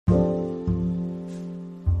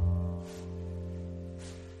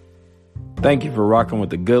Thank you for rocking with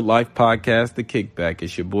the Good Life Podcast, The Kickback.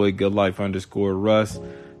 It's your boy, GoodLife_Russ.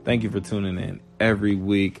 Thank you for tuning in every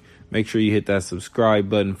week. Make sure you hit that subscribe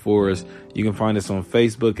button for us. You can find us on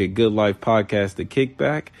Facebook at Good Life Podcast, The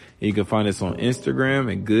Kickback. And you can find us on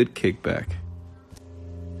Instagram at Good Kickback.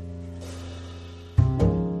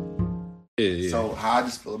 So how I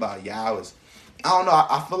just feel about Yao is, I don't know,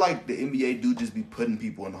 I feel like the NBA do just be putting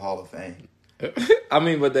people in the Hall of Fame. I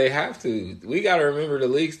mean, but they have to. We got to remember the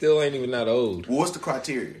league still ain't even that old. Well, what's the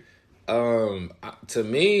criteria? To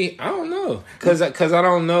me, I don't know. Because I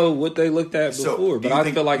don't know what they looked at before. But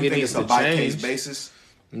I feel like it needs to change. By case basis?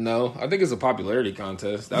 No, I think it's a popularity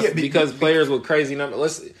contest. That's because players with crazy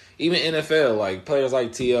numbers. Even NFL, like players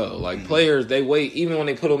like T.O., like players, they wait. Even when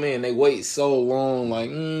they put them in, they wait so long. Like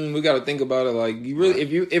we got to think about it. Like you really,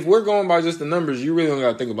 if we're going by just the numbers, you really don't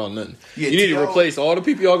got to think about nothing. Yeah, you need to replace all the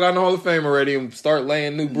people y'all got in the Hall of Fame already and start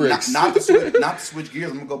laying new bricks. Not to switch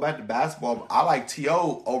gears. I'm gonna go back to basketball. I like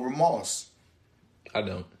T.O. over Moss. I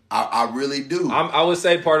don't. I really do. I would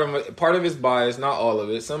say part of his bias, not all of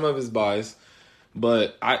it. Some of his bias.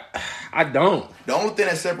 But I don't. The only thing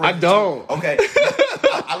that separates I don't. Okay.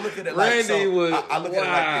 I look at it like Randy was. I look at it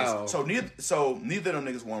like this. So neither of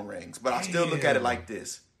them niggas won rings, but I still look at it like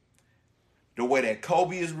this: the way that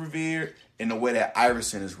Kobe is revered and the way that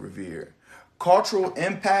Iverson is revered. Cultural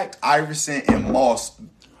impact, Iverson and Moss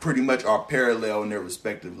pretty much are parallel in their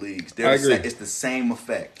respective leagues. I agree. It's the same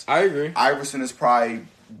effect. I agree. Iverson is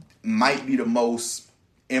might be the most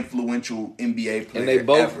influential NBA player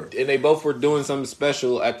ever. And they both were doing something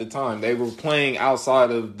special at the time. They were playing outside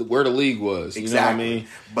of where the league was. You know what I mean?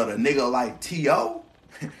 But a nigga like T.O.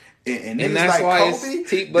 and niggas that's like why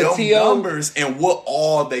Kobe, T.O. numbers and what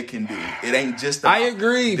all they can do. It ain't just I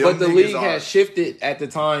agree, but the league had shifted at the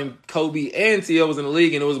time. Kobe and T.O. was in the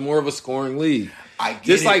league, and it was more of a scoring league.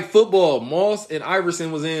 Just like football, Moss and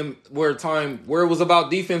Iverson was in where it was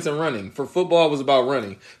about defense and running. For football, it was about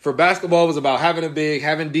running. For basketball, it was about having a big,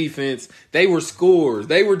 having defense. They were scorers.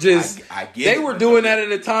 They were just they were doing that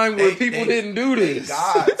at a time where people didn't do this.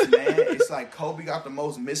 Gods, man. It's like Kobe got the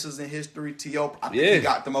most misses in history. T.O. I think he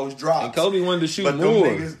got the most drops. And Kobe wanted to shoot more.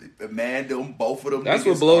 Niggas, both of them. That's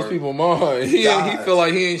what blows people's mind. He feel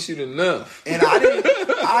like he ain't shooting enough. And I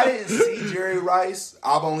didn't see Jerry Rice.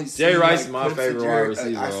 I've only seen Jerry Rice is my favorite wide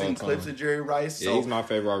receiver. I've seen clips of Jerry Rice. So. Yeah, he's my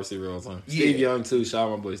favorite wide receiver of all time. Steve Young too. Shout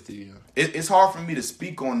out my boy Steve Young. It's hard for me to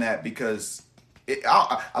speak on that because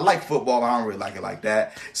I like football. I don't really like it like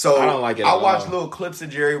that. So I don't like it. I watch little clips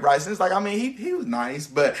of Jerry Rice, and it's like, I mean, he was nice,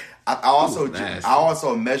 but I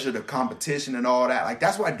also measure the competition and all that. Like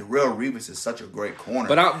that's why Darrelle Revis is such a great corner.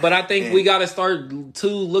 But I think we got to start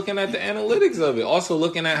looking at the analytics of it. Also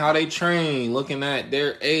looking at how they train, looking at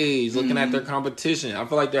their age, looking at their competition. I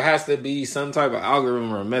feel like there has to be some type of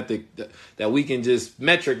algorithm or metric that we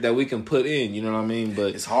can put in. You know what I mean?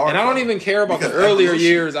 But it's hard. And I don't even care about the earlier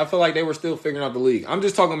years. I feel like they were still figuring out the league. I'm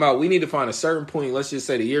just talking about we need to find a certain point. Let's just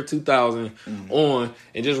say the year 2000 on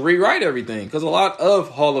and just rewrite everything because a lot of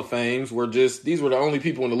Hall of Fames were these were the only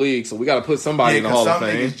people in the league, so we got to put somebody in the Hall of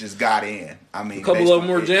Fame. Niggas just got in. I mean, a couple of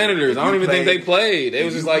them were janitors. I don't even think they played. They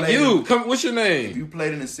was just like, come. What's your name? If you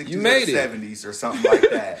played in the 60s or 70s or something like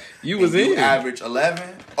that, you was in. You average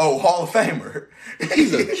 11. Oh, Hall of Famer.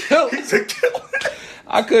 He's a killer.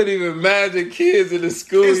 I couldn't even imagine kids in the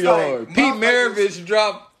schoolyard. Like, Pete Maravich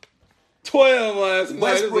dropped 12 last night.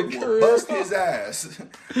 Westbrook will bust his ass.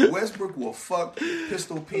 Westbrook will fuck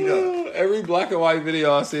Pistol Pete up. Every black and white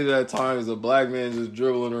video I see at that time is a black man just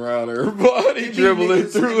dribbling around everybody, dribbling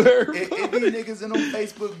through everybody. It be niggas in them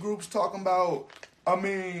Facebook groups talking about,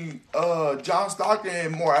 John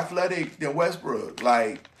Stockton more athletic than Westbrook.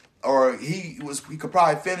 Like, or he could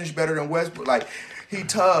probably finish better than Westbrook. Like, he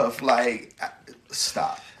tough. Like,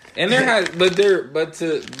 stop. And there has,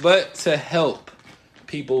 but to help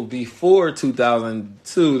people before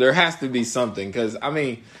 2002, there has to be something because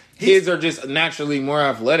kids are just naturally more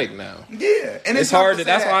athletic now. Yeah, and it's hard.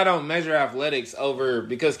 That's why I don't measure athletics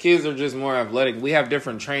because kids are just more athletic. We have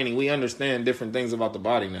different training. We understand different things about the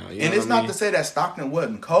body now. And it's not to say that Stockton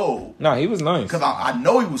wasn't cold. No, he was nice. Because I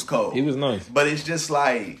know he was cold. He was nice, but it's just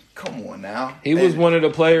like, come on now. He was one of the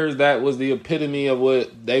players that was the epitome of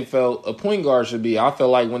what they felt a point guard should be. I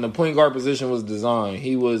felt like when the point guard position was designed,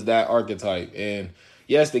 he was that archetype. And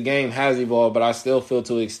yes, the game has evolved, but I still feel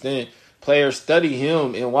to an extent players study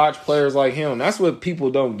him and watch players like him. That's what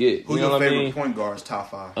people don't get. Who's your favorite point guards,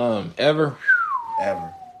 top 5? Ever.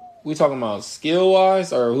 We talking about skill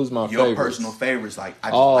wise or who's my favorite? Your personal favorites, like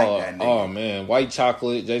I just like that nigga. Oh man, White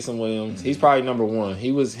Chocolate, Jason Williams. Mm-hmm. He's probably number one.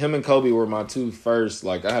 Him and Kobe were my two first.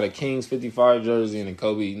 Like I had a Kings 55 jersey and a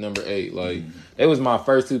Kobe number 8. Like it was my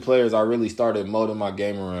first two players I really started molding my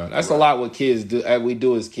game around. That's a lot what kids do. We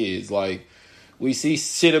do as kids. Like we see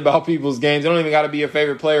shit about people's games. It don't even got to be your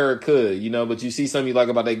favorite player. It could, you know, but you see something you like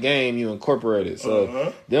about that game, you incorporate it.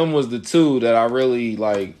 So them was the two that I really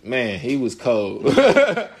like. Man, he was cold.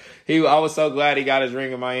 I was so glad he got his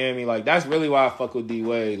ring in Miami. Like, that's really why I fuck with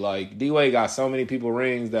D-Wade. Like, D-Wade got so many people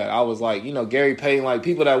rings that I was like, you know, Gary Payton, like,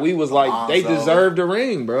 people that we was like, they deserved a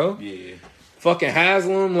ring, bro. Yeah. Fucking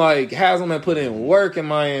Haslam, like, Haslam had put in work in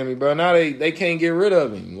Miami, bro. Now they can't get rid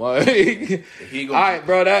of him. Like, all right,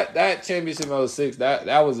 bro, that championship in 06, that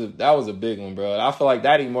was a big one, bro. I feel like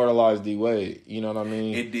that immortalized D-Wade. You know what I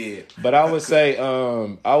mean? It did. But I would say,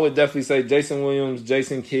 I would definitely say Jason Williams,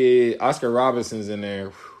 Jason Kidd, Oscar Robinson's in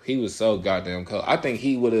there. He was so goddamn cold. I think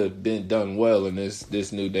he would have been done well in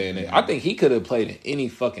this new day and age. I think he could have played in any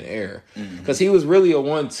fucking era. Because he was really a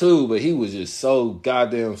 1-2, but he was just so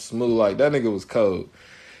goddamn smooth. Like, that nigga was cold.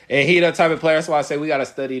 And he that type of player. That's why I say we got to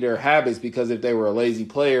study their habits, because if they were a lazy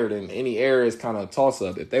player, then any era is kind of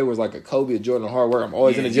toss-up. If they was like a Kobe, a Jordan, hard work, I'm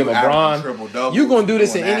always in the gym, LeBron, you're going to do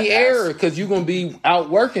this in any era because you're going to be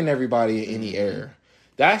outworking everybody in any era.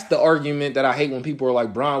 That's the argument that I hate when people are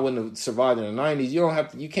like, Bron wouldn't have survived in the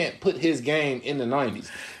 90s. You can't put his game in the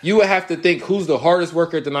 90s. You would have to think who's the hardest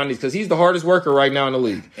worker at the 90s, because he's the hardest worker right now in the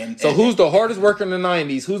league. Who's the hardest worker in the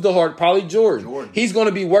 90s? Who's the Probably Jordan. He's going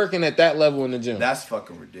to be working at that level in the gym. That's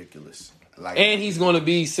fucking ridiculous. Like, and he's going to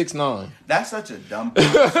be 6'9". That's such a dumb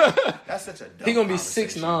That's such a dumb He's going to be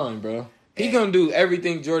 6'9", bro. He's going to do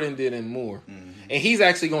everything Jordan did and more. And he's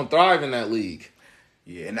actually going to thrive in that league.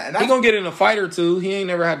 Yeah, and he gonna get in a fight or two. He ain't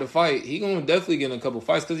never had to fight. He gonna definitely get in a couple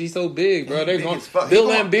fights because he's so big, bro. They're going Bill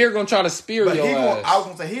Laimbeer gonna try to spear your ass. I was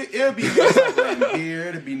gonna say it'll be niggas like Laimbeer.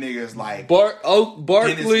 It'll be niggas like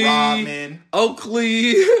Barkley, Rodman,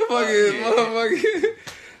 Oakley, motherfucking.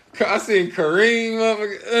 I seen Kareem,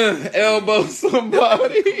 motherfucking elbow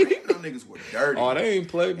somebody. Them niggas were dirty. Oh, they ain't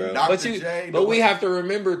play, bro. But we have to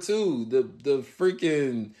remember too the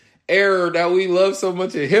freaking era that we love so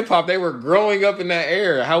much in hip hop. They were growing up in that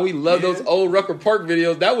era. How we love those old Rucker Park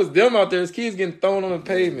videos. That was them out there as kids getting thrown on the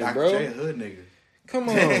pavement, bro. Dr. J, hood nigga. Come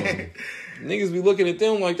on. Niggas be looking at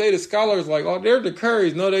them like they the scholars, like, oh, they're the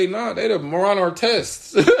Currys. No, they not. They the Moran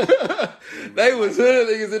Artests. They was hood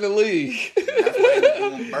niggas in the league. That's why they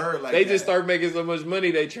doing Bird like they just start making so much money,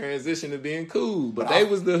 they transition to being cool. But they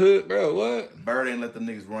was the hood, bro. What? Bird ain't let the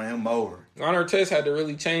niggas run him over. Ron Artest had to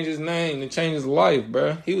really change his name and change his life,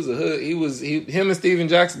 bro. He was a hood. Him and Steven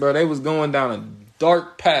Jackson, bro, they was going down a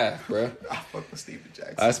dark path, bro. I fuck with Steven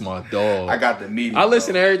Jackson. That's my dog. I got the meeting. I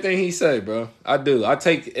listen to everything he say, bro. I do. I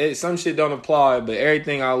take it. Some shit don't apply, but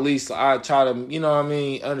everything I try to, you know what I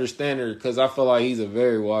mean, understand it, because I feel like he's a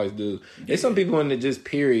very wise dude. Yeah. There's some people in the just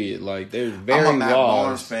period, like they're very wise. I'm a Matt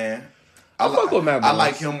Barnes fan. I fuck with Matt Barnes. I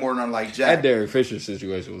like him more than I like Jack. That Derek Fisher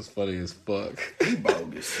situation was funny as fuck. He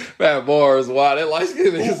bogus. Matt Barnes, wow, that light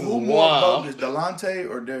skin niggas is who more bogus, Delonte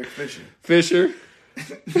or Derek Fisher? Fisher.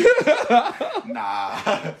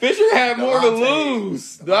 Nah. Fisher had more to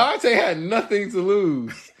lose. Delonte had nothing to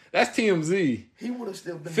lose. That's TMZ. He would have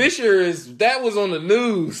still been. That was on the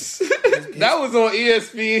news. That was on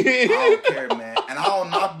ESPN. I don't care, man. And I don't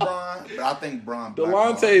knock Bron, but I think Bron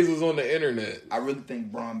blackballed. Delonte's was on the internet. I really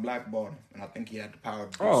think Bron blackballed him, and I think he had the power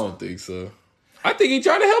to do I don't think so. I think he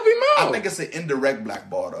tried to help him out. I think it's an indirect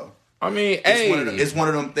blackball, though. I mean, it's one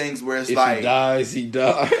of them things where it's if like... he dies, he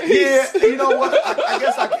dies. Yeah, you know what? I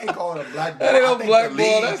guess I can't call it a blackball. That ain't no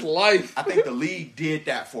blackball, that's life. I think the league did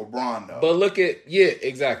that for Bron, though. But look at... Yeah,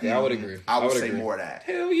 exactly. Mm-hmm. I would agree. I would say more of that.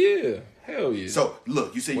 Hell yeah. Hell yeah. So,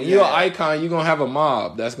 look, you said when you're an icon, you're going to have a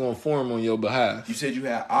mob that's going to form on your behalf. You said you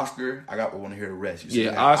had Oscar. I want to hear the rest. You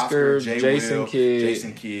said Oscar, Jason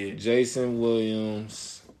Kidd, Jason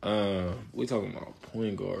Williams. We talking about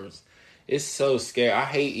point guards. It's so scary. I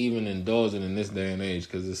hate even indulging in this day and age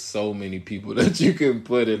because there's so many people that you can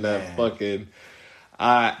put in that fucking...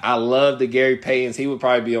 I love the Gary Paytons. He would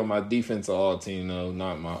probably be on my defensive all team, though,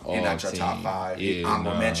 not my all team. Not your top 5. Yeah,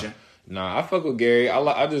 honorable mention. Nah, I fuck with Gary.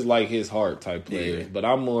 I just like his heart type players, but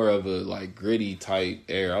I'm more of a like gritty type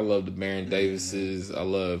air. I love the Baron Davises. I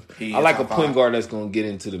like a point guard that's gonna get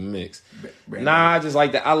into the mix. I just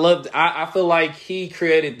like that. I feel like he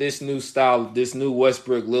created this new style, this new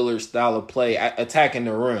Westbrook Lillard style of play, attacking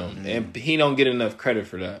the rim, and he don't get enough credit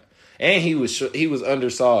for that. And he was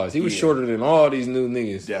undersized. He was shorter than all these new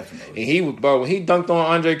niggas. Definitely. And when he dunked on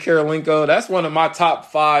Andre Karolinko, that's one of my top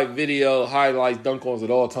 5 video highlights dunk-ons of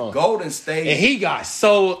all time. Golden State. And he got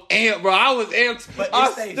so amped, bro. I was amped. But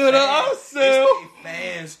I stood up. I was so...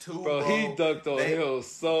 fans too, bro. He dunked on Hill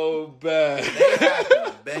so bad. They have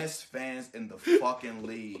the best fans in the fucking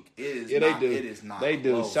league. It is not. They do. It is not. They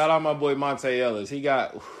close. do. Shout out my boy Monte Ellis. He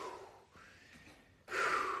got.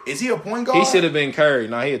 Is he a point guard? He should have been Curry.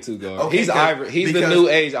 Nah, he a 2 guard. Okay, he's the new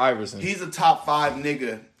age Iverson. He's a top 5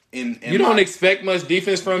 nigga. You don't expect much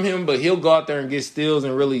defense from him, but he'll go out there and get steals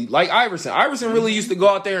and really like Iverson. Iverson really used to go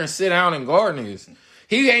out there and sit down and guard niggas.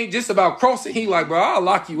 He ain't just about crossing. He like, bro, I'll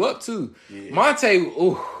lock you up too. Yeah. Monte, you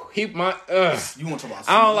want to talk about smooth?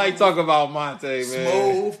 I don't like talking about Monte, man.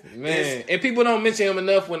 Smooth. Man. And people don't mention him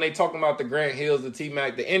enough when they talking about the Grant Hills, the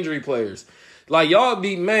T-Mac, the injury players. Like, y'all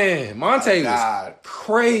Monte was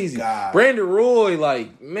crazy. God. Brandon Roy,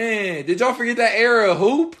 like, man, did y'all forget that era of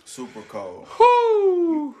hoop? Super cold.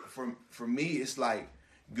 Whoo! For me, it's like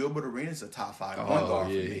Gilbert Arenas a top 5 point guard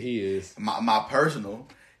for me. He is. My personal...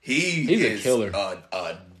 He's a killer.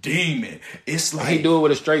 A demon. It's like he do it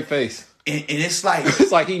with a straight face, and it's like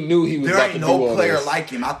it's like he knew he was. There ain't no player like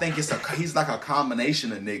him. I think he's like a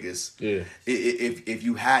combination of niggas. Yeah. If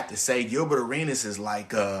you had to say, Gilbert Arenas is like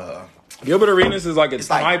Gilbert Arenas is like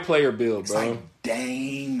my player build, bro. Like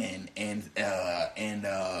Dame and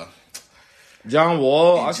John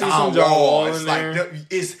Wall. I see some John Wall in there.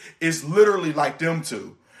 It's literally like them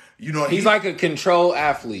two. You know, he's like a control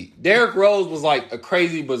athlete. Derrick Rose was like a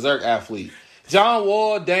crazy berserk athlete. John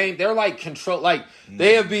Wall, Dame, they're like control. Like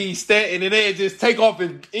they'll be standing and they just take off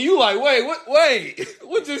and you like, wait,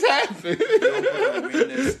 what just happened? Gilbert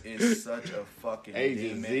Arenas is such a fucking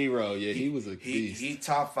Agent demon. 0. Yeah, he was a beast. He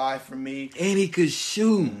top 5 for me, and he could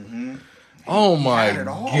shoot. Mm-hmm. Oh my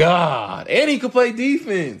God. And he could play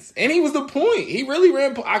defense. And he was the point. He really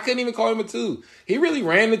ran. I couldn't even call him a 2. He really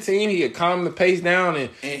ran the team. He had calmed the pace down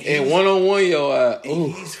and one-on-one,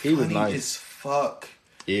 he was nice as fuck.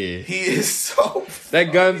 Yeah. He is so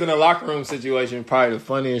That guns in the locker room situation probably the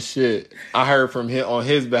funniest shit I heard from him on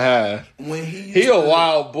his behalf. When he a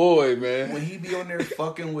wild boy, man. When he be on there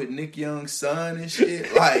fucking with Nick Young's son and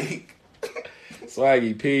shit, like...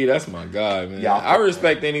 Swaggy P, that's my guy, man. I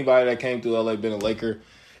respect anybody that came through LA being a Laker.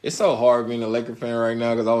 It's so hard being a Laker fan right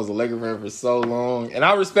now because I was a Laker fan for so long. And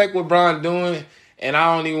I respect what Bron doing, and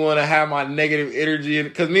I don't even want to have my negative energy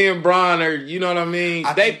because me and Bron are, you know what I mean?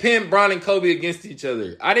 They pinned Bron and Kobe against each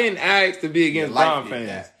other. I didn't ask to be against Bron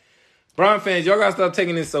fans. Bron fans, y'all gotta stop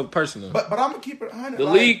taking this so personal. But I'm gonna keep it 100. The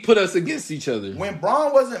league put us against each other. When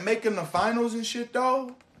Bron wasn't making the finals and shit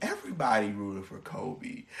though, everybody rooted for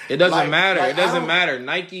Kobe. It doesn't matter. It doesn't matter.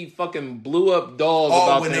 Nike fucking blew up dolls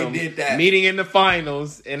about them they did that. Meeting in the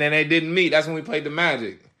finals, and then they didn't meet. That's when we played the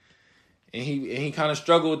Magic. And he kind of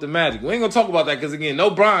struggled with the Magic. We ain't going to talk about that because, again, no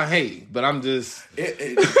Bron hate, but I'm just...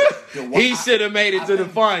 he should have made it to the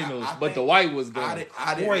finals, but the White was going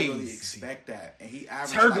I didn't really expect that. And he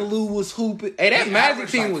averaged Turkoglu was hooping. Hey, that Magic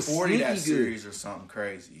team was 40 sneaky that good. Series or something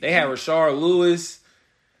crazy. They had Rashard Lewis,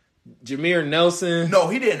 Jameer Nelson. No,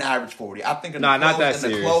 he didn't average 40. I think in the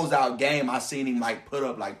closeout game, I seen him like put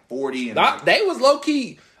up like 40. And they was low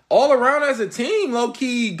key all around as a team, low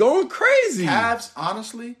key going crazy. Cavs,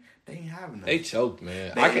 honestly, they ain't having enough. They choked,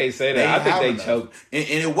 man. I can't say that. I think they choked, and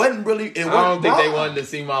it wasn't really. I don't think they wanted to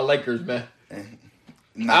see my Lakers, man.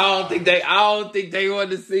 Nah. I don't think they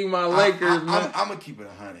wanted to see my Lakers, man. I'm gonna keep it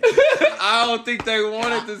 100. I don't think they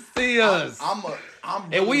wanted to see us.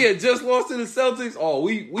 And we had just lost to the Celtics. Oh,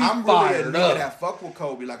 we I'm fired really up. That fuck with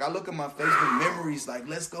Kobe. Like, I look at my Facebook memories, like,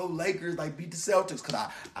 let's go Lakers, like, beat the Celtics. Because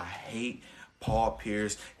I hate Paul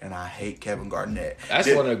Pierce and I hate Kevin Garnett. That's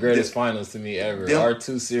one of the greatest finals to me ever. Our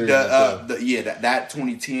 2 series. That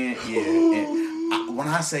 2010, yeah. And when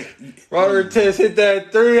I say... Robert Tess hit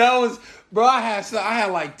that 3, Bro, I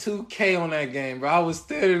had like 2K on that game, bro. I was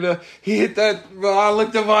standing there. He hit that, bro. I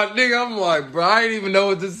looked at my nigga. I'm like, bro, I didn't even know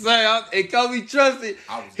what to say. And Kobe trusted.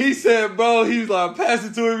 He said, bro, he was like, pass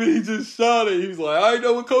it to him, and he just shot it. He was like, I didn't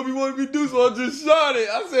know what Kobe wanted me to do, so I just shot it.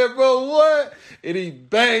 I said, bro, what? And he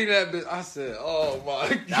banged that bitch. I said, oh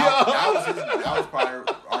my God. That was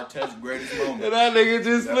probably Artest's greatest moment. And that nigga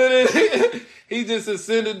just split it. He just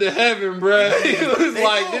ascended to heaven, bro. He was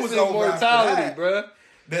like, this is mortality, bro.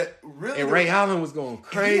 And Ray Allen was going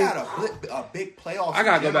crazy. He had a big playoff. I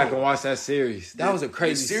gotta go back and watch that series. That was a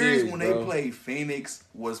crazy series. When they played Phoenix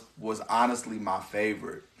was honestly my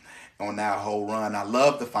favorite on that whole run. I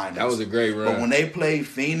love the finals. That was a great run. But when they played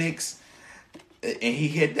Phoenix and he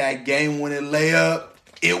hit that game-winning layup,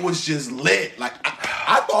 it was just lit. Like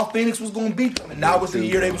I thought Phoenix was going to beat them, and now was the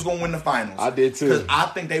year they was going to win the finals. I did too. Because I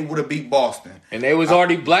think they would have beat Boston. And they was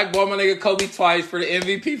already blackballed my nigga Kobe twice for the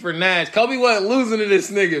MVP for Nash. Kobe wasn't losing to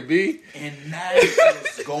this nigga, B. And Nash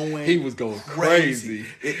was going He was going crazy.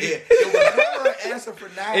 It was never an answer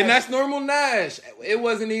for Nash. And that's normal Nash. It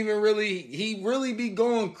wasn't even really, he really be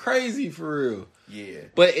going crazy for real. Yeah.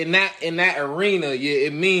 But in that arena, yeah,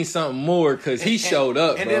 it means something more because he showed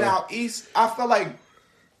up, and bro. then out east,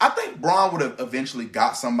 I think Bron would have eventually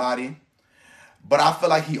got somebody, but I feel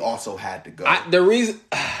like he also had to go.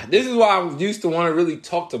 This is why I used to want to really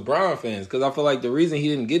talk to Bron fans, because I feel like the reason he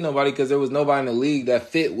didn't get nobody because there was nobody in the league that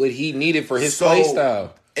fit what he needed for his play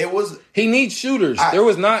style. He needs shooters. There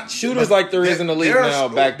was not shooters like there is in the league now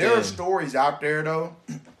back then. There are stories out there though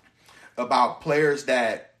about players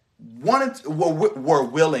that were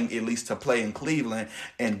willing at least to play in Cleveland,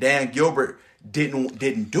 and Dan Gilbert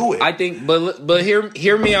didn't do it. I think, but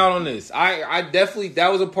hear me out on this. I definitely,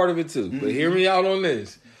 that was a part of it too. But hear me out on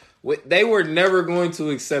this. They were never going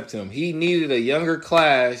to accept him. He needed a younger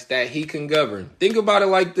class that he can govern. Think about it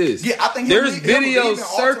like this. Yeah, I think there's videos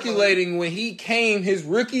circulating when he came his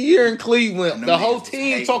rookie year in Cleveland. The whole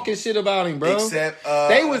team talking shit about him, bro. Except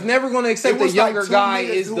they was never going to accept the younger guy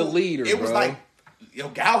is the leader. It was bro. Like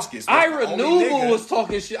Gauskas. Ira Newell was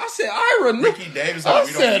talking shit. I said Ira. Ricky Davis. I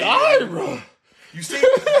said Ira. You see?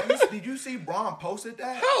 Did you see Bron posted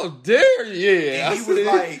that? How dare you? And he was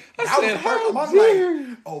like, how dare you?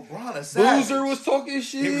 Like, oh, Bron a savage. Boozer was talking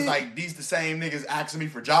shit. He was like, these the same niggas asking me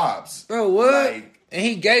for jobs. Bro, what? Like, and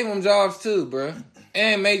he gave them jobs too, bro.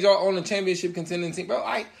 And made y'all on the championship contending team. Bro,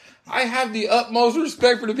 I have the utmost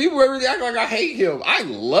respect for the people who really act like I hate him. I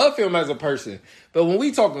love him as a person. But when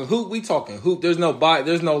we talking hoop, we talking hoop. There's no bite.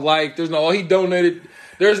 There's no like. There's no, he donated.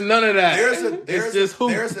 There's none of that. There's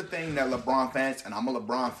a thing that LeBron fans, and I'm a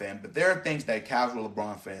LeBron fan, but there are things that casual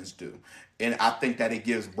LeBron fans do. And I think that it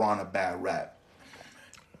gives Bron a bad rap.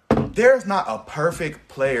 There's not a perfect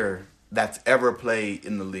player that's ever played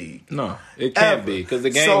in the league. No, it can't be because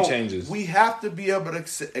the game changes. We have to be able to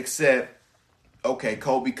accept, okay,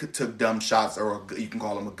 Kobe took dumb shots, or you can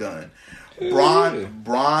call him a gun.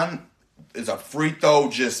 Bron is a free throw,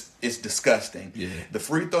 just it's disgusting. Yeah. The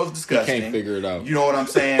free throw's disgusting. You can't figure it out. You know what I'm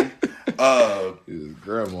saying? His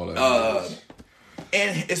grandma.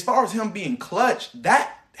 And as far as him being clutch,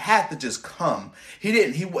 that had to just come. He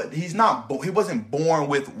didn't. He wasn't born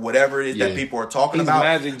with whatever it is that people are talking about.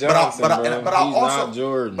 Magic Johnson, not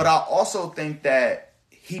Jordan. But I also think that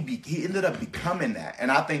he ended up becoming that,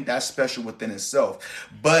 and I think that's special within itself.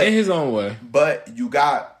 But in his own way. But you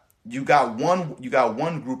got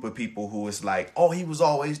one group of people who is like, oh, he was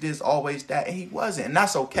always this, always that, and he wasn't, and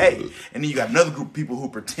that's okay. And then you got another group of people who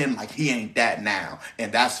pretend like he ain't that now,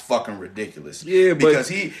 and that's fucking ridiculous. Yeah, because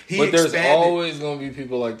he but there's always gonna be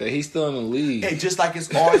people like that. He's still in the league, and just like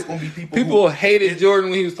it's always gonna be people. People hated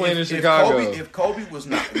Jordan when he was playing in Chicago. If Kobe was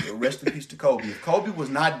not, rest in peace to Kobe. If Kobe was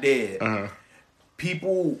not dead.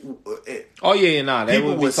 People, they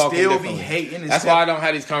would still be hating. That's why I don't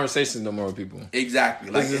have these conversations no more with people.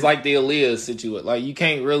 Exactly. This is like the Aaliyah situation. Like you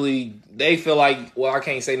can't really. They feel like, well, I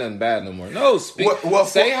can't say nothing bad no more. No,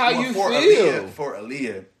 say how you feel. For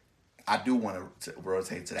Aaliyah, I do want to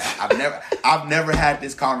rotate to that. I've never had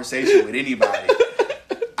this conversation with anybody.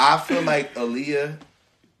 I feel like Aaliyah,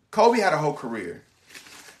 Kobe had a whole career,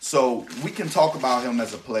 so we can talk about him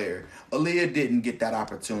as a player. Aaliyah didn't get that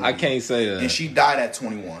opportunity. I can't say that. And she died at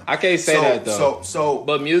 21. I can't say that, though.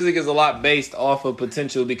 But music is a lot based off of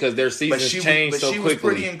potential because their seasons change so quickly. But she was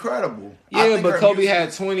pretty incredible. Yeah, but Kobe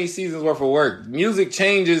had 20 seasons worth of work. Music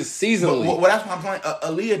changes seasonally. Well, that's what I'm saying.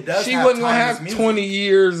 Aaliyah does she wasn't going to have 20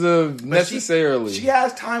 years of necessarily. She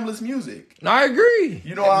has timeless music. No, I agree.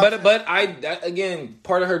 You know, but again,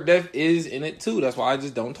 part of her death is in it too. That's why I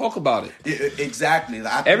just don't talk about it. Exactly.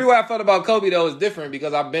 Everywhere I felt about Kobe though is different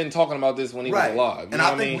because I've been talking about this when he was alive. And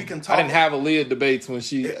I think we can talk. I didn't have Aaliyah debates when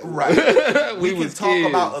she. Right. we can talk kids.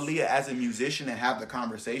 about Aaliyah as a musician and have the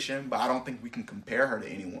conversation, but I don't think we can compare her to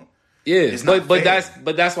anyone. Yeah, but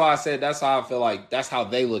that's why I said that's how I feel like that's how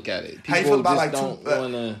they look at it. People how you feel about just don't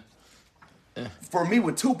want to. For me,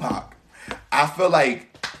 with Tupac, I feel like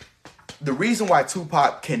the reason why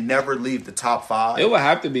Tupac can never leave the top 5. It would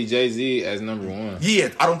have to be Jay-Z as number 1. Yeah,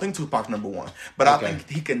 I don't think Tupac's number 1. But I think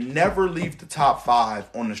he can never leave the top 5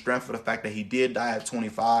 on the strength of the fact that he did die at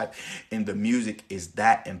 25 and the music is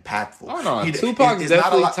that impactful. Oh no, Tupac's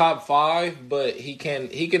definitely top 5, but he can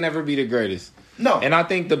never be the greatest. No. And I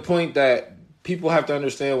think the point that people have to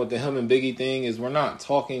understand with the him and Biggie thing is we're not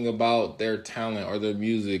talking about their talent or their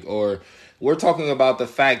music or We're talking about the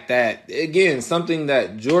fact that, again, something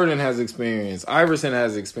that Jordan has experienced, Iverson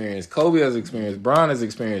has experienced, Kobe has experienced, Bron has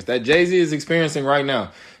experienced, that Jay-Z is experiencing right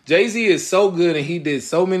now. Jay-Z is so good and he did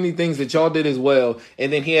so many things that y'all did as well,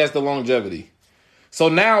 and then he has the longevity. So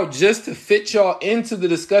now, just to fit y'all into the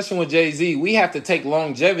discussion with Jay-Z, we have to take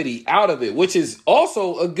longevity out of it, which is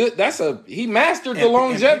also a good. He mastered the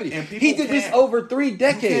longevity. And he did this over 3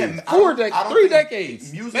 decades, 3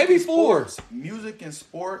 decades, maybe 4. Music and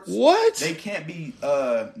sports, what? They can't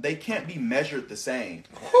be measured the same.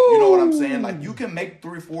 You know what I'm saying? Like, you can make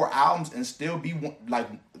 3 or 4 albums and still be like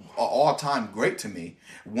an all-time great to me,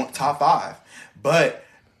 top 5. But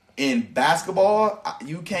in basketball,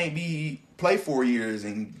 you can't play 4 years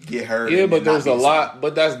and get hurt. Yeah, but there's a lot,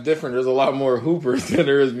 but that's different. There's a lot more hoopers than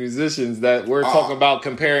there is musicians that we're talking about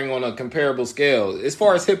comparing on a comparable scale. As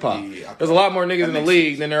far as hip hop, there's a lot more niggas in the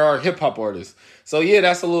league than there are hip hop artists. So yeah,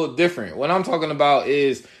 that's a little different. What I'm talking about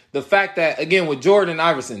is the fact that, again, with Jordan and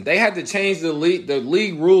Iverson, they had to change the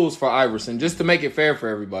league rules for Iverson just to make it fair for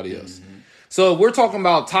everybody else. Mm-hmm. So if we're talking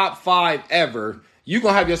about top 5 ever, you're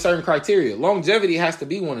going to have your certain criteria. Longevity has to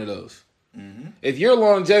be one of those. Mm-hmm. If your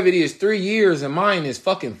longevity is 3 years and mine is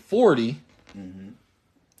fucking 40,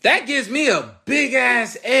 that gives me a big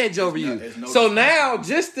ass edge over you. So now,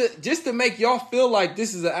 just to make y'all feel like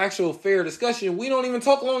this is an actual fair discussion, we don't even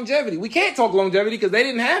talk longevity. We can't talk longevity because they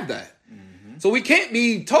didn't have that. Mm-hmm. So we can't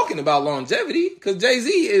be talking about longevity because Jay-Z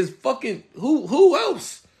is fucking who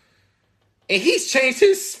else? And he's changed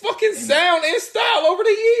his fucking sound and style over the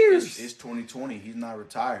years. It's 2020. He's not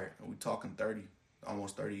retired. We talking 30.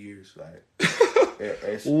 Almost 30 years. Like,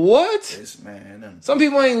 what? Man. Some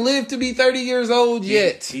people ain't lived to be 30 years old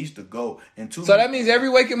yet. He's the GOAT. So that means every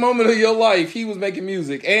waking moment of your life, he was making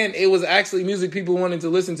music. And it was actually music people wanted to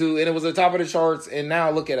listen to. And it was at the top of the charts. And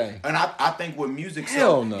now look at him. And I think with music...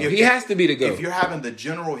 Hell no. He has to be the GOAT. If you're having the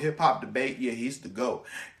general hip-hop debate, yeah, he's the GOAT.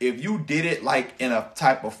 If you did it like in a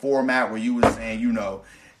type of format where you were saying, you know...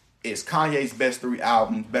 It's Kanye's best 3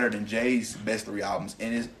 albums better than Jay's best 3 albums,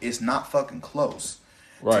 and it's not fucking close.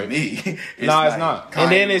 Right. To me. It's not. Kanye.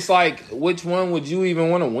 And then it's like, which one would you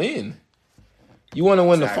even want to win? You want to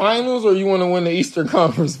win the finals or you want to win the Eastern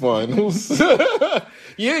Conference Finals?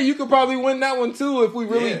 Yeah, you could probably win that one too if we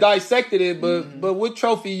really dissected it. But what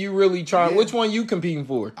trophy you really trying? Which one you competing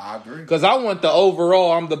for? I agree. Because I want the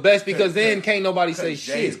overall. I'm the best because then can't nobody say Jay's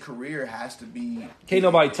shit. Jay's career has to be. Can't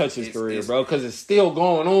nobody touch his career, bro, because it's still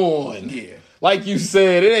going on. Yeah. Like you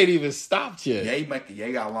said, it ain't even stopped yet.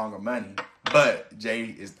 Ye got longer money. But Jay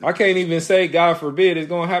is... I can't even say, God forbid, it's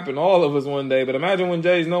going to happen to all of us one day. But imagine when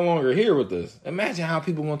Jay's no longer here with us. Imagine how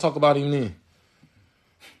people going to talk about him then.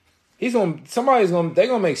 They're going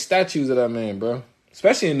to make statues of that man, bro.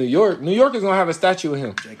 Especially in New York. New York is going to have a statue of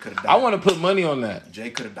him. Jay could have died. I want to put money on that. Jay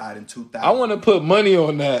could have died in 2000. I want to put money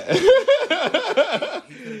on that. He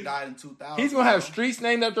could have died in 2000. He's going to have streets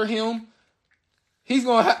named after him. He's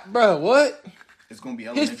going to have... Bro, what? It's going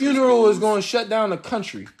to be... His funeral is going to shut down the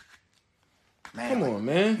country. Man, come on,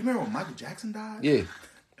 man. You remember when Michael Jackson died? Yeah.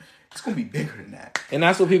 It's going to be bigger than that. And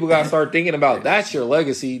that's what people got to start thinking about. That's your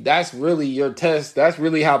legacy. That's really your test. That's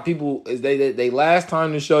really how people, they last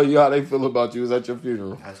time to show you how they feel about you is at your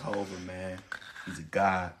funeral. That's Hova, man. He's a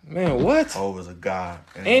god. Man, what? Hova's a god.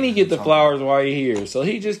 And he get the flowers while he here. So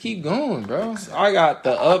he just keep going, bro. I got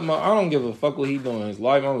the I don't give a fuck what he doing in his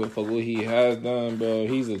life. I don't give a fuck what he has done, bro.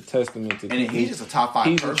 He's a testament to people. And he's just a top 5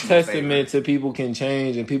 He's a testament to people can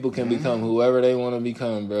change and people can become whoever they want to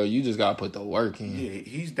become, bro. You just got to put the work in. Yeah,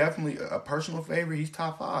 he's definitely a personal favorite. He's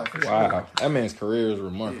top 5. Wow. Sure. That man's career is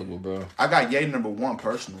remarkable, bro. I got Ye number 1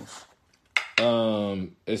 personals.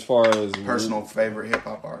 As far as... Personal favorite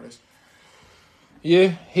hip-hop artist.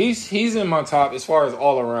 Yeah, he's in my top as far as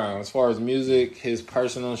all around. As far as music, his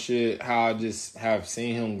personal shit, how I just have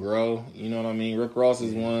seen him grow. You know what I mean? Rick Ross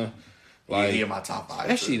is one. Like, he in my top 5.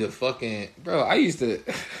 Especially the fucking... Bro, I used to...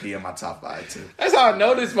 He in my top 5, too. That's how I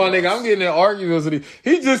know this, my nigga. I'm getting in arguments with him.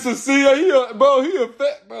 He just a CEO. He a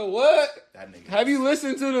fat... Bro, what? That nigga. Have you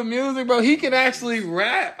listened to the music, bro? He can actually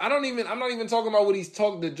rap. I'm not even talking about what he's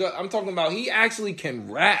talking to... I'm talking about he actually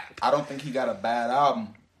can rap. I don't think he got a bad album.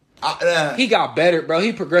 He got better, bro.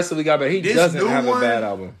 He progressively got better. He doesn't have a bad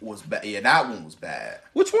album. Was bad. Yeah, that one was bad.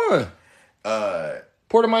 Which one?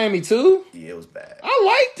 Port of Miami 2? Yeah, it was bad. I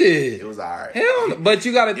liked it. It was alright. Hell, but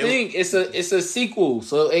you got to think it's a sequel,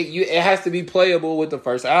 so it has to be playable with the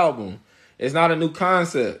first album. It's not a new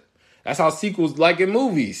concept. That's how sequels, like in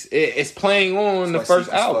movies, it's playing on the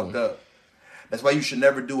first album. That's why you should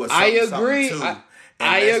never do a. I agree.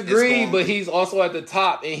 I agree, but he's also at the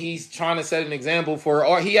top, and he's trying to set an example for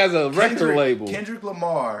art. He has a record label. Kendrick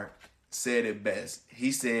Lamar said it best.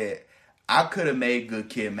 He said, I could have made Good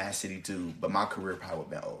Kid, Mad City too, but my career probably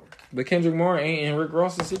would have been over. But Kendrick Lamar ain't in Rick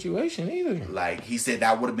Ross's situation either. Like, he said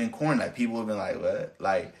that would have been corny. Like, people would have been like, what?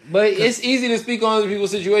 Like, but it's easy to speak on other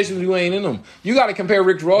people's situations when you ain't in them. You got to compare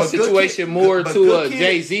Rick Ross' situation more to a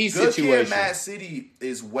Jay-Z situation. Good Kid, Mad City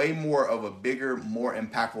is way more of a bigger, more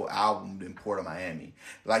impactful album than Port of Miami.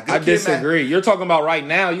 Like, I disagree. You're talking about right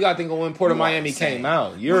now. You got to think of when Port of Miami came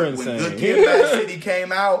out. You're insane. When Good Kid, Mad City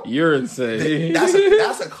came out. You're insane.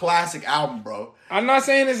 That's a classic album, bro. I'm not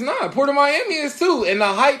saying it's not. Port of Miami is too. And the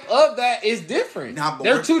hype of that is different.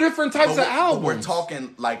 They're two different types of albums. But we're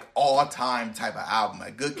talking like all-time type of album.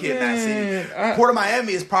 Like Good Kid, Mad City. Port of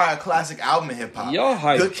Miami is probably a classic album in hip-hop. Y'all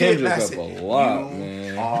hype Kendrick up a lot,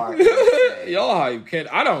 man. Y'all hype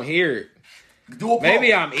Kendrick. I don't hear it. Do a poll.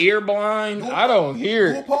 Maybe I'm ear blind. I don't hear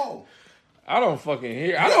it. Do a poll. I don't fucking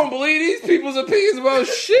hear it. I don't believe these people's opinions about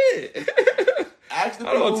shit. I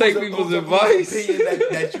don't take people's advice.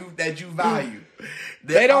 That you value.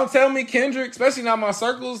 They don't tell me Kendrick, especially not my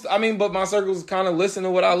circles. I mean, but my circles kind of listen to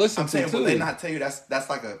what I listen to too. Will they not tell you that's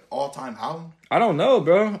like an all-time album? I don't know,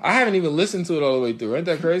 bro. I haven't even listened to it all the way through. Ain't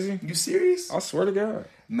that crazy? You serious? I swear to God.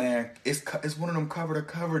 Man, it's one of them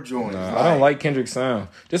cover-to-cover joints. Nah, I don't like Kendrick's sound.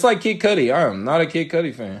 Just like Kid Cudi. I am not a Kid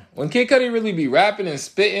Cudi fan. When Kid Cudi really be rapping and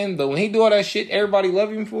spitting, but when he do all that shit everybody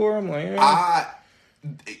love him for, I'm like,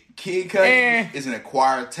 Kid Cudi is an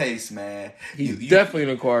acquired taste, man. He's definitely an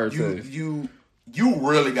acquired taste. You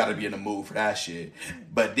really got to be in the mood for that shit.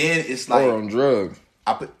 But then it's like... Or on drugs.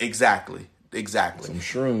 Exactly. Some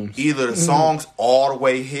shrooms. Either the songs all the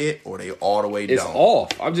way hit or they all the way don't. It's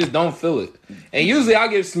off. I just don't feel it. And usually I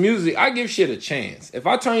give shit a chance. If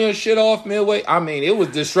I turn your shit off midway, I mean, it was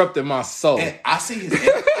disrupting my soul. And I see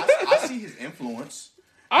his influence.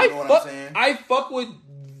 You know what I'm saying? I fuck with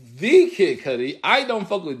the Kid Cudi. I don't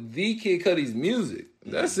fuck with the Kid Cudi's music.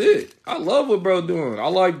 That's it. I love what bro doing. I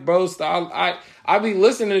like bro style. I be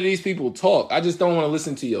listening to these people talk. I just don't want to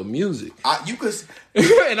listen to your music.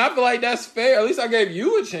 And I feel like that's fair. At least I gave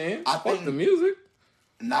you a chance. Fuck the music.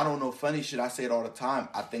 And I don't know funny shit. I say it all the time.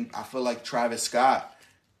 I feel like Travis Scott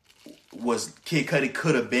Kid Cudi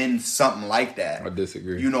could have been something like that. I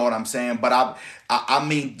disagree. You know what I'm saying? But I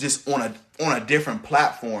mean just on a different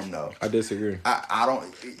platform though. I disagree. I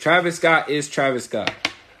don't. Travis Scott is Travis Scott.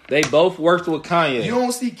 They both worked with Kanye. You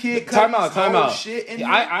don't see Kid Cudi's time out. Shit in there?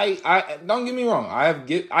 I don't get me wrong. I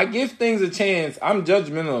give things a chance. I'm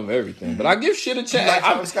judgmental of everything, but I give shit a chance. Like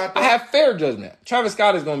Travis Scott, I have fair judgment. Travis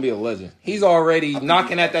Scott is going to be a legend. He's already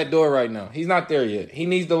knocking at that door right now. He's not there yet. He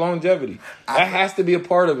needs the longevity. That has to be a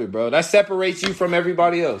part of it, bro. That separates you from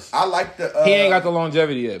everybody else. I like the... he ain't got the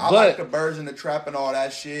longevity yet. I like the Birds in the Trap and all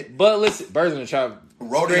that shit. But listen, Birds in the Trap...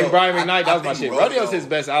 Rodeo, Brian McKnight, that was my shit. Rodeo's his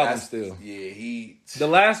best album still. Yeah, the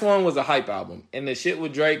last one was a hype album. And the shit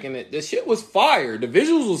with Drake and the shit was fire. The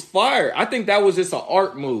visuals was fire. I think that was just an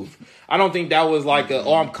art move. I don't think that was like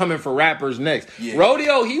I'm coming for rappers next. Yeah.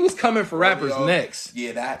 Rodeo, he was coming for rappers next.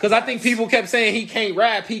 Yeah, that. Because I think people kept saying he can't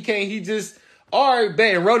rap. He just... All right,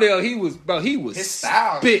 man. Rodeo, he was his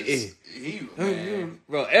style spitting.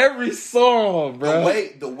 Bro, every song, bro.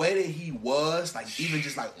 The way that he was, like, even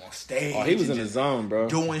just like on stage. Oh, he was in the zone, bro.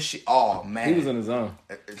 Doing shit. Oh man, he was in the zone.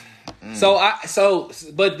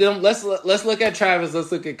 But then let's look at Travis.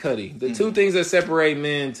 Let's look at Cudi. The two things that separate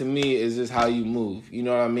men to me is just how you move. You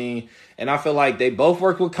know what I mean? And I feel like they both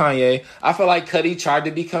worked with Kanye. I feel like Cudi tried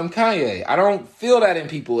to become Kanye. I don't feel that in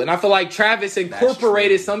people. And I feel like Travis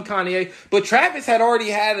incorporated some Kanye, but Travis had already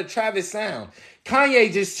had a Travis sound.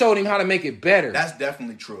 Kanye just showed him how to make it better. That's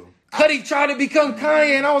definitely true. Cudi tried to become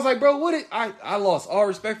Kanye, and I was like, bro, I lost all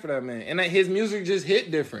respect for that man. And his music just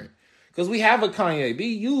hit different. Because we have a Kanye. Be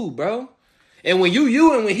you, bro. And when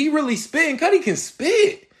you and when he really spitting, Cudi can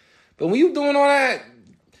spit. But when you doing all that,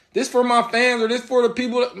 this for my fans or this for the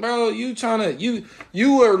people, bro, you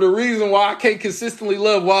are the reason why I can't consistently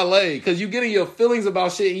love Wale. Because you get in your feelings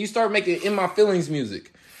about shit and you start making in my feelings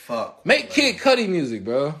music. Fuck. Make Kid Cudi music,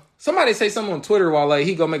 bro. Somebody say something on Twitter, Wale,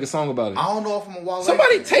 he gonna make a song about it. I don't know if I'm a Wale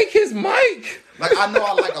Somebody fan. Take his mic. Like, I know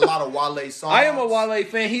I like a lot of Wale songs. I am a Wale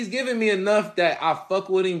fan. He's giving me enough that I fuck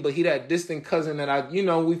with him, but he that distant cousin that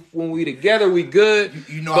when we together, we good.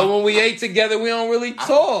 But when we ain't together, we don't really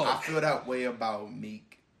talk. I feel that way about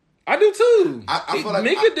Meek. I do too. I feel like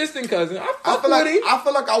Meek a distant cousin. I fuck with him. I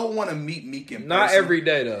feel like I would want to meet Meek in person. Not every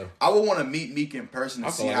day, though. I would want to meet Meek in person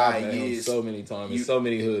to see how he is. So many times. So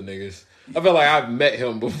many hood niggas. I feel like I've met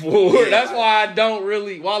him before. Yeah, that's why I don't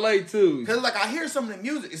really... Wale, too. Because, like, I hear some of the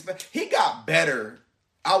music. He got better.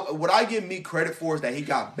 What I give Meek credit for is that he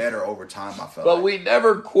got better over time, I felt But we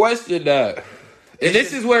never questioned that. And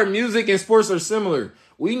this is where music and sports are similar.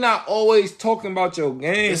 We not always talking about your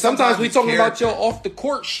game. Sometimes we talking about your off the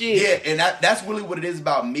court shit. Yeah, and that's really what it is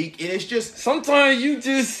about Meek. And it's just sometimes you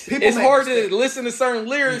just it's hard to listen to certain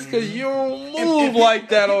lyrics because you don't move like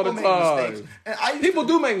that all the time. And people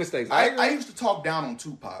do make mistakes. I used to talk down on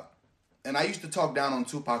Tupac. And I used to talk down on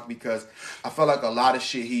Tupac because I felt like a lot of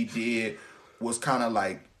shit he did was kind of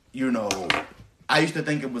like, I used to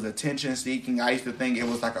think it was attention seeking. I used to think it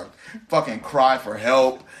was like a fucking cry for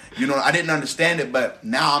help. I didn't understand it, but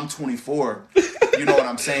now I'm 24. You know what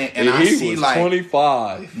I'm saying? And I see like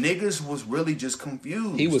 25. Niggas was really just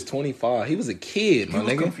confused. He was 25. He was a kid, my nigga.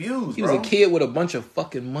 He was confused, He was a kid with a bunch of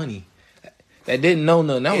fucking money that didn't know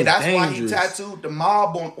nothing. That's dangerous. Why he tattooed the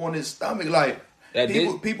mob on his stomach. Like,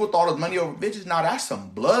 people thought it was money over bitches. Nah, that's some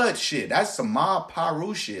blood shit. That's some mob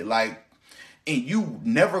Pyru shit. Like, and you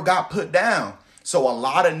never got put down. So a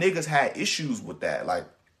lot of niggas had issues with that. Like,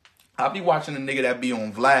 I be watching a nigga that be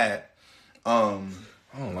on Vlad.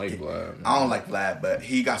 I don't like Vlad. Man. I don't like Vlad, but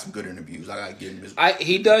he got some good interviews. I gotta give him his.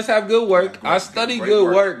 He does have good work. I study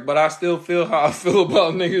good work, but I still feel how I feel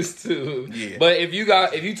about niggas too. Yeah. But if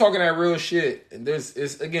you talking that real shit, this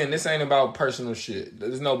ain't about personal shit.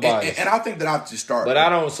 There's no bias. And I think that I've just started. But I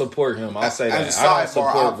don't support him. I'll say that. I don't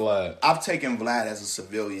support Vlad. I've taken Vlad as a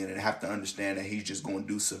civilian and have to understand that he's just going to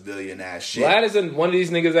do civilian ass shit. Vlad isn't one of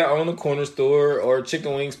these niggas that own a corner store or a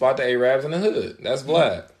chicken wing spot to Arabs in the hood. That's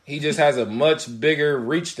Vlad. He just has a much bigger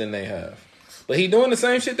reach than they have. But he doing the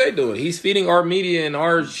same shit they doing. He's feeding our media and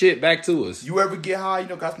our shit back to us. You ever get high,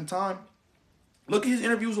 got some time? Look at his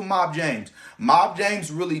interviews with Mob James. Mob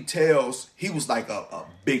James really tells he was like a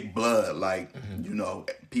big blood. Like,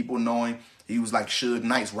 people knowing he was like Suge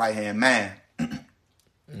Knight's right-hand man.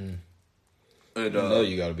 You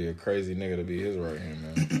gotta be a crazy nigga to be his right-hand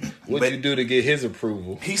man. What'd you do to get his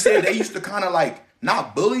approval? He said they used to kind of like,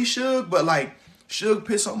 not bully Suge, but like, Suge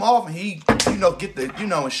piss him off and he, get the,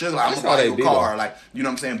 and Suge like, I'm gonna buy you a car. Like, you know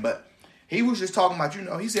what I'm saying? But he was just talking about,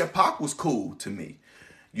 he said Pac was cool to me.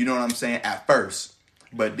 You know what I'm saying? At first.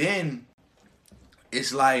 But then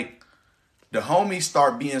it's like the homies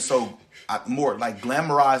start being so more like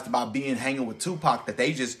glamorized about hanging with Tupac that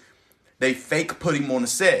they fake put him on the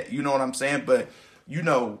set. You know what I'm saying? But,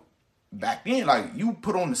 back then, like, you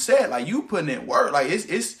put on the set, like, you putting in work. Like,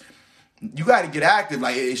 it's you got to get active.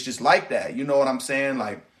 Like, it's just like that. You know what I'm saying?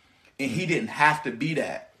 Like, and he didn't have to be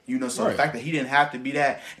that. So right. The fact that he didn't have to be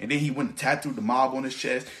that, and then he went and tattooed the mob on his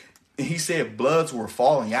chest, and he said bloods were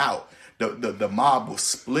falling out. The mob was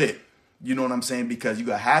split. You know what I'm saying? Because you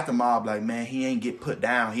got half the mob like, man, he ain't get put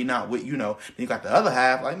down. He not with, Then you got the other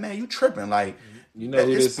half like, man, you tripping. Like, who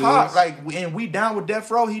this Pop. Is? Like, and we down with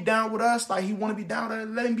Death Row. He down with us. Like, he want to be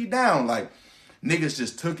down. Let him be down. Like, niggas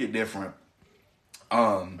just took it different.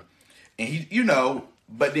 And he,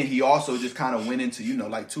 but then he also just kind of went into,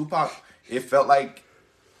 like Tupac. I felt like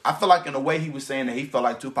in a way he was saying that he felt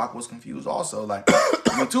like Tupac was confused also. Like,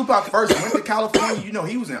 when Tupac first went to California,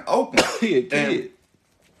 he was in Oakland. He a kid.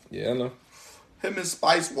 Yeah, I know. Him and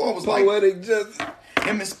Spice One was like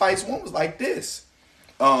this.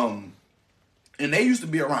 And they used to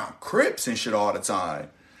be around Crips and shit all the time.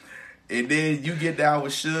 And then you get down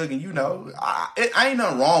with Suge, and I ain't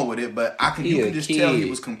nothing wrong with it, but you can just tell he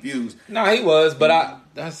was confused. No, he was, but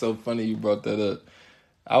that's so funny you brought that up.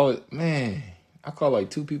 I called like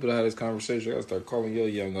 2 people to have this conversation. I gotta start calling your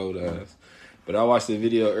young old ass. But I watched the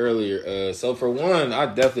video earlier. So for one, I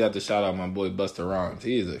definitely have to shout out my boy Busta Rhymes.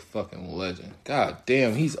 He is a fucking legend. God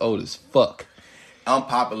damn, he's old as fuck.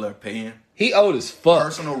 Unpopular opinion. He old as fuck.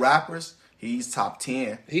 Personal rappers, he's top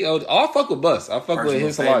 10. He old. I fuck with Bust. I fuck with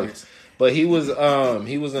his life. But he was doing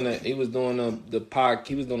the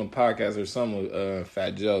podcast or something with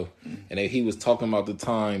Fat Joe, and he was talking about the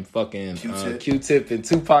time fucking Q-Tip and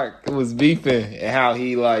Tupac was beefing and how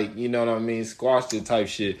he squashed it type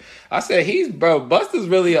shit. I said Busta's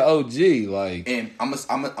really an OG. Like, and I'm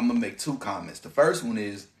gonna make 2 comments. The first one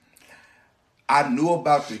is, I knew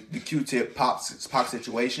about the Q-Tip Pac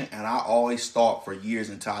situation, and I always thought for years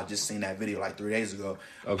until I just seen that video like 3 days ago.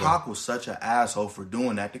 Okay. Pac was such an asshole for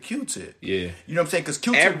doing that to Q-Tip. Yeah. You know what I'm saying? Because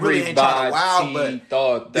Q-Tip really ain't trying to wow, but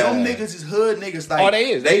thought them niggas is hood niggas. Like,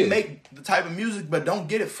 they make the type of music, but don't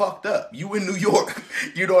get it fucked up. You in New York.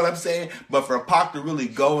 You know what I'm saying? But for Pac to really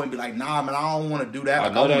go and be like, nah, man, I don't want to do that.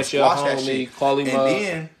 Like, I know that shit, homie. Call him up.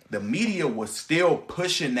 Then the media was still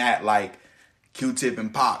pushing that, like, Q-Tip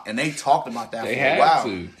and Pac, and they talked about that for a while.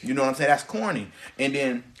 You know what I'm saying? That's corny. And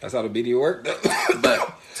then that's how the media worked.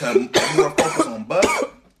 But to more focus on Bust,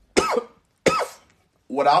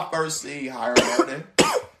 what I first see Higher Learning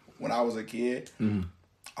when I was a kid,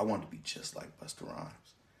 I wanted to be just like Busta Rhymes.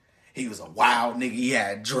 He was a wild nigga. He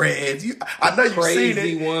had dreads. I know you seen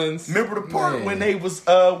it. Ones. Remember the part when they was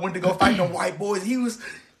went to go fight them white boys? He was,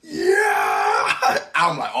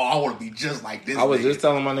 I'm like, oh, I want to be just like this. I was just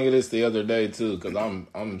telling my nigga this the other day too, because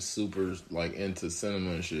I'm super like into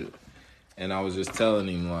cinema and shit. And I was just telling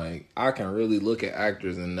him, like, I can really look at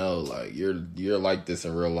actors and know, like, you're like this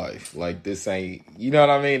in real life. Like, this ain't, you know what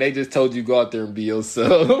I mean? They just told you go out there and be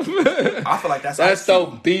yourself. I feel like that's so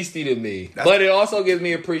beastie to me. But it also gives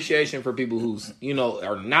me appreciation for people who's, you know,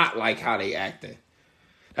 are not like how they acting.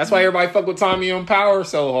 That's why everybody fuck with Tommy on Power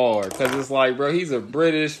so hard. Because it's like, bro, he's a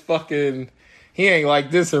British fucking, he ain't like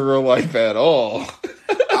this in real life at all.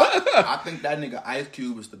 I think that nigga Ice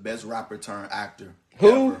Cube is the best rapper turned actor.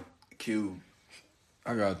 Who? Ever. Cube.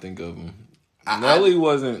 I gotta think of him. Nelly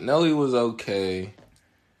was okay.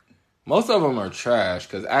 Most of them are trash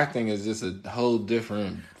because acting is just a whole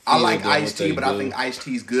different. I like Ice-T, but I think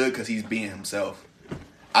Ice-T's good because he's being himself.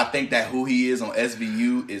 I think that who he is on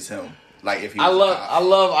SVU is him. Like if he, I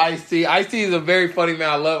love Ice-T. Ice-T is a very funny man.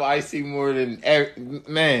 I love Ice-T more than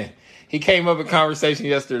man. He came up in conversation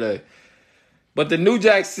yesterday, but the New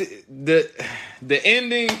Jack the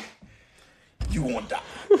ending. You won't die.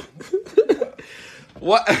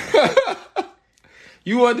 What?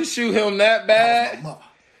 You wanted to shoot him that bad?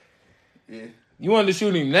 Yeah. You wanted to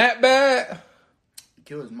shoot him that bad? He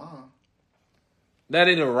killed his mom. That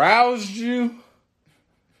it aroused you?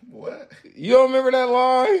 What? You don't remember that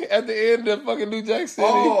line at the end of fucking New Jack City?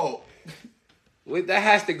 Oh. Wait, that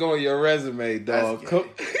has to go on your resume, dog.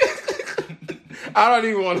 I don't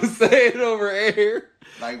even want to say it over air.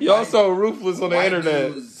 Like, y'all so ruthless on the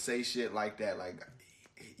internet. Dudes say shit like that, like,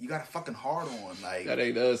 you got a fucking hard on. Like, that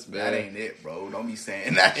ain't us, man. That ain't it, bro. Don't be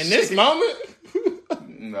saying that in shit. This moment?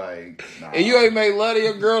 Like, nah. And you ain't made love to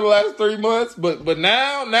your girl the last 3 months, but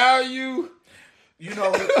now you... You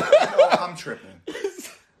know, I'm tripping.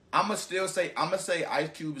 I'ma say Ice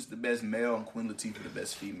Cube is the best male and Queen Latifah the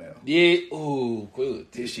best female. Yeah, ooh, Queen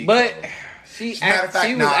Latifah. But she was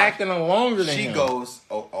acting longer than him. She goes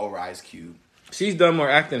over Ice Cube. She's done more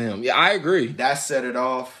acting than him. Yeah, I agree. That set it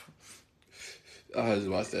off. I just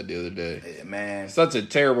watched that the other day. Yeah, man. Such a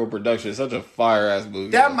terrible production. Such a fire-ass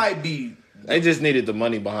movie. That might be... They just needed the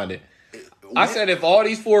money behind it. I said if all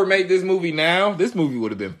these four made this movie now, this movie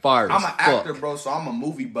would have been fire. I'm an actor, bro, so I'm a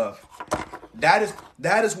movie buff. That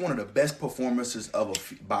is one of the best performances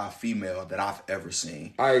by a female that I've ever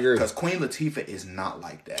seen. I agree. Because Queen Latifah is not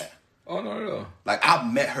like that. Oh, no. Like,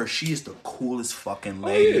 I've met her. She is the coolest fucking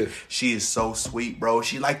lady. Oh, yeah. She is so sweet, bro.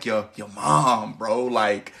 She like your mom, bro.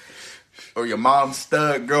 Like, or your mom's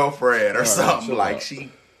stud girlfriend or something. Sure. Like,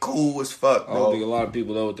 she cool as fuck, bro. I don't think a lot of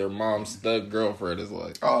people know what their mom's stud girlfriend is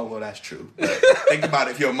like. Oh, well, that's true. But think about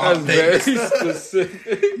it if your mom very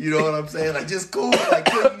specific. You know what I'm saying? Like, just cool.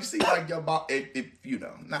 Like, you see, like, your mom, if you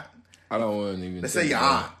know, not. I don't want to even. Let's say your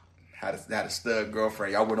aunt had a stud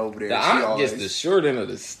girlfriend. Y'all went over there. The aunt gets the short end of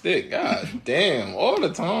the stick. God damn, all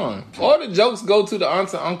the time. All the jokes go to the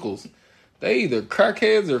aunts and uncles. They either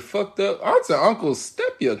crackheads or fucked up. Aunts and uncles,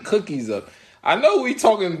 step your cookies up. I know we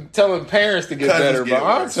telling parents to get better, but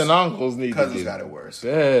aunts and uncles need to get got it worse.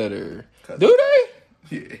 Better. Cousins. Do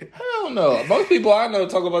they? Yeah. Hell no. Most people I know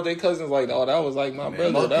talk about their cousins like, oh, that was like my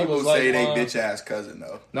brother. Most that people was say like they bitch ass cousin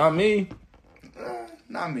though. Not me.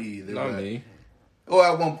 Not me either. Not me.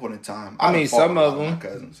 Well, at one point in time, I mean, some of them. My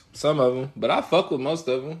cousins. Some of them, but I fuck with most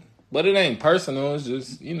of them. But it ain't personal. It's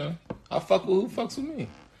just, you know, I fuck with who fucks with me.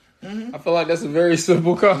 Mm-hmm. I feel like that's a very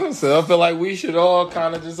simple concept. I feel like we should all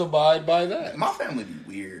kind of just abide by that. My family be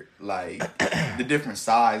weird. Like, the different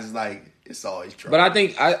sizes, like, it's always trouble. But I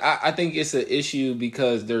think I think it's an issue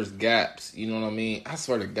because there's gaps. You know what I mean? I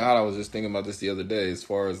swear to God, I was just thinking about this the other day as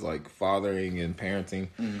far as, like, fathering and parenting.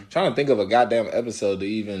 Mm-hmm. Trying to think of a goddamn episode to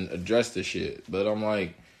even address the shit. But I'm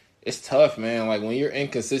like, it's tough, man. Like, when you're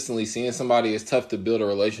inconsistently seeing somebody, it's tough to build a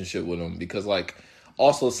relationship with them because, like,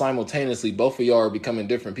 also simultaneously both of y'all are becoming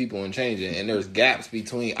different people and changing, and there's gaps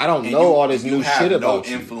between. I don't know all this new shit about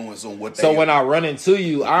you. Influence on what they so when I run into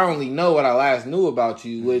you, I only know what I last knew about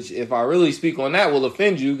you, which if I really speak on that will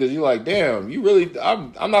offend you because you're like, damn, you really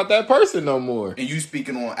I'm not that person no more. And you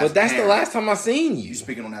speaking on but that's the last time I seen you. You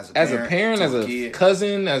speaking on as a parent, as a kid.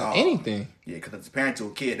 Cousin, as anything. Yeah, because as a parent to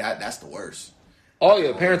a kid, that's the worst. Oh,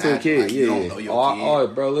 yeah, parent to a kid. Like, yeah, you don't know your kid. Oh,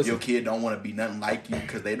 bro, listen. Your kid don't want to be nothing like you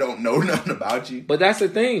because they don't know nothing about you. But that's the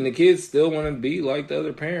thing. The kids still want to be like the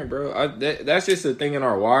other parent, bro. That's just a thing in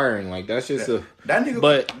our wiring. Like, that's just that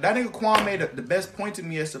nigga Quan made the best point to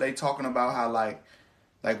me yesterday talking about how, like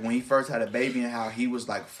when he first had a baby and how he was,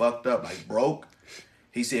 like, fucked up, like, broke.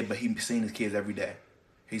 He said, but he seen his kids every day.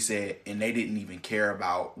 He said, and they didn't even care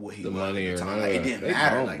about what he the was money at the or time. not. Like, it didn't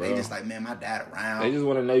matter. Like, they just like, man, my dad around. They just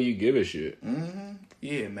want to know you give a shit. Mm-hmm.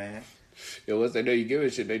 Yeah, man. Yo, once they know you give a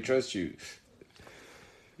shit, they trust you.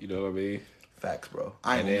 You know what I mean? Facts, bro.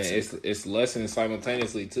 And then it's lessons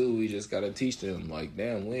simultaneously too. We just gotta teach them. Like,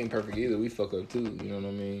 damn, we ain't perfect either. We fuck up too. You know what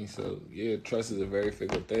I mean? So yeah, trust is a very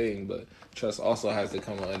fickle thing, but trust also has to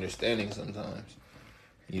come with understanding sometimes.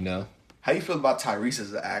 You know? How you feel about Tyrese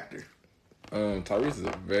as an actor? Tyrese is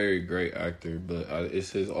a very great actor, but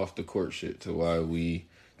it's his off the court shit to why we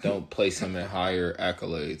don't place him in higher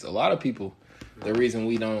accolades. A lot of people, the reason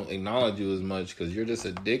we don't acknowledge you as much because you're just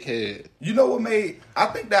a dickhead. You know what I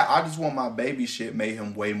think that I Just Want My Baby shit made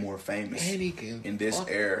him way more famous in this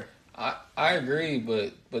era. I agree,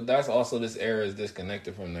 but that's also this era is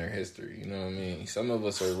disconnected from their history. You know what I mean? Some of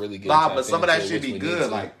us are really good. But some of that shit be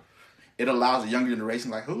good. Like, it allows the younger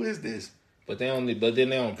generation, like, who is this? But then they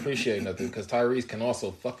don't appreciate nothing because Tyrese can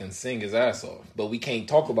also fucking sing his ass off. But we can't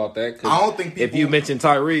talk about that because I don't think if you mention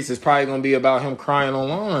Tyrese, it's probably gonna be about him crying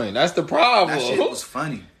online. That's the problem. That shit was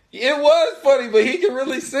funny. It was funny, but he can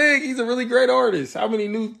really sing. He's a really great artist. How many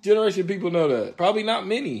new generation people know that? Probably not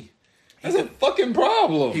many. That's a fucking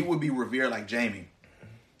problem. He would be revered like Jamie,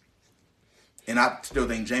 and I still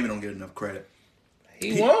think Jamie don't get enough credit.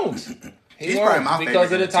 He won't. He's probably my favorite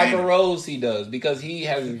because of the type of roles he does. Because he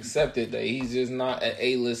has accepted that he's just not an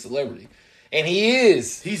A-list celebrity. And he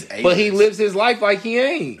is. He's A-list. But he lives his life like he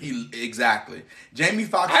ain't. Exactly. Jamie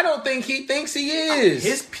Foxx. I don't think he thinks he is.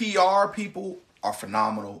 His PR people are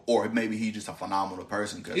phenomenal. Or maybe he's just a phenomenal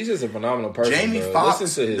person. He's just a phenomenal person. Jamie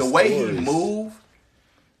Foxx, the way he move,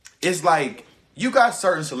 it's like, you got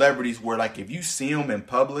certain celebrities where, like, if you see them in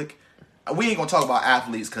public, we ain't going to talk about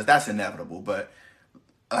athletes because that's inevitable, but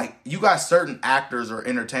like, you got certain actors or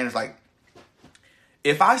entertainers, like,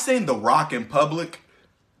 if I sing The Rock in public,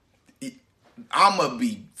 I'm going to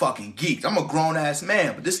be fucking geeked. I'm a grown-ass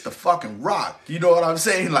man, but this is the fucking Rock. You know what I'm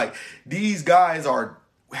saying? Like, these guys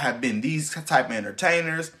have been these type of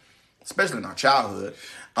entertainers, especially in our childhood.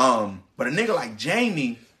 But a nigga like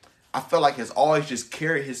Jamie, I feel like has always just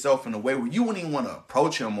carried himself in a way where you wouldn't even want to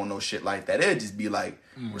approach him on no shit like that. It'd just be like,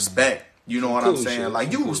 respect. You know what I'm saying? Shit.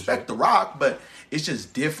 Like, you respect The Rock, but it's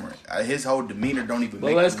just different. His whole demeanor don't even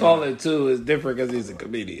make. Well, let's call it too. It's different because he's a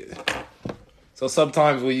comedian. So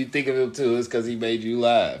sometimes when you think of him too, it's because he made you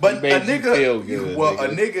laugh. But he made a nigga, you feel good. Well,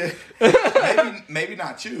 nigga. A nigga, maybe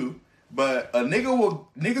not you, but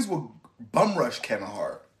niggas will bum rush Kevin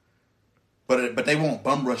Hart. But they won't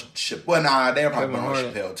bum rush shit. Well, nah, they'll probably bum rush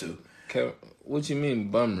Chappelle too. What you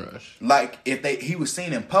mean bum rush? Like, if he was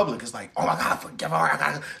seen in public, it's like, oh my god, forgive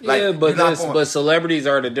her. Like, yeah, but celebrities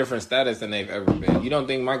are at a different status than they've ever been. You don't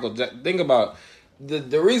think think about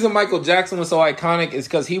the reason Michael Jackson was so iconic is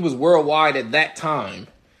because he was worldwide at that time.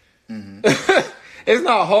 Mm-hmm. It's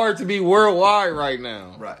not hard to be worldwide right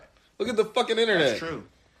now. Right. Look at the fucking internet. That's true.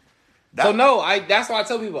 That's why I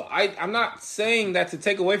tell people, I'm not saying that to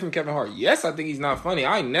take away from Kevin Hart. Yes, I think he's not funny.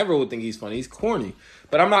 I never would think he's funny. He's corny.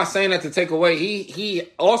 But I'm not saying that to take away. He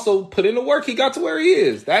also put in the work. He got to where he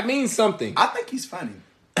is. That means something. I think he's funny.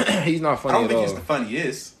 He's not funny at all. I don't think he's the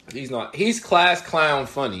funniest. He's not. He's class clown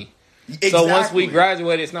funny. Exactly. So once we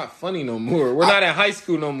graduate, it's not funny no more. We're not in high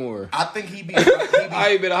school no more. I think he be I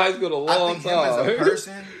ain't been in high school a long time. Him as a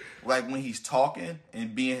person, like when he's talking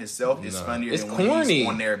and being himself, is funnier than when he's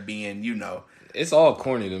on there being, It's all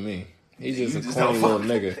corny to me. He's just a corny little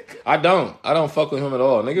nigga. I don't fuck with him at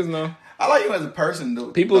all. Niggas know. I like you as a person,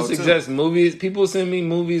 though. People suggest movies. People send me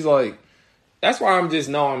movies like. That's why I'm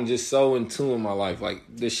just so in tune in my life. Like,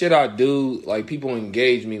 the shit I do, like, people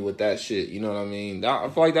engage me with that shit. You know what I mean? I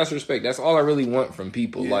feel like that's respect. That's all I really want from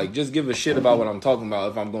people. Yeah. Like, just give a shit about what I'm talking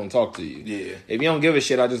about if I'm going to talk to you. Yeah. If you don't give a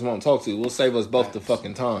shit, I just won't talk to you. We'll save us both the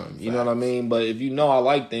fucking time. You know what I mean? But if you know I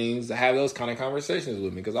like things, have those kind of conversations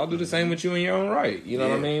with me. Because I'll do the same with you in your own right. You know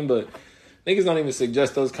what I mean? But niggas don't even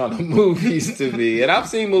suggest those kind of movies to me. And I've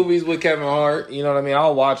seen movies with Kevin Hart. You know what I mean?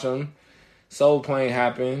 I'll watch them. Soul Plane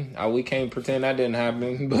happened. We can't pretend that didn't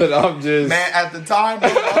happen, but I'm just... Man, at the time,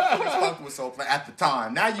 fuck with Soul Plane. At the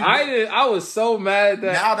time. Now I was so mad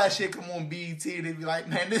that... Now that shit come on BET, they be like,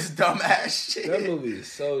 man, this dumbass shit. That movie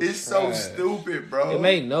is so It's trash. So stupid, bro. It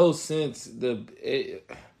made no sense. It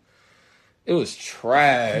was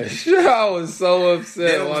trash. I was so upset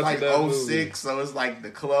then it was watching that movie. 06, so it's like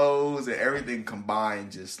the clothes and everything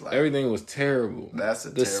combined just like... Everything was terrible. That's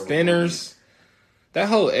the spinners... Movie. That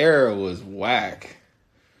whole era was whack.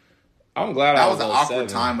 I'm glad that was an awkward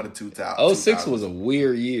time of the 2000s. 06 was a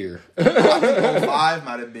weird year. I think 05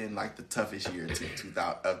 might have been like the toughest year of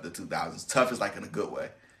the 2000s. Tough is like in a good way.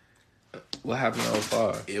 What happened in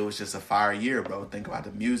 05? It was just a fire year, bro. Think about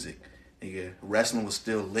the music. nigga, wrestling was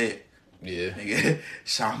still lit. Yeah. Nigga,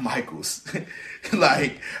 Shawn Michaels.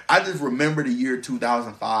 Like, I just remember the year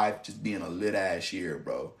 2005 just being a lit ass year,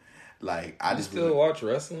 bro. Like, I just still watch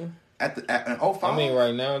wrestling? In 05? I mean,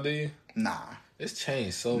 right now, do you? Nah. It's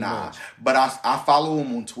changed so much. But I follow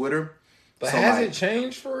him on Twitter. But so has it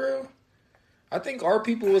changed for real? I think our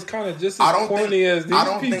people was kind of just as corny as these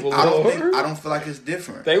people. I don't feel like it's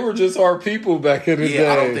different. They were just our people back in the day.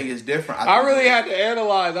 I don't think it's different. I really had to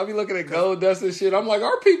analyze. I be looking at Goldust and shit. I'm like,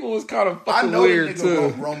 our people was kind of fucking weird too. I know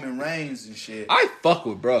Roman Reigns and shit. I fuck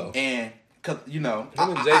with bro. And cause you know,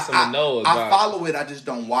 him and Jason Manoa. I follow it. I just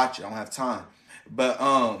don't watch it. I don't have time. But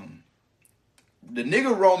the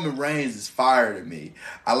nigga Roman Reigns is fire to me.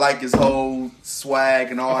 I like his whole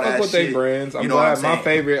swag and all that shit. I fuck with their brands. I'm glad my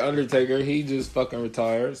favorite Undertaker, he just fucking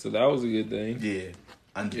retired, so that was a good thing. Yeah,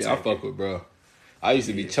 Undertaker. Yeah, I fuck with bro. I used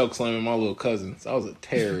to be choke slamming my little cousins. I was a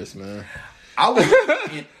terrorist, man. I was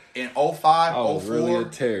in 05, I was 04. Really a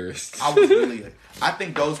terrorist. I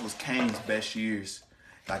think those was Kane's best years.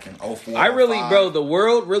 Like in 04, I really, 05. Bro, the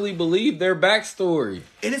world really believed their backstory.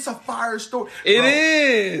 And it's a fire story. It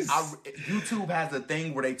is. YouTube has a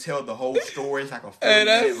thing where they tell the whole story. It's like a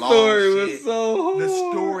 40-minute long story was so hard. The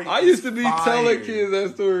story I used to be telling kids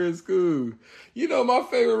that story in school. You know my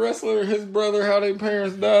favorite wrestler, his brother, how their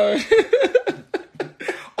parents died.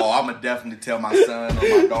 Oh, I'm going to definitely tell my son or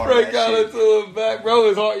my daughter break out into him back. Bro,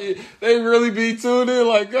 it's hard. They really be tuned in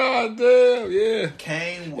like, God damn, yeah.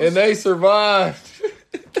 Kane was... And they survived.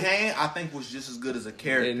 Kane, I think, was just as good as a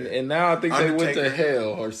character. And now I think Undertaker, they went to hell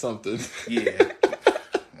or something. Yeah.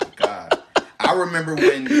 Oh, God. I remember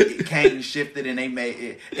when Kane shifted and they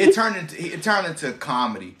made it turned into a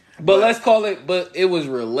comedy. But let's call it, but it was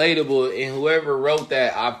relatable, and whoever wrote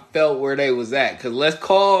that, I felt where they was at. Because let's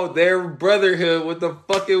call their brotherhood what the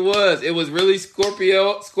fuck it was. It was really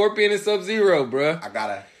Scorpion and Sub-Zero, bruh. I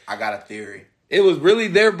got a theory. It was really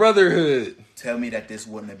their brotherhood. Tell me that this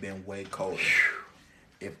wouldn't have been way colder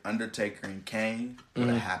if Undertaker and Kane would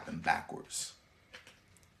have happened backwards.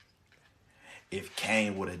 If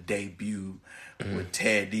Kane would have debuted with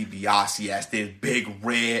Ted DiBiase as this big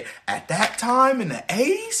red at that time in the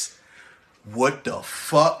 80s, what the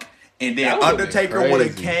fuck? And then Undertaker would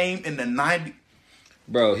have came in the 90s.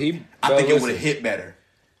 Bro, I think it would have hit better.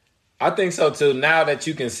 I think so too. Now that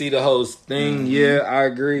you can see the whole thing, yeah, I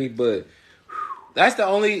agree. But that's the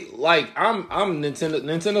only I'm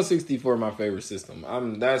Nintendo 64 my favorite system.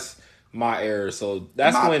 That's my era. So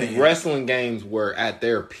that's when wrestling games were at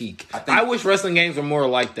their peak. I wish wrestling games were more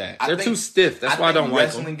like that. They're too stiff. That's why I don't like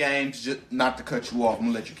them. Wrestling games, just not to cut you off, I'm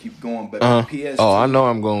gonna let you keep going. But PS2, I know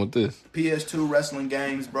I'm going with this. PS2 wrestling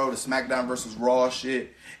games, bro. The SmackDown versus Raw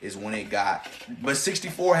shit is when it got. But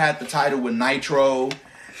 64 had the title with Nitro.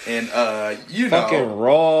 And fucking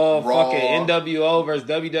Raw, fucking NWO versus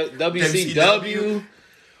WCW.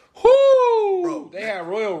 Whoo! Bro, they had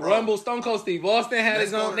Royal Rumble. Stone Cold Steve Austin had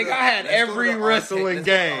his own. Nigga, I had every wrestling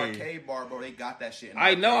game. Arcade bar, bro. They got that shit.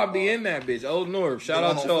 I know. I be in that bitch. Old North. Shout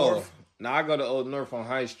out y'all. Now I go to Old North on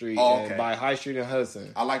High Street and by High Street and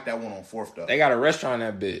Hudson. I like that one on 4th though. They got a restaurant in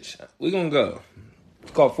that bitch. We gonna go.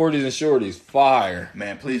 It's called 40s and Shorties. Fire.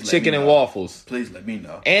 Man, please let Chicken me know. and waffles. Please let me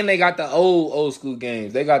know. And they got the old school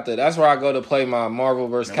games. They got that's where I go to play my Marvel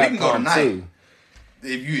vs. Capcom 2.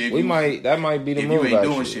 That might be the move. You ain't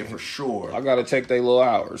doing shit for sure. I gotta check their little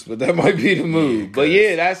hours, but that might be the move. Yeah, but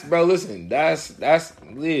yeah, that's listen, that's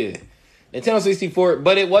yeah. Nintendo 64,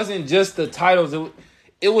 but it wasn't just the titles.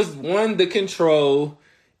 It was the control.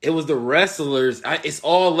 It was the wrestlers. It's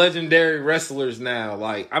all legendary wrestlers now.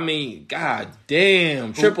 Like, I mean, god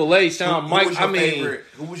damn, Triple H, Shawn Michaels.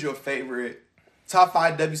 Who was your favorite? Top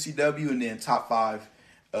 5 WCW and then top 5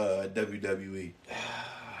 WWE.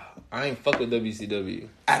 I ain't fuck with WCW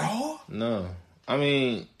at all. No, I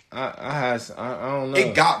mean, I don't know.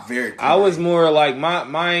 It got very cool. I was more like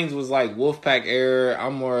mine was like Wolfpack era.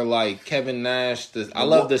 I'm more like Kevin Nash. I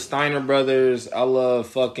love the Steiner brothers. I love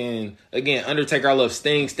fucking Undertaker. I love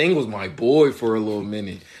Sting. Sting was my boy for a little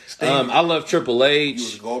minute. I love Triple H. You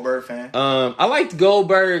was a Goldberg fan? I liked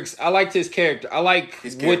Goldberg's. I liked his character. I like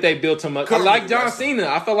what they built him up. I like John Cena.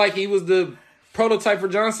 I felt like he was the prototype for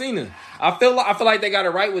John Cena. I feel like they got it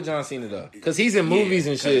right with John Cena though, because he's in movies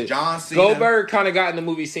and shit. John Cena, Goldberg kind of got in the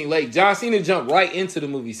movie scene late. John Cena jumped right into the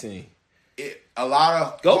movie scene.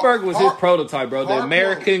 Goldberg was his prototype, bro. The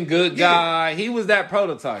American good guy. He was that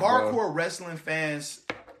prototype. Hardcore wrestling fans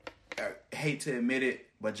hate to admit it,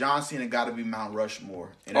 but John Cena got to be Mount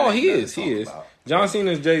Rushmore. He is. John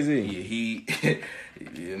Cena's Jay-Z.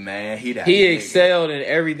 Yeah, man, he excelled in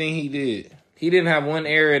everything he did. He didn't have one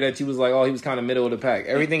area that you was like, he was kind of middle of the pack.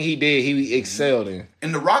 Everything he did, he excelled in.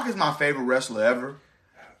 And The Rock is my favorite wrestler ever.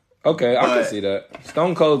 Okay, I can see that.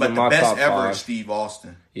 Stone Cold's in my top 5. But the best ever is Steve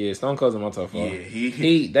Austin. Yeah, Stone Cold's in my top 5. Yeah,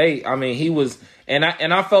 he was, and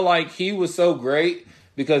I felt like he was so great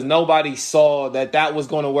because nobody saw that was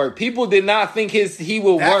going to work. People did not think he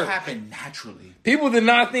would work. That happened naturally. People did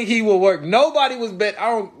not think he would work. Nobody was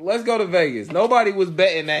let's go to Vegas. Nobody was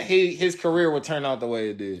betting that his career would turn out the way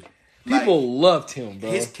it did. People loved him, bro.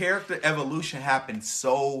 His character evolution happened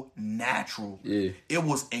so natural. Yeah. It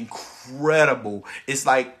was incredible. It's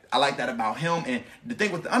like, I like that about him. And the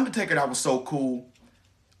thing with The Undertaker that was so cool,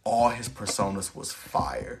 all his personas was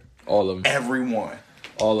fire. All of them. Everyone.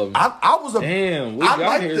 All of them. I was a... Damn, we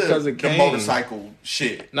got here because of Kane. The motorcycle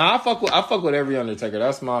shit. Nah, I fuck with every Undertaker.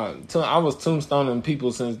 That's I was tombstoning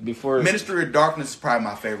people since before... Ministry of Darkness is probably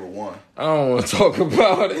my favorite one. I don't want to talk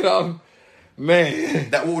about it. Man,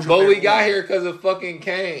 but we got here because of fucking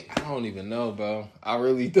Kane. I don't even know, bro. I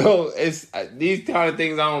really don't. It's these kind of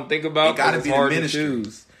things I don't think about. It gotta be hard the Ministry. To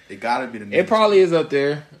choose. It gotta be the Ministry. It probably is up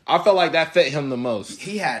there. I felt like that fit him the most.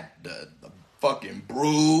 He had the fucking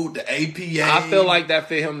Brood, the APA. I feel like that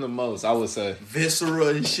fit him the most. I would say Viscera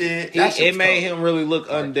and shit. It made him really look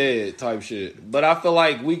undead type shit. But I feel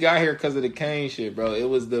like we got here because of the Kane shit, bro. It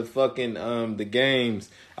was the fucking the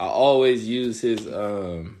games. I always use his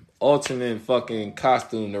alternate fucking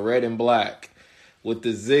costume, the red and black with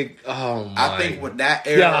the zig. Oh my! I think with that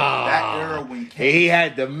era when Kane, he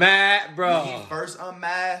had the mat, bro. When he first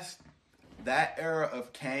unmasked, that era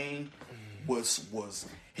of Kane was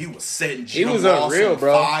he was setting Jim Ross on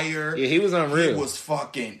fire. Yeah, he was unreal.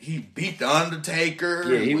 He beat the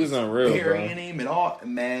Undertaker. Yeah, he was unreal, burying him and all,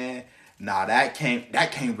 man. Nah, that Kane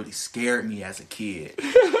really scared me as a kid.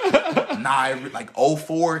 Like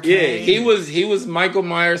 04 Kane. Yeah, he was Michael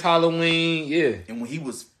Myers Halloween. Yeah, and when he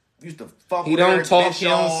used to fuck. He with don't Eric talk. Bischoff He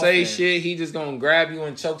don't say shit. He just gonna grab you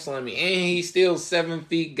and chokeslam you, and he's still 7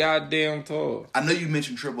 feet goddamn tall. I know you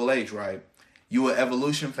mentioned Triple H, right? You an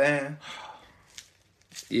Evolution fan?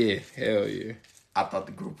 Yeah, hell yeah. I thought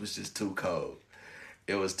the group was just too cold.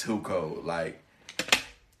 It was too cold. Like,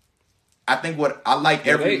 I think what I like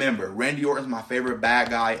every member. Randy Orton's my favorite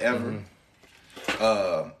bad guy ever.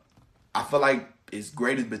 Mm-hmm. I feel like as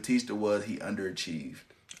great as Batista was, he underachieved.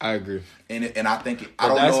 I agree. And I think I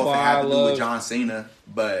don't know if it had to do with John Cena,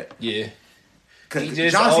 but yeah. He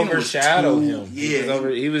just overshadowed him. Yeah,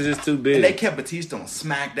 he was just too big. And they kept Batista on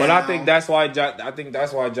SmackDown. But I think that's why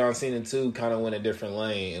John Cena too kind of went a different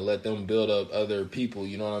lane and let them build up other people.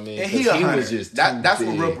 You know what I mean? And he was just that's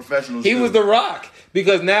what real professionals. He was The Rock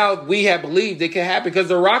because now we have believed it can happen because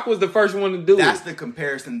The Rock was the first one to do it. That's the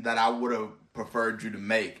comparison that I would have preferred you to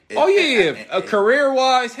make. Career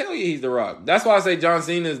wise, hell yeah, he's The Rock. That's why I say John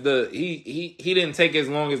Cena is he didn't take as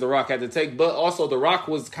long as The Rock had to take, but also The Rock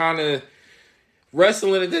was kind of.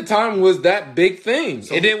 Wrestling at the time was that big thing.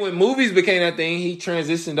 And then when movies became that thing, he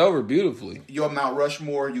transitioned over beautifully. Your Mount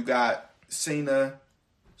Rushmore, you got Cena,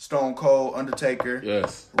 Stone Cold, Undertaker.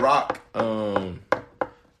 Yes. Rock.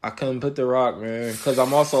 I couldn't put The Rock, man, because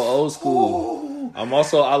I'm also old school. I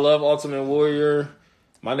love Ultimate Warrior.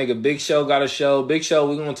 My nigga Big Show got a show. Big Show,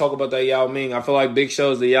 we're going to talk about that Yao Ming. I feel like Big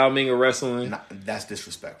Show is the Yao Ming of wrestling. That's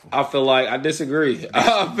disrespectful. I feel like I disagree. Big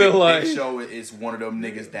Show is one of them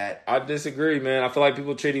niggas that... I disagree, man. I feel like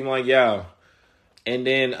people treat him like Yao. And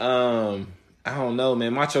then, I don't know,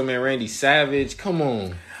 man. Macho Man Randy Savage. Come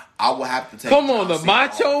on. I will have to take... Come on, the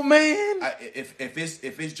Macho Man? If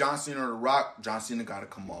it's John Cena or The Rock, John Cena got to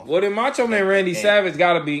come off. Well, then Macho Man Randy Savage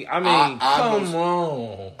got to be... come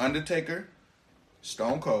on. Undertaker...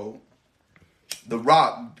 Stone Cold, The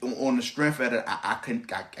Rock, on the strength of it, I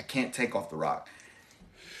can't take off The Rock.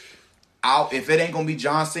 If it ain't gonna be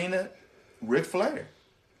John Cena, Ric Flair.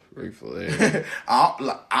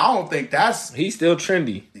 I don't think that's... He's still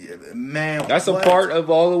trendy. Man, that's a part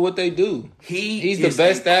of all of what they do. He's the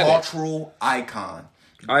best at it. Cultural icon.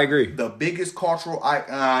 I agree. The biggest cultural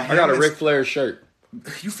icon. I got a Ric Flair shirt.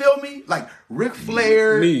 You feel me? Like Ric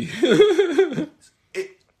Flair. Me.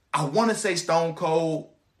 I want to say Stone Cold,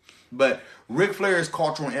 but Ric Flair's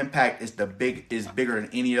cultural impact is bigger than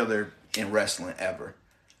any other in wrestling ever.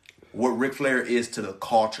 What Ric Flair is to the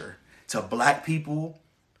culture, to black people.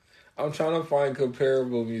 I'm trying to find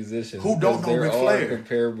comparable musicians. Who don't know Ric Flair?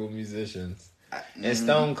 Comparable musicians. And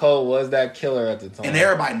Stone Cold was that killer at the time. And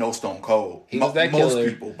everybody knows Stone Cold. He was that killer. Most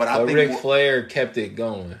people. But I think Ric Flair kept it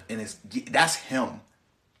going. And that's him.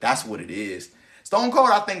 That's what it is. Stone Cold,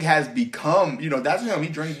 I think, has become, that's him. He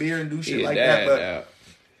drink beer and do shit that.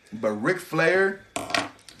 But Ric Flair,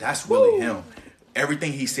 that's really him.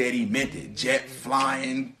 Everything he said, he meant it. Jet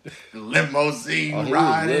flying, limousine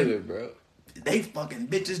riding. Living, bro. They fucking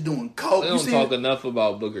bitches doing coke. We don't talk enough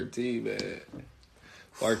about Booker T, man.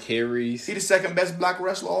 Mark Henry's. He the second best black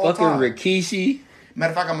wrestler of all time. Fucking Rikishi.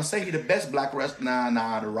 Matter of fact, I'm gonna say he the best black wrestler.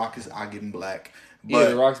 Nah, The Rock is. I give him black. But yeah,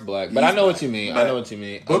 The Rock's black. But I know what you mean.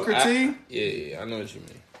 Booker T. Yeah, I know what you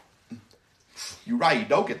mean. You're right. He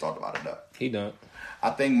don't get talked about enough. He don't.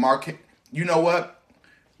 I think Mark. You know what?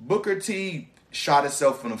 Booker T shot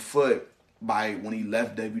himself in the foot by when he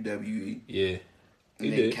left WWE. Yeah.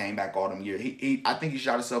 And then came back all them years. I think he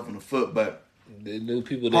shot himself in the foot, but the new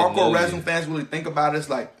people hardcore wrestling fans really think about it. It's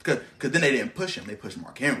like, because then they didn't push him. They pushed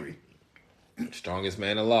Mark Henry. Strongest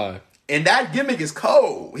man alive. And that gimmick is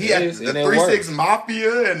cold. He had the 3-6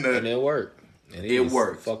 Mafia and it worked. And it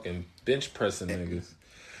worked. Fucking bench pressing niggas.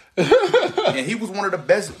 And he was one of the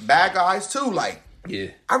best bad guys too. Like, yeah,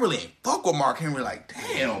 I really ain't fuck with Mark Henry. Like,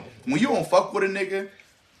 damn, when you don't fuck with a nigga.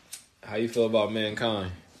 How you feel about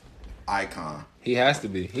Mankind? Icon. He has to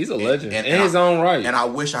be. He's a legend in his own right. And I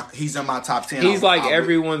wish he's in my top 10. He's like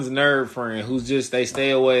everyone's nerd friend who's just, they stay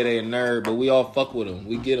away, they a nerd, but we all fuck with him.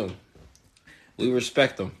 We get him. We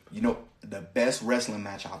respect him. You know, the best wrestling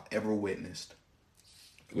match I've ever witnessed.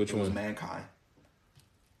 Which one? Was Mankind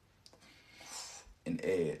and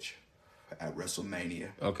Edge at WrestleMania.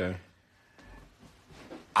 Okay.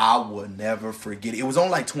 I will never forget it. It was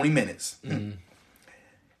only like 20 minutes. Mm-hmm.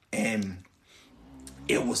 And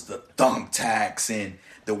it was the thumbtacks and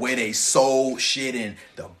the way they sold shit and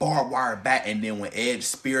the barbed wire bat. And then when Edge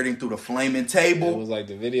speared him through the flaming table. It was like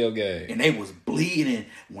the video game. And they was bleeding.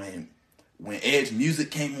 When Edge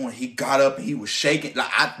music came on, he got up and he was shaking.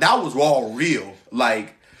 Like that was all real.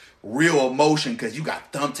 Like real emotion, because you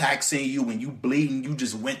got thumbtacks in you and you bleeding. You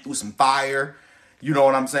just went through some fire. You know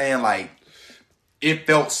what I'm saying? Like, it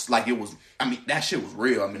felt like it was, I mean, that shit was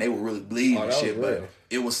real. I mean, they were really bleeding and shit, but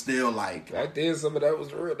it was still like... Back then, some of that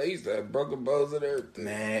was real. They used to have broken bones and everything.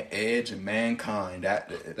 Man, Edge and Mankind,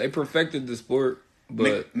 they perfected the sport,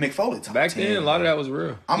 but... Mick Foley top back 10, then, a lot of that was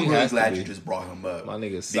real. I'm really glad you just brought him up. My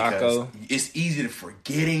nigga Sacco. It's easy to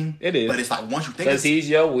forget him. It is. But it's like, once you think... Because he's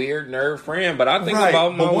your weird nerd friend, but I think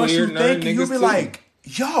about my weird nerd niggas, you'll be like,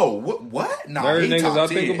 yo, what? Nah, nerd niggas, I 10.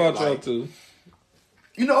 think about y'all too.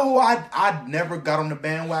 You know who I never got on the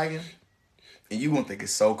bandwagon? And you won't think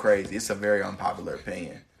it's so crazy. It's a very unpopular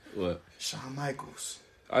opinion. What? Shawn Michaels.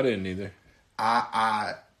 I didn't either.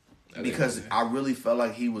 Because I really felt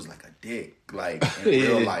like he was like a dick, like in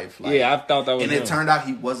real life. Like, yeah, I thought that was and him. It turned out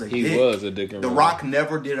he was a dick. He was a dick. The Rock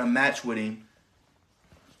never did a match with him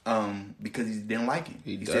because he didn't like him.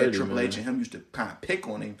 He said Triple H and him used to kind of pick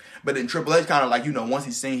on him. But then Triple H kind of like, once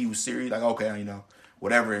he seen he was serious, like, okay,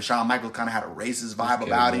 whatever. And Shawn Michaels kind of had a racist vibe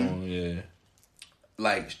about him. Yeah.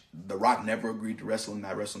 Like, The Rock never agreed to wrestle him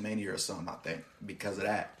at WrestleMania or something, I think, because of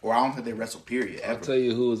that. Or I don't think they wrestled, period, ever. I'll tell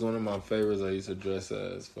you who was one of my favorites I used to dress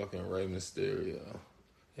as. Fucking Rey Mysterio.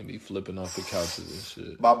 And be flipping off the couches and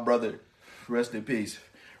shit. My brother, rest in peace,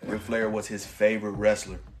 Ric Flair was his favorite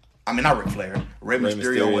wrestler. I mean, not Ric Flair. Rey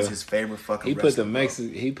Mysterio was his favorite fucking wrestler.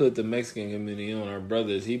 He put the Mexican community on. Our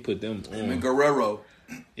brothers, he put them on. Him and Guerrero.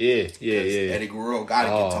 Yeah. Eddie Guerrero got to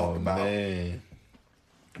get talked about. Man.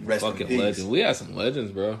 Rest fucking in peace. legend. We had some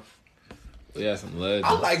legends, bro.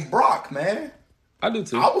 I like Brock, man. I do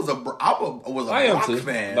too. I was a Brock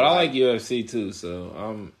fan. But I like UFC too,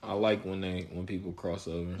 so I like when people cross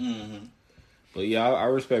over. Mm-hmm. But yeah, I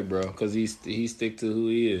respect bro because he stick to who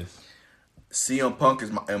he is. CM Punk is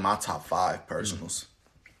in my top 5 personals.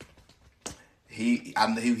 Mm.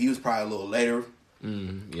 He was probably a little later.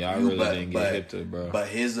 Yeah, I really didn't get hip to it, bro. But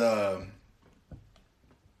his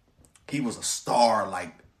he was a star.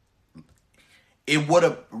 Like, it would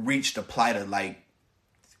have reached a plight of like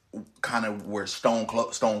kind of where Stone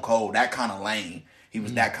Cold, that kind of lane. He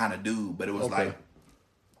was that kind of dude, but it was like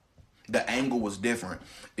the angle was different.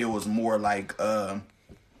 It was more like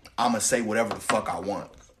I'ma say whatever the fuck I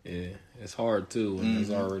want. Yeah, it's hard too when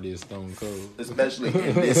there's already a Stone Cold, especially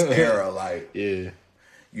in this era. Like, yeah,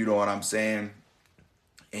 you know what I'm saying.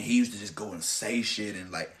 And he used to just go and say shit,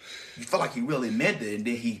 and like you felt like he really meant it, and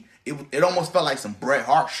then it almost felt like some Bret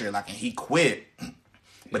Hart shit, like, and he quit,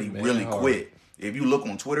 but he really quit. If you look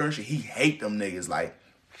on Twitter and shit, he hate them niggas, like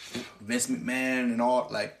Vince McMahon and all,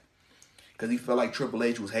 like, because he felt like Triple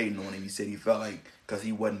H was hating on him. He said he felt like because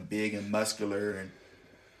he wasn't big and muscular and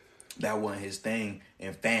that wasn't his thing,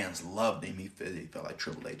 and fans loved him. He felt like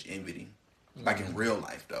Triple H envied him, like in real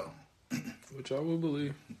life though. Which I would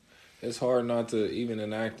believe. It's hard not to, even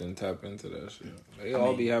in acting, tap into that shit. They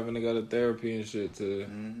all be having to go to therapy and shit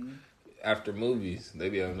after movies. They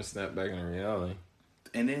be having to snap back into reality.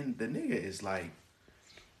 And then the nigga is like,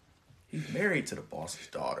 he's married to the boss's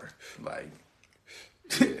daughter. Like,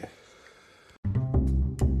 yeah.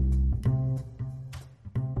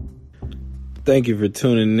 Thank you for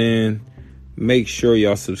tuning in. Make sure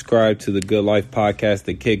y'all subscribe to the Good Life Podcast,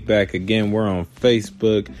 The Kickback. Again, we're on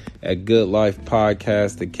Facebook at Good Life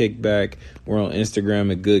Podcast, The Kickback. We're on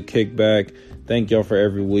Instagram at Good Kickback. Thank y'all for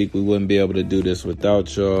every week. We wouldn't be able to do this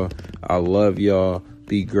without y'all. I love y'all.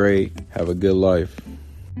 Be great. Have a good life.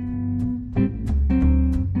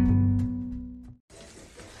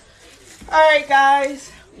 All right,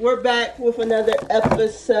 guys. We're back with another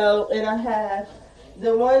episode, and I have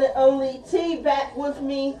the one and only T back with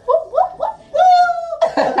me. Woo, woo, woo, woo.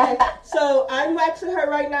 Okay, so I'm waxing her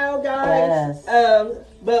right now, guys. Yes.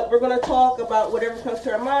 But we're gonna talk about whatever comes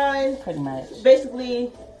to our mind. Pretty much.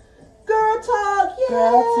 Basically, girl talk. Yay!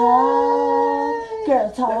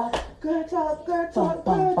 Girl talk. Girl talk. Girl talk. Girl talk.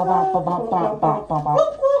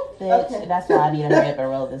 Bitch, okay. That's why I need a rip and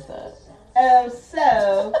roll this up.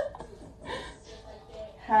 So.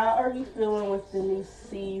 How are you feeling with the new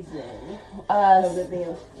season? Of it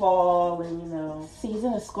being fall and,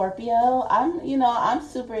 Season of Scorpio. I'm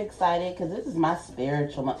super excited because this is my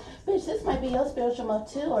spiritual month. Bitch, this might be your spiritual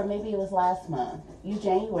month too, or maybe it was last month. You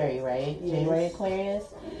January, right? Yes. January Aquarius.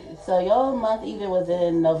 Yes. So your month either was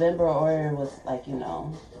in November or it was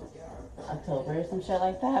October or some shit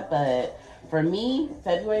like that. But for me,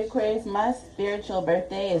 February Aquarius, my spiritual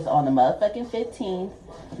birthday is on the motherfucking 15th.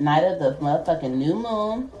 Night of the motherfucking new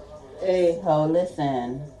moon. Hey. So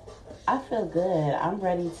listen, I feel good. I'm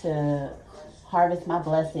ready to harvest my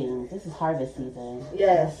blessings. This is harvest season. Yes. You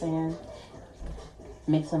know what I'm saying?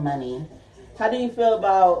 Make some money. How do you feel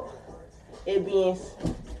about it being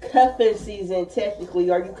cuffing season technically?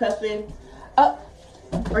 Are you cuffing? Are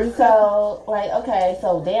you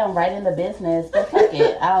so damn, right in the business, but fuck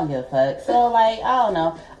it. I don't give a fuck. So I don't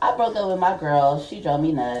know. I broke up with my girl. She drove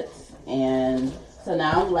me nuts. And so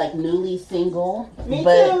now I'm newly single. Me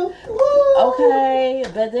too. Woo! Okay,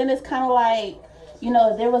 but then it's kind of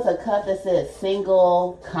there was a cup that said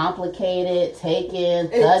single, complicated, taken,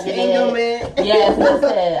 thugging it. Yes,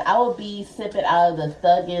 listen, I would be sipping out of the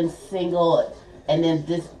thugging single, and then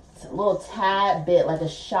this little tad bit, like a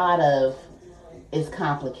shot of, is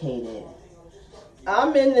complicated.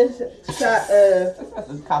 I'm in this shot of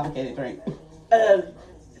that's a complicated drink.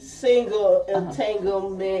 Single,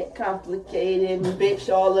 entanglement, complicated, bitch,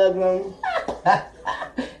 all of them.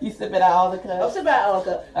 You sip it out all the cups? I'm sipping out all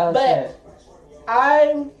the cups. Oh, but shit.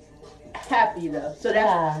 I'm happy though. So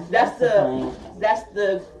that's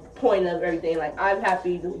the point of everything. I'm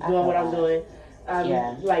happy doing what I'm doing.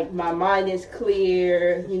 My mind is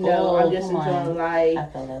clear. I'm just enjoying life. I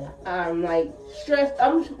feel it. I'm stressed.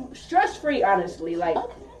 I'm stress free, honestly.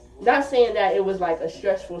 Not saying that it was a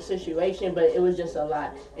stressful situation, but it was just a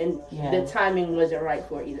lot, and the timing wasn't right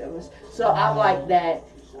for either of us. So I like that.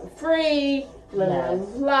 I'm free,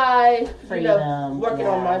 living life, freedom, working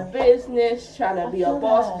on my business, trying to be a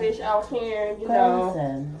boss bitch out here.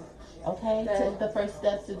 Listen. Okay, took the first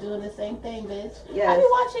steps to doing the same thing, bitch. Yes. I be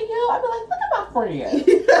watching you. I be like, look at my friend.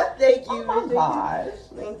 Thank you. Oh my gosh.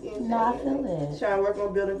 Thank you. No, I feel it. Trying to work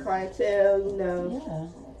on building clientele. Yeah.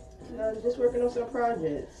 Just working on some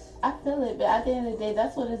projects. I feel it, but at the end of the day,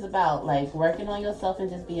 that's what it's about. Working on yourself and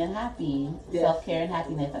just being happy. Yes. Self-care and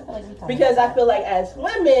happiness. I feel we talk because about I feel as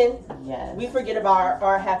women, yes, we forget about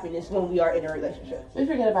our happiness when we are in a relationship. We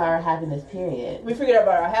forget about our happiness, period. We forget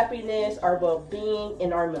about our happiness, our well-being,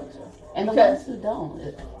 and our mental. And the ones who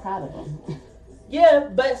don't, proud of them. Yeah,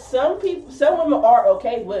 but some women are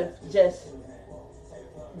okay with just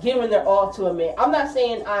giving their all to a man. I'm not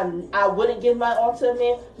saying I wouldn't give my all to a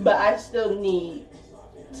man, but I still need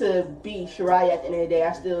to be Shariah at the end of the day.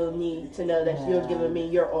 I still need to know that you're giving me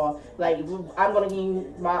your all. I'm gonna give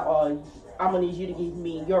you my all. I'm gonna need you to give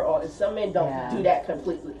me your all. And some men don't do that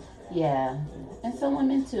completely. Yeah. And some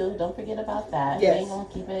women too. Don't forget about that. Yes. You ain't gonna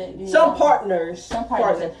keep it. Some partners.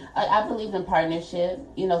 I believe in partnership.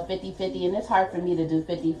 50-50. And it's hard for me to do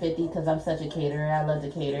 50-50 because I'm such a caterer. I love to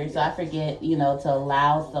cater. So I forget, to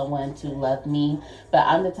allow someone to love me. But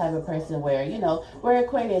I'm the type of person where, we're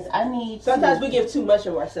Aquarius. Sometimes we give too much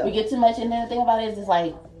of ourselves. We get too much. And then the thing about it is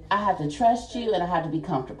I have to trust you and I have to be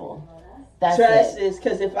comfortable. Trust is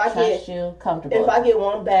because if I get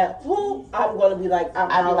one bad whoop, I'm gonna be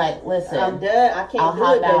listen, I'm done. I can't do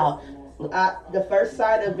it. Out. The first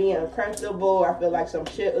sign of being uncomfortable, I feel like some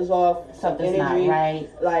shit is off. Something's energy, not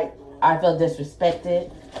right. I feel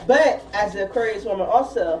disrespected. But as an Aquarius woman,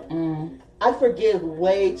 also, I forgive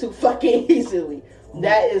way too fucking easily.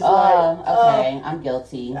 That is okay. I'm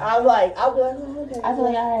guilty. I'll be like, oh, okay. I'll be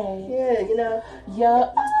like, all right. Yeah, Yeah.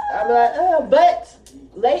 I'll be like, but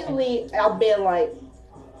lately I've been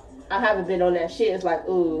I haven't been on that shit. It's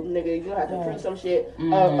ooh, nigga, you gonna have to prove some shit.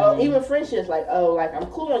 Even friendships, I'm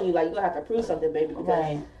cool on you. You gonna have to prove something, baby.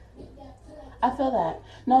 Because I feel that.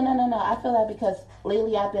 No. I feel that because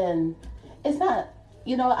lately it's not,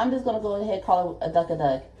 I'm just going to go ahead and call it a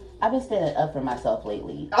duck. I've been standing up for myself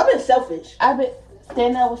lately. I've been selfish. I've been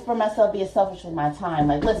standing up for myself, being selfish with my time.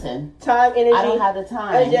 Like, listen. Time, energy. I don't have the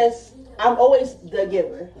time. I'm always the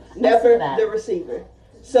giver, never the receiver.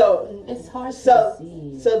 So it's hard to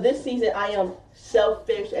receive. So this season, I am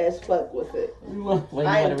selfish as fuck with it. You want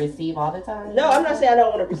to receive all the time? No, I'm not saying I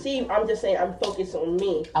don't want to receive. I'm just saying I'm focused on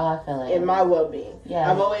me. Oh, I feel it. And my well-being.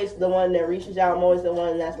 Yeah. I'm always the one that reaches out. I'm always the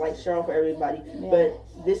one that's like strong for everybody. Yeah. But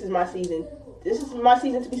this is my season. This is my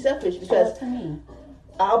season to be selfish because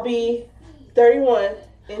I'll be 31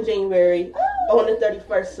 in January on the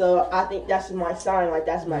 31st. So I think that's my sign. Like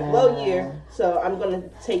that's my glow year. So I'm gonna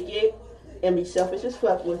take it and be selfish as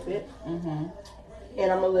fuck with it. Mm-hmm.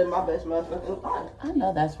 And I'm gonna live my best motherfucking life. I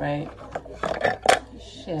know that's right.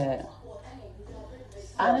 Shit.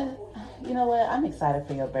 You know what? I'm excited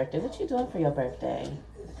for your birthday. What you doing for your birthday?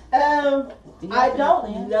 I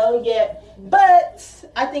don't know yet, but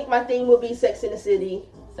I think my theme will be Sex in the City.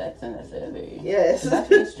 Sex in the City. Yes. Is that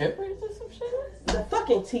for strippers or some shit? The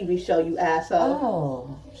fucking TV show, you asshole.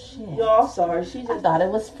 Oh, shit. No, I'm sorry. I thought it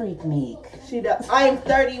was Freaknik. I am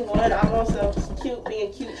 31. I'm on some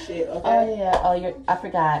being cute shit, okay? Oh, yeah. I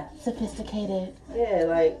forgot. Sophisticated. Yeah,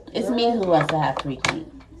 like... It's me who wants to have Freaknik.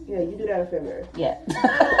 Yeah, you do that in February. Yeah.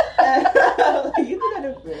 You do that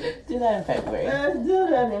in February. Do that in February. Do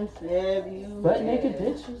that in February. Butt naked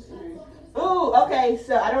bitches. Ooh, okay,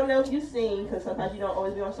 so I don't know if you've seen, because sometimes you don't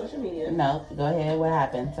always be on social media. No, go ahead. What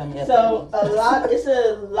happened? Tell me. So, it's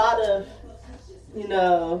a lot of,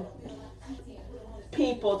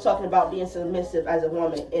 people talking about being submissive as a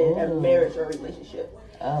woman in a marriage or relationship.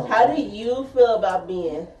 Oh. How do you feel about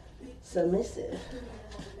being submissive?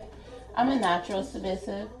 I'm a natural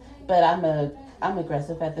submissive, but I'm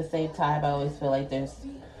aggressive at the same time. I always feel like there's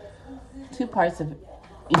two parts of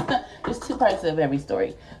every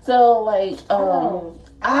story. So like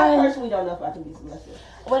I personally don't know if I can be submissive.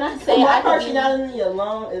 When I say my personality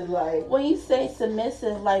alone is like, when you say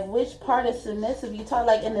submissive, like which part is submissive? You talk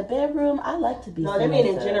like in the bedroom. I like to be. No, submissive. they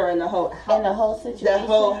mean in general in the whole situation. The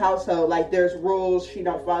whole household. Like there's rules she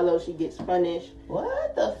don't follow, she gets punished.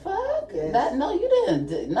 What the fuck? Yes. No, you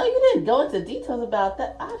didn't go into details about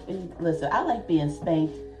that. Listen, I like being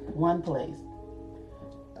spanked one place.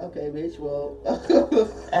 Okay, bitch. Well,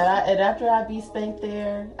 and after I be spanked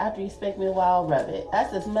there, after you spank me a while, rub it.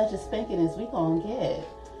 That's as much as spanking as we gonna get.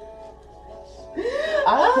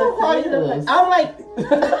 I'm like,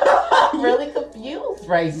 I'm really confused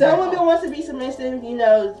right now. Some women want to be submissive,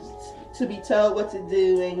 to be told what to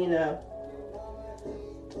do, and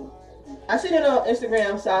I seen it on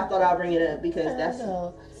Instagram, so I thought I'd bring it up because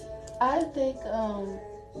I think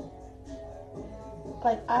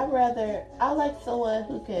I like someone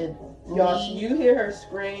who can lead. You hear her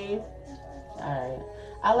scream. Alright.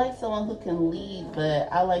 I like someone who can lead, but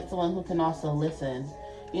I like someone who can also listen.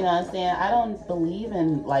 You know what I'm saying? I don't believe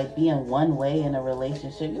in like being one way in a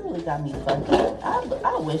relationship. You really got me fucked up.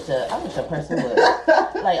 I wish a person would.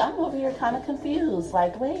 Like, I'm over here kind of confused.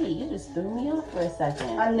 Like, wait, you just threw me off for a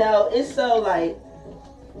second. I know. It's so like...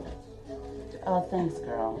 Oh, thanks,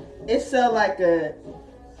 girl. It's so like a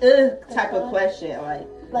type of question.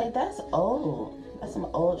 Like that's old. That's some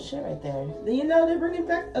old shit right there. Do you know they're bringing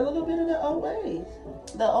back a little bit of the old ways?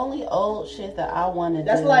 The only old shit that I want to do...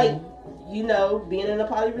 That's like, being in a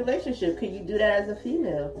poly relationship. Could you do that as a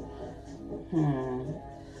female?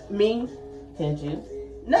 Me? Could you?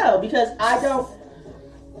 No, because I don't...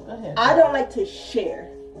 Go ahead. I don't like to share.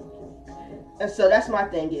 And so that's my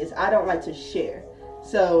thing is, I don't like to share.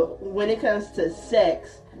 So when it comes to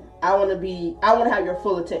sex... I want to have your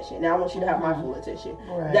full attention. Now I want you to have my full attention.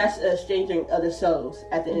 Right. That's exchanging of the souls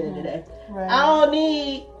at the end of the day. Right. I don't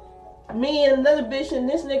need me and another bitch and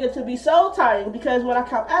this nigga to be soul tying because when I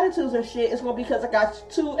cop attitudes and shit, it's gonna be because I got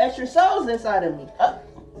 2 extra souls inside of me.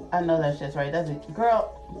 I know that shit's right. That's a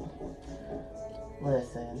girl.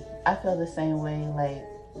 Listen, I feel the same way. Like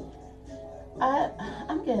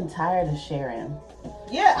I'm getting tired of sharing.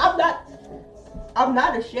 Yeah, I'm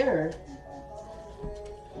not a sharer.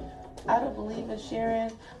 I don't believe in sharing.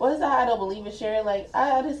 What is that? I don't believe in sharing. Like,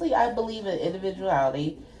 I believe in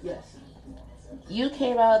individuality. Yes. You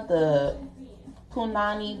came out the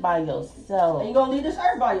punani by yourself. And you're going to leave this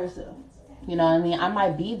earth by yourself. You know what I mean? I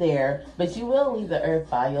might be there, but you will leave the earth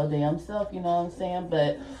by your damn self. You know what I'm saying?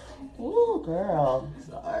 But, ooh, girl.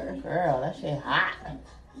 Sorry. Girl, that shit hot.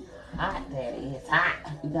 Hot, daddy. It's hot.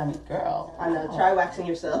 You got me, girl. I know. Try waxing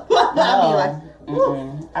yourself. No.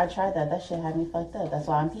 I tried that. That shit had me fucked up. That's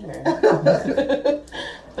why I'm here.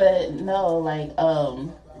 But no, like,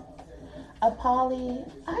 a poly,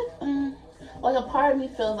 Like, a part of me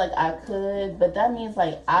feels like I could, but that means,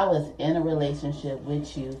 like, I was in a relationship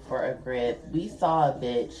with you for a grip. We saw a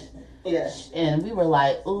bitch. Yeah. And we were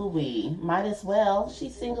like, ooh, we might as well.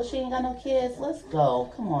 She's single. She ain't got no kids. Let's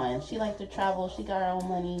go. Come on. She likes to travel. She got her own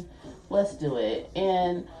money. Let's do it.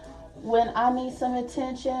 And when I need some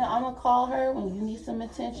attention, I'm going to call her. When you need some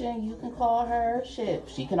attention, you can call her. Shit,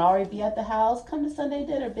 she can already be at the house. Come to Sunday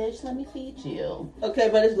dinner, bitch. Let me feed you. Okay,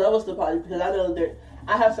 but it's levels to party because I know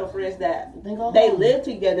I have some friends that they live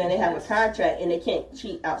together and they have a contract and they can't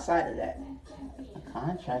cheat outside of that. A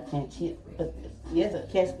contract can't cheat, but yes,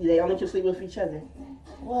 they only can sleep with each other.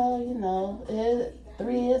 Well, you know,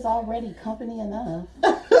 3 is already company enough.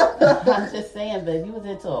 I'm just saying, but if you was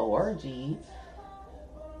into a orgy,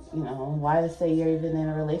 you know, why say you're even in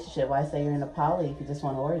a relationship? Why say you're in a poly if you just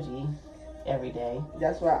want an orgy every day?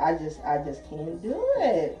 That's why I just can't do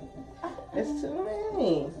it. It's too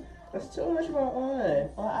many. That's too much going on.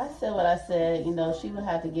 Well, I said what I said. You know, she would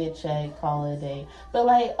have to get checked, call it a day. But,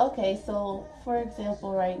 like, okay, so, for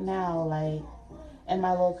example, right now, like, in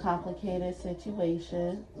my little complicated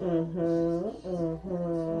situation, you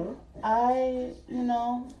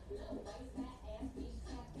know,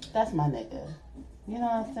 that's my nigga. You know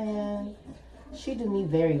what I'm saying? She do me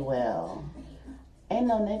very well. Ain't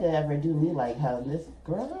no nigga ever do me like how this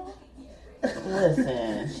girl.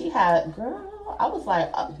 Listen, she had, girl, I was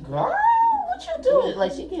like, girl, what you doing?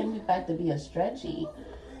 Like, she getting me back to being stretchy.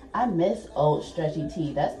 I miss old stretchy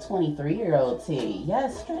T. That's 23-year-old T.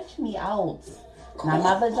 Yes, stretch me out. Not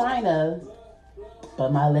my vagina,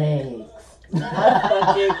 but my legs. I'm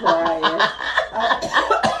fucking crying.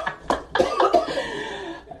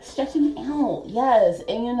 Stretching me out, yes.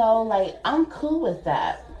 And you know, like, I'm cool with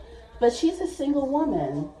that. But she's a single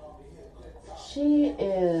woman. She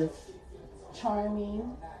is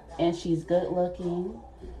charming and she's good looking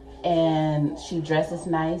and she dresses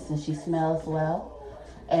nice and she smells well.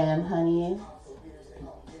 And honey,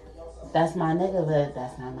 that's my nigga, but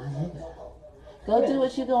that's not my nigga. Go do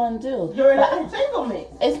what you gonna do. You're in an entanglement.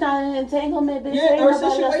 It's not an entanglement, bitch. You're in a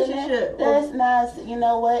situationship. That's not. You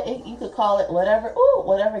know what? You could call it whatever. Ooh,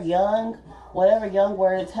 whatever young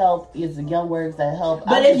words help is the young words that help.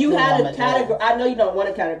 But if you had a category, I know you don't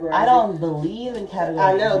want to categorize. I don't believe in categories.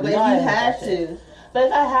 I know, but if you had to. But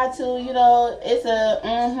if I had to, you know, it's a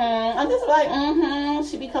I'm just like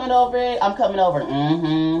she be coming over it. I'm coming over.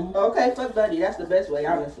 Okay, fuck buddy. That's the best way,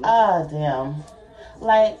 honestly. Ah, damn.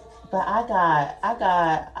 Like. But I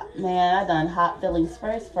got, man, I done hot feelings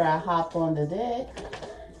first before I hopped on the dick.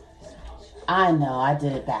 I know, I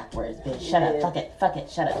did it backwards, bitch. Shut up, fuck it,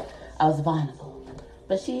 shut up. I was vulnerable.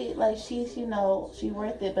 But she's, you know, she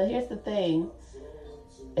worth it. But here's the thing.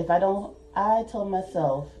 I told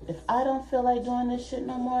myself, if I don't feel like doing this shit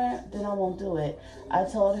no more, then I won't do it. I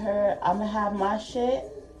told her, I'm going to have my shit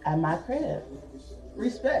at my crib.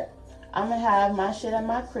 Respect. I'm going to have my shit at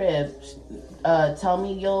my crib. Tell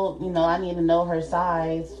me I need to know her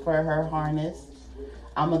size for her harness.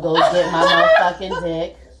 I'm going to go get my motherfucking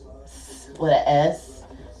dick with an S.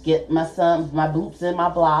 Get my boots and my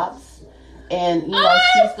blops. And, you know,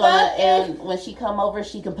 she's going to, and when she come over,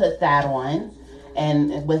 she can put that on.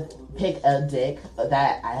 And pick a dick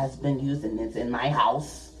that has been used and it's in my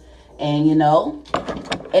house. And, you know,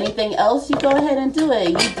 anything else, you go ahead and do it.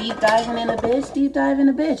 You deep dive in a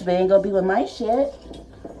bitch, but ain't gonna be with my shit.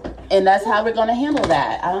 And that's how we're gonna handle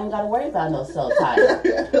that. I don't gotta worry about no soul tie.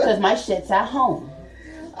 Because my shit's at home.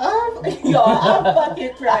 Y'all, I'm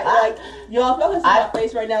fucking crying. Like, y'all focus on my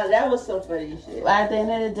face right now. That was some funny shit. At the end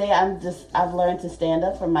of the day, I've learned to stand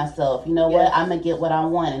up for myself. You know what? I'm gonna get what I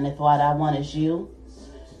want. And if what I want is you,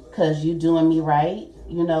 because you doing me right,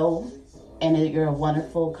 you know, and you're a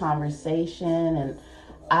wonderful conversation, and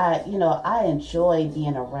I enjoy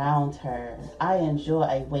being around her. I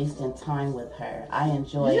enjoy wasting time with her. You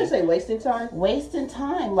just say wasting time? Wasting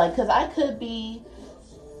time, like, because I could be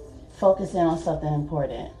focusing on something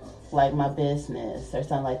important, like my business or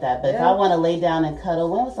something like that. But if I want to lay down and cuddle,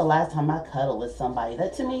 when was the last time I cuddled with somebody?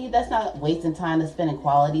 That, to me, that's not wasting time, to spending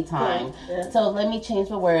quality time. Yeah. So let me change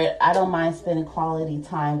the word. I don't mind spending quality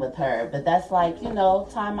time with her. But that's like, you know,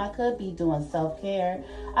 time I could be doing self-care.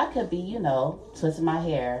 I could be, you know, twisting my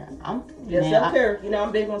hair. Self-care. You know,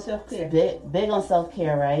 I'm big on self-care. Big on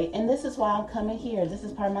self-care, right? And this is why I'm coming here. This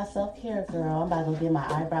is part of my self-care, girl. I'm about to go get my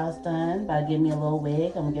eyebrows done. About to get me a little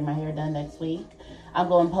wig. I'm going to get my hair done next week. I'm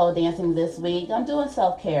going pole dancing this week. I'm doing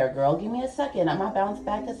self-care, girl. Give me a second. My bounce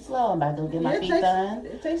back is slow. I'm about to go get my feet done.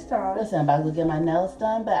 It takes time. Listen, I'm about to go get my nails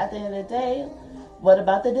done. But at the end of the day, what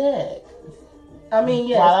about the dick? I mean,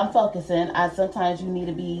 yes. While I'm focusing, sometimes you need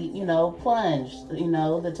to be, plunged.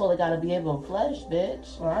 The toilet got to be able to flush,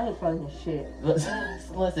 bitch. Well, I ain't plunging shit.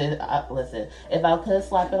 Listen. If I could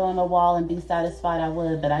slap it on the wall and be satisfied, I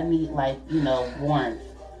would. But I need, warmth.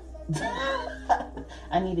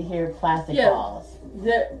 I need to hear plastic balls.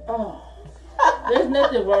 There's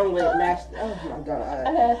nothing wrong with master. Oh my god.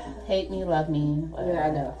 Hate me, love me. Whatever. Yeah, I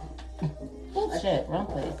know. Oh shit, wrong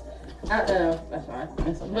place. That's fine.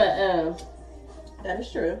 It's okay. But that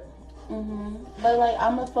is true. But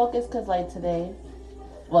I'm gonna focus because yesterday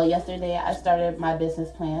I started my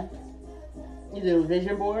business plan. You do a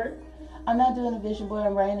vision board? I'm not doing a vision board.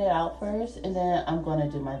 I'm writing it out first, and then I'm going to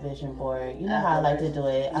do my vision board. You know how I like to do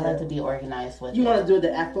it. Yeah. I like to be organized with it. You want to do it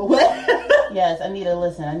the actual way? Yes, I need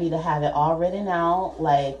to have it all written out,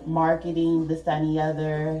 like marketing, this, that, and the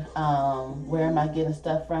other. Where am I getting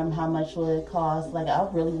stuff from? How much will it cost? I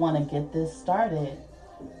really want to get this started,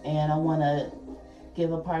 and I want to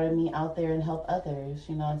give a part of me out there and help others.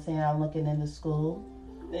 You know what I'm saying? I'm looking into school.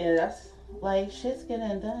 Yeah, that's... shit's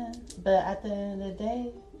getting done. But at the end of the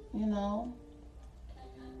day,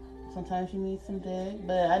 sometimes you need some dick,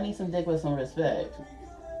 but I need some dick with some respect.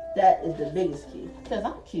 That is the biggest key. Because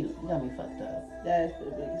I'm cute. You got me fucked up. That is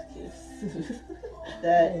the biggest key.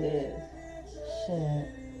 That is. Shit.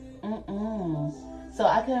 So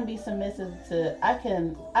I can be submissive to... I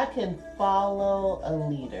can follow a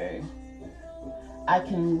leader. I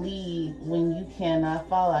can lead when you cannot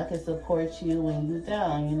follow. I can support you when you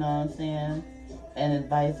down. You know what I'm saying? And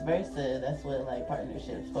vice versa. That's what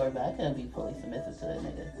partnerships for. But I couldn't be fully submissive to a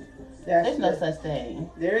nigga. There's no such thing.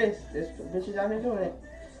 There is. There's bitches out here doing it.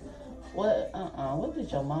 What? What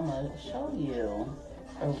did your mama show you?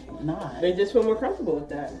 Or not? They just feel more comfortable with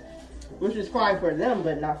that, which is fine for them,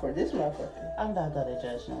 but not for this motherfucker. I'm not gonna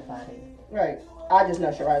judge nobody. Right. I just know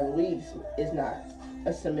Shariah Louise is not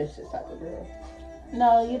a submissive type of girl.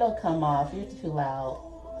 No, you don't come off. You're too loud.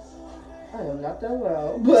 I am not that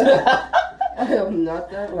loud, but I am not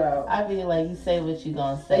that loud. I be you say what you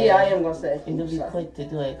gonna say. Yeah, I am gonna say. And you'll be quick to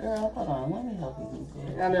do it. Girl, hold on. Let me help you do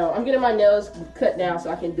it. I know. I'm getting my nails cut down so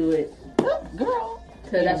I can do it. Girl.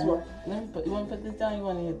 Cause that's what. You want to put this down? You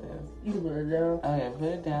want to hit this? You can put it down. Okay, put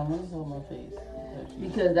it down. Let me hold my face.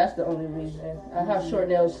 Because that's the only reason. I have short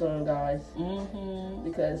nails soon, guys.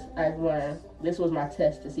 Because I've learned. This was my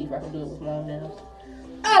test to see if I can do it with long nails.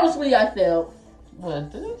 Obviously, I failed.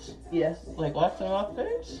 What, this? Yes. Washing my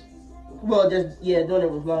face? Well, doing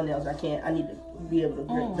it with long nails, I can't. I need to be able to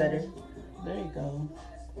grip better. There you go.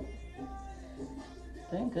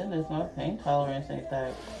 Thank goodness my pain tolerance ain't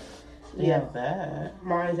that. Yeah, bad.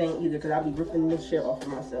 Mine ain't either, because I'll be ripping this shit off of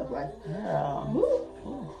myself. Girl.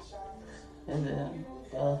 Is it?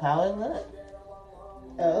 How it look?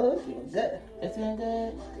 Oh, it's been good. It's been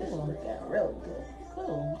good? It's working out real good.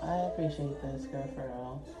 Cool. I appreciate this, girl, for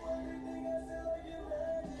real.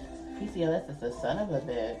 PCOS is the son of a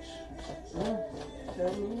bitch. But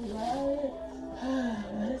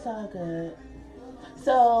it's all good.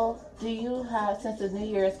 So, do you have, since the New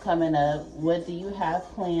Year is coming up, what do you have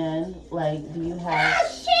planned? Do you have... Ah,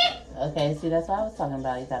 shit! Okay, see, that's what I was talking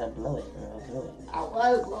about. You gotta blow it, girl. Blow it. I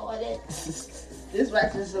was blowing it. This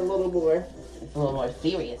wax is a little more... It's a little more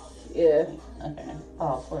serious. Yeah. Okay.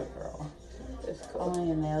 Oh, poor girl. It's cool. Oh,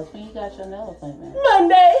 your nails. When you got your nail appointment?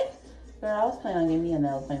 Monday! Girl, I was planning on getting me a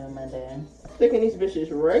nail appointment Monday. Sticking these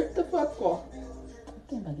bitches right the fuck off. I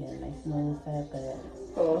think I'll get a nice nose set, but...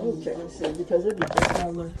 Oh, let me check and see, because it'd be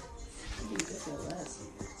different.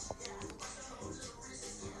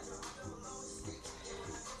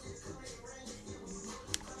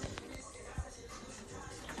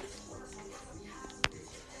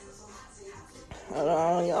 Hold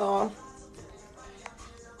on, y'all.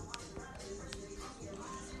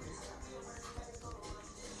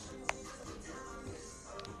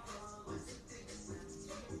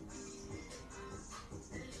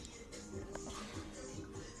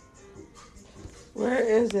 Where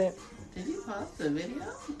is it? Did you pause the video?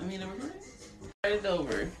 I mean, the recording? Start it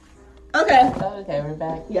over. Okay. Okay, we're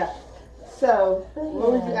back. Yeah. So,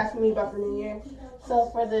 what was you asking me about the new year? So,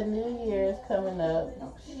 for the new year's coming up.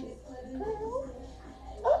 Oh, shit.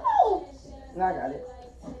 Oh! I got it.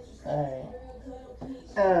 Alright.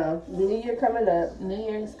 The new year coming up. New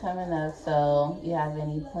Year's coming up, so you have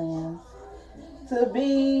any plans? To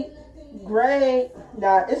be great.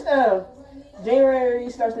 Nah, it's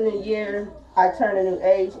January starts the new year. I turn a new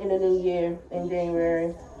age in the new year in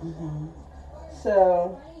January.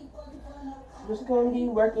 So, just going to be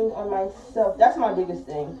working on myself. That's my biggest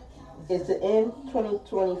thing. Is to end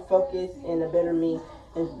 2020 focused and a better me,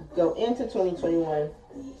 and go into 2021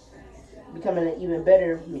 becoming an even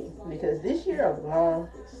better me. Because this year alone,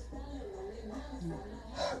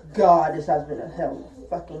 God, this has been a hell of a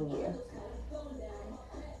fucking year.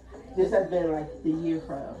 This has been like the year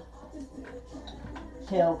from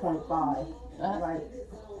hell 0.5. Like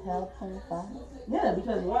hell 0.5? Yeah,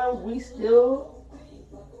 because one, we still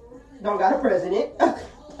don't got a president.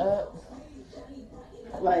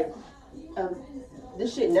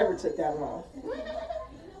 This shit never took that long.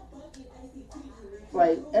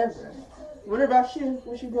 Like, ever. What about you?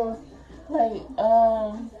 What you going? Like,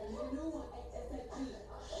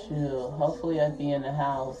 shoot, hopefully I'd be in the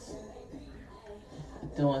house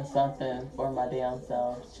doing something for my damn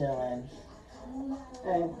self, chilling.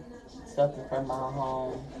 And something for my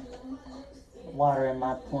home, watering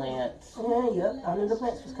my plants. Yep, I knew the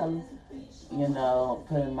plants was coming. You know,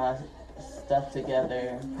 putting my stuff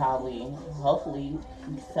together, probably, hopefully,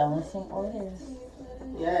 selling some orders.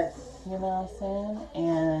 Yes. You know what I'm saying?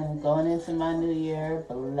 And going into my new year,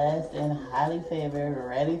 blessed and highly favored,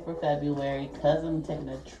 ready for February, because I'm taking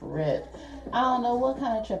a trip. I don't know what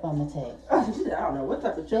kind of trip I'm going to take. I don't know what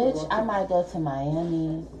type of trip. Bitch, I might go to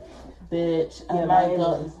Miami. Bitch, I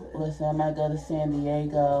might go to San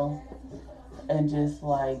Diego and just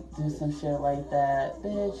like do some shit like that.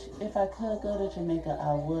 Bitch, if I could go to Jamaica,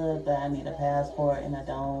 I would, but I need a passport and I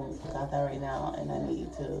don't got that right now, and I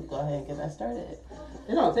need to go ahead and get that started.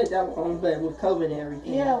 It don't take that long, but with COVID and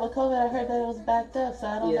everything. Yeah, with COVID, I heard that it was backed up, so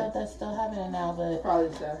I don't know if that's still happening now, but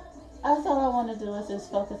probably so. That's all I want to do is just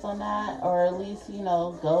focus on that, or at least, you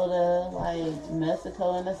know, go to like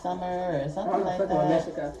Mexico in the summer or something like that.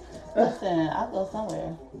 Mexico. Listen, I'll go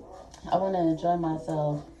somewhere. I want to enjoy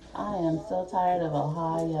myself. I am so tired of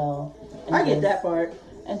Ohio. I get that part.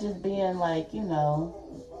 And just being like, you know,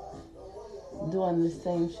 doing the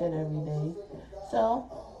same shit every day. So,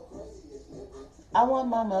 I want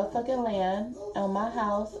my motherfucking land. I want my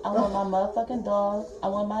house. I want my motherfucking dogs. I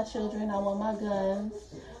want my children. I want my guns.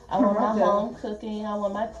 I want my home cooking. I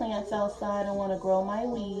want my plants outside. I want to grow my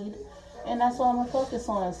weed. And that's what I'm going to focus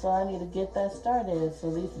on. So I need to get that started.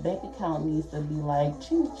 So this bank account needs to be like,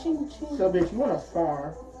 ching, ching, ching. So, bitch, you want a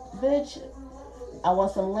farm? Bitch, I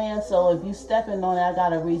want some land. So if you stepping on it, I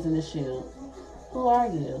got a reason to shoot. Who are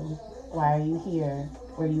you? Why are you here?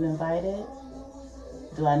 Were you invited?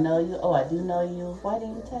 Do I know you? Oh, I do know you. Why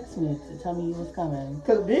didn't you text me to tell me you was coming?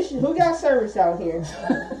 Because, bitch, who got service out here?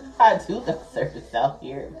 I do got service out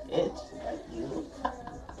here, bitch. Like you.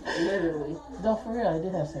 Literally. No, for real, I do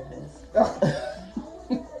have service.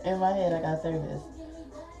 In my head, I got service.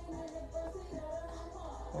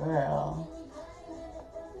 Girl.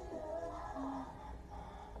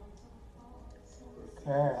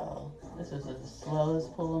 This is the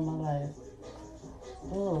slowest pull of my life.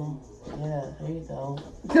 Ooh, yeah, there you go.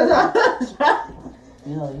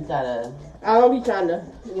 You know, you gotta... I don't be trying to...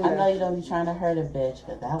 I know you don't be trying to hurt a bitch,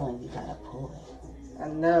 but that one, you gotta pull it. I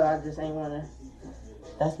know, I just ain't wanna...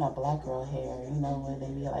 That's my black girl hair. You know, when they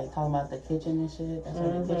be like talking about the kitchen and shit? That's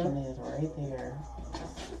where the kitchen is, right there.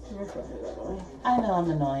 I know I'm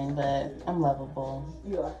annoying, but I'm lovable.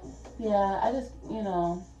 You are. Yeah, I just, you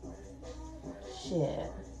know... Shit.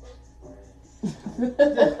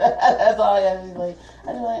 That's all I gotta be like. I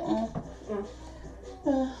just like,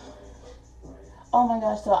 Oh my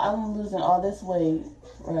gosh, so I'm losing all this weight,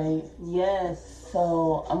 right? Yes.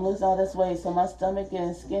 So I'm losing all this weight, so my stomach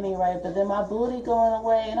getting skinny, right? But then my booty going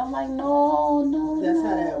away, and I'm like, no. That's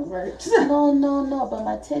how that works. No. But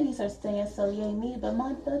my titties are staying, so yay me. But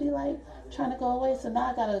my booty like trying to go away, so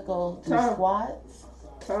now I gotta go do squats.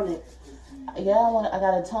 Tone it. Yeah, I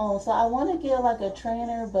gotta tone. So I want to get like a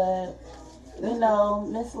trainer, but you know,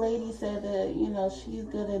 Miss Lady said that, you know, she's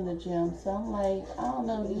good in the gym. So I'm like, I don't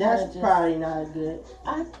know if you That's just, probably not good.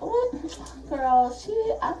 Girl,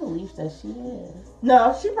 I believe that she is.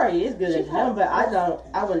 No, she probably is good at the gym, but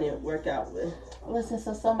I wouldn't work out with. Listen,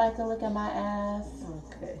 so somebody can look at my ass.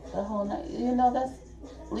 Okay. The whole night. You know, that's,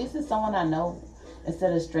 at least it's someone I know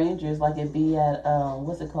instead of strangers, like it be at,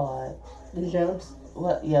 what's it called? The gyms?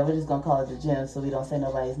 Well, yeah, we're just going to call it the gym so we don't say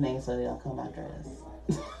nobody's name so they don't come after us.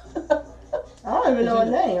 I don't even know her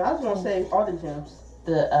name. I was going to say all the gyms.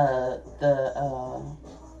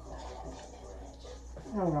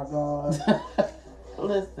 Oh my God.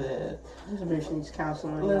 Listen. This bitch needs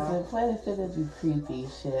counseling. Listen, Planet Fitness be creepy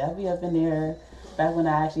shit. I be up in there back when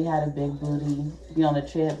I actually had a big booty, be on the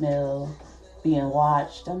treadmill, being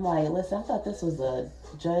watched. I'm like, listen, I thought this was a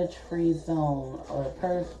judge-free zone or a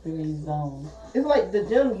purge-free zone. It's like the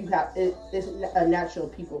gym you have, it's a natural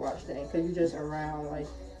people watch thing because you're just around like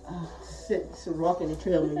walking the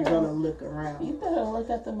trail and you're going to look around. You better look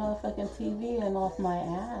at the motherfucking TV and off my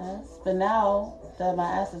ass. But now that my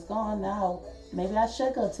ass is gone, now maybe I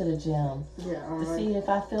should go to the gym to see if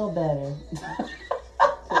I feel better.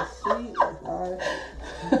 To see if I fine.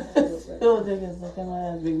 Still niggas looking my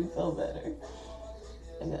ass make me feel better.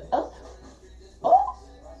 I go, oh.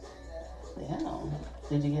 Damn.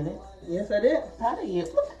 Did you get it? Yes, I did. Proud of you.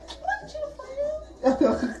 Look at you, friend.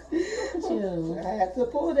 Look at you. I had to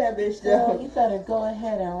pull that bitch down. Girl, you better go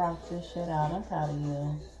ahead and rock this shit out. I'm proud of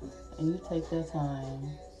you. And you take your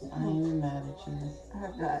time. I ain't even mad at you. I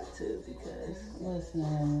got to because...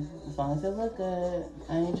 Listen, as long as it look good,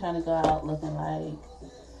 I ain't trying to go out looking like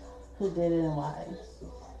who did it and why.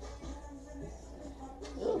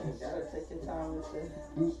 Ooh, you gotta take your time with it.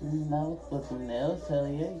 No, but the nails tell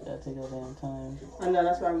you, you gotta take your damn time. I know,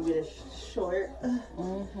 that's why I'm getting short.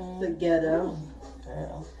 The ghetto.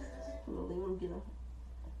 Girl. I'm gonna leave them getting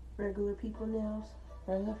regular people nails.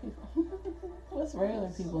 Regular people? What's regular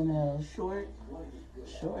people nails? Short.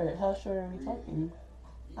 Short? How short are we talking?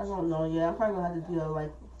 I don't know yet. I'm probably gonna have to do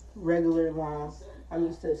like regular long. I'm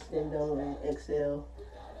used to extendo and XL.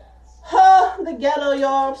 The ghetto,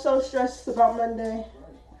 y'all. I'm so stressed about Monday.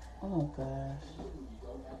 Oh gosh.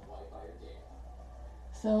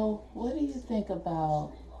 So, what do you think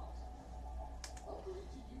about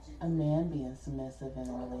a man being submissive in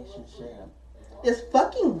a relationship? It's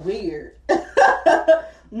fucking weird.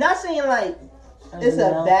 Not saying like it's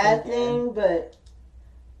a bad thing, but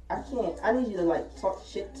I can't. I need you to like talk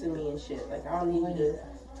shit to me and shit. Like I don't need you to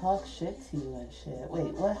talk shit to you and shit.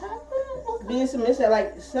 Wait, what happened? Being submissive,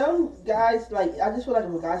 like some guys, like I just feel like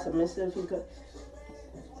if a guy's submissive,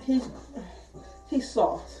 he's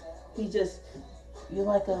soft. He just. You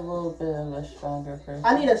like a little bit of a stronger person.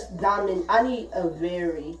 I need a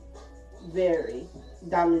very, very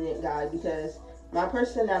dominant guy because my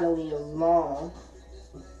personality alone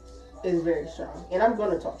is very strong, and I'm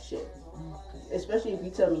gonna talk shit, especially if you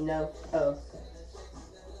tell me no.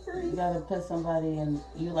 You gotta put somebody in.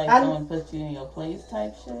 You like someone put you in your place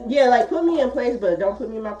type shit. Yeah, like put me in place, but don't put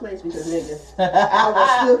me in my place because nigga, I will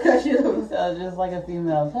still cut you. So just like a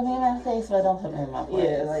female, put me in my place, but don't put me in my place.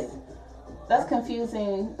 Yeah, like that's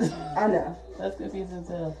confusing. I know. That's confusing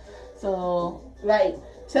too. So like,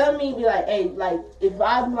 tell me, be like, hey, like if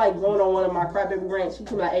I'm like going on one of my crybaby rants, you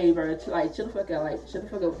can be like, hey, bro, like chill the fuck out, like chill the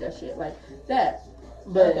fuck up with that shit, like that.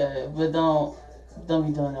 But okay, but don't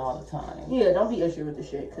be doing it all the time. Yeah, don't be extra with the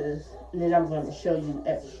shit, cause then I'm going to show you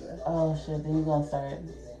extra. Oh shit, then you're gonna start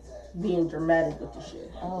being dramatic with the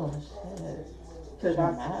shit. Oh shit. Cause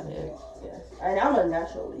dramatic. Yes, and I'm a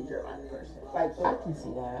naturally dramatic person. Like I can see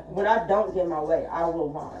that. When I don't get my way, I will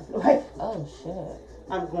whine. Like oh shit,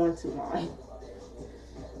 I'm going to whine.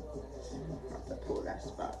 I have to pull that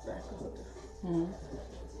spot back.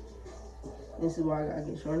 This is why I gotta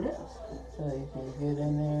get short nails. So you can get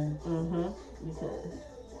in there. Because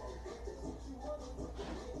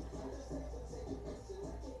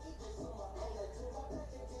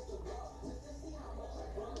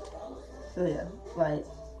so yeah, like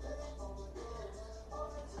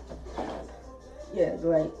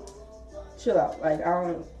chill out. Like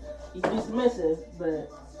you be submissive,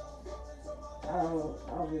 but I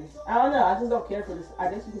don't know. I just don't care for this. I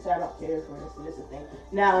guess you can say I don't care for this submissive thing.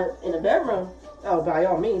 Now in the bedroom, by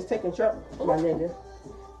all means, take control, my nigga.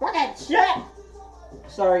 Fucking shit.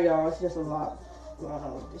 Sorry, y'all. It's just a lot going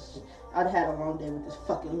on with this. I'd had a long day with this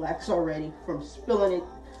fucking wax already from spilling it.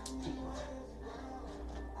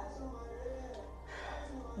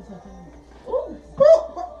 Ooh.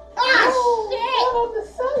 Shit!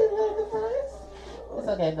 It's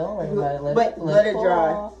okay, don't worry about it. Let it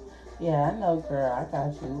dry. Yeah, I know, girl. I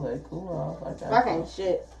got you. Let cool off. Fucking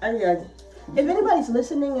shit. If anybody's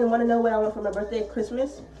listening and want to know what I want for my birthday,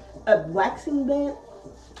 Christmas, a waxing bed.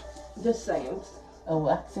 Just saying. A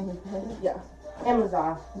waxing bed? Yeah.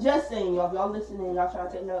 Amazon. Just saying, y'all. If y'all listening, y'all trying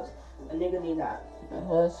to take notes, a nigga need that.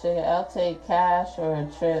 Well, shit, I'll take cash or a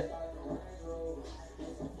trip.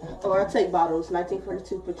 Or I'll take bottles,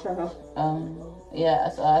 1942 Patron. Yeah,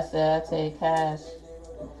 so I said I'll take cash.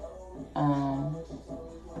 And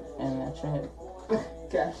a trip.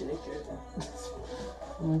 Cash and a trip.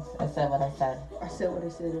 I said what I said. I said what I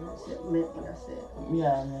said and I meant what I said.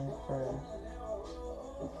 Yeah, I mean, for real.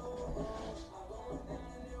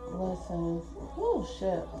 Listen. Oh,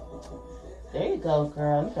 shit. There you go,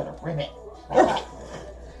 girl. You better rip it.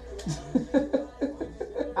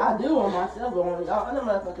 I do on myself, but on y'all other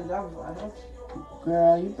motherfuckers, I'm like,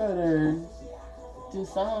 girl, you better do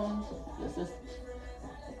something. This is...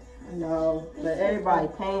 No, but everybody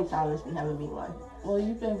pain tolerance be having me like. Well,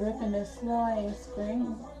 you've been ripping this slow. I ain't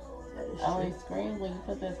scream. I only scream when you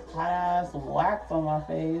put this hot ass wax on my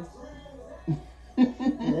face. Yeah,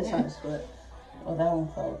 that's hot as fuck. Well, that one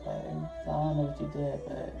felt okay. So I don't know what you did,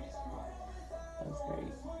 but that was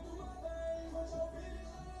great.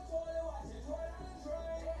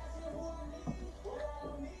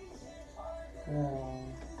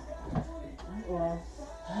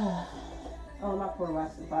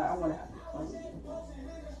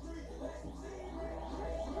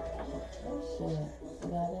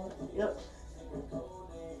 Yep.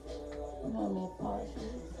 You want me to pause you?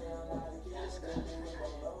 That's good.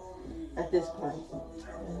 At this point.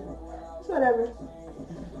 It's whatever.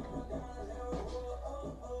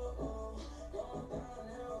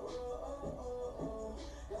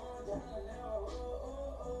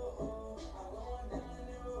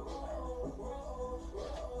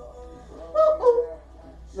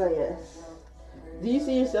 But yes. Do you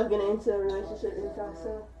see yourself getting into a relationship anytime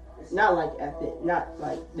soon? Not like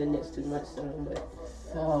the next 2 months soon, but.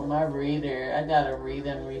 So my reader, I got a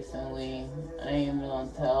reading recently. I ain't even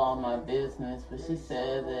gonna tell all my business, but she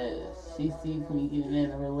said that she sees me getting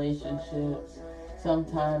in a relationship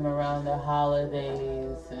sometime around the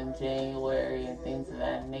holidays in January and things of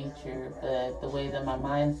that nature. But the way that my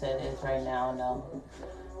mindset is right now, no.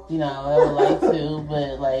 You know, I would like to,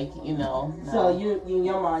 but no. So you in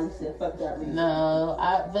your mind, you said, fuck that reading. No,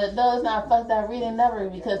 but no, it's not fuck that reading, never,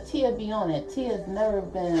 because Tia be on it. Tia's never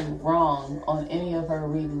been wrong on any of her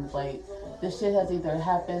readings. Like, this shit has either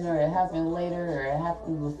happened, or it happened later, or it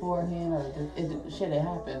happened beforehand, or shit had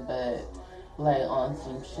happened, but, like, on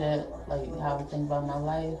some shit, like, how I think about my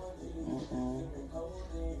life,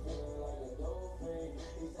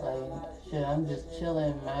 Like, shit, I'm just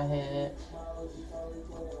chilling in my head.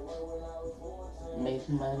 Make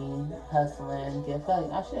money, hustling, get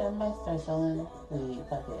fucked. I might start selling weed.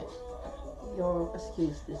 Fuck it. Y'all,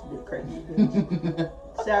 excuse this bit crazy.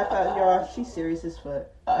 Shout out, y'all. She's serious as fuck.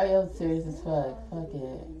 I am serious as fuck. Fuck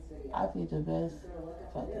it. I be the best.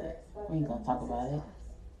 Fuck it. We ain't gonna talk about it.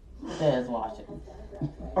 Feds watching.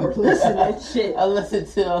 Or listening to shit. I listen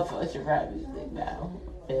to a bunch of rap music now.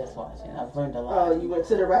 Feds watching. I've learned a lot. Oh, you went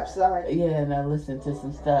to the rap side? Yeah, and I listened to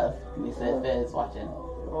some stuff. And they said Feds watching.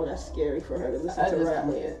 Oh, that's scary for her to listen to rap.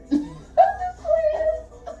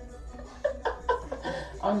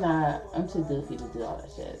 I'm too goofy to do all that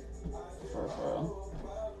shit. For real.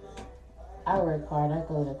 I work hard. I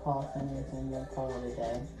go to call centers and work hard every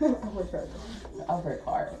day. I work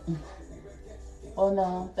hard. Oh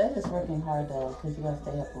no, that is working hard though, because you gotta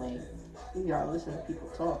stay up late. You gotta listen to people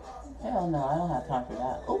talk. Hell no, I don't have time for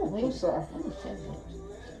that. Oh, wait. I'm sorry. Oh, shit.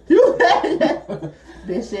 You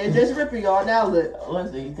bitch said just ripping y'all now. Look,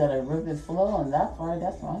 listen, you gotta rip it slow on that part.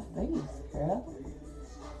 That's my face, girl.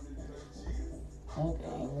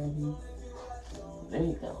 Okay, you ready? There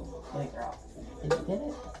you go. There, girl. Did you get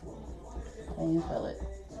it? Can you feel it?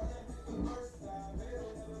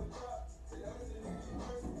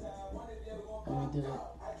 Let me do it.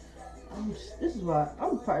 This is why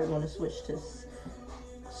I'm probably going to switch to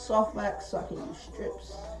soft wax so I can use strips.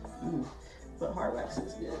 But hard wax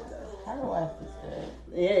is good though. Hard wax is good.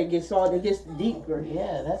 Yeah, it gets deeper.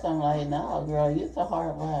 Yeah, that's I'm like, no, girl, use the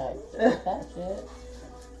hard wax. That shit.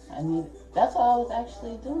 That's what I was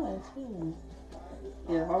actually doing too.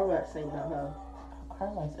 Yeah, hard wax ain't no hoe.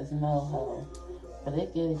 Hard wax is no hoe, but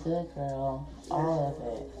it get it good, girl. All of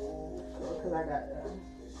it. Cause I got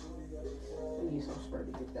use some spray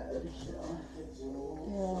to get that other shit off.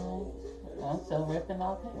 Yeah, I'm still ripping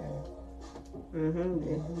off hair.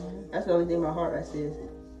 That's the only thing my hard wax is.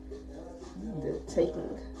 The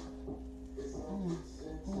taking.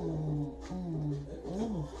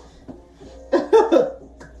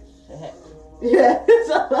 Shit. Yeah.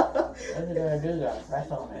 What you gonna do? Though? Press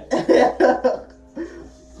on it.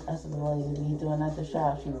 That's the way you be doing at the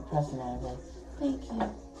shop. She was pressing on it. Like, thank you.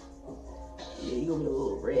 Yeah, you gonna be a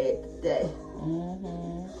little red today.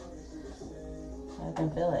 I can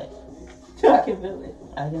feel it. I can feel it.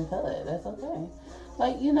 I can feel it. That's okay.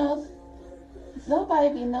 Like, you know, nobody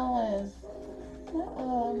be knowing.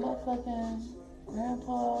 My fucking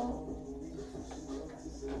grandpa.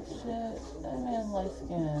 Shit, that man light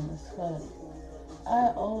skin as fuck.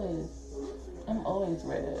 I'm always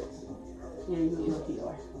red. Yeah, you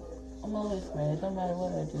are. I'm always red, no matter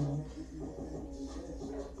what I do.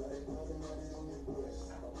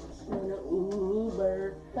 Ooh,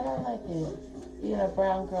 bird. But I like it. Being a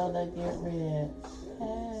brown girl that get red.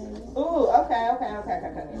 Hey. Ooh, okay. You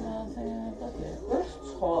know what I'm saying? Fuck it. Let's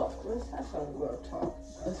talk. Let's have some good talk.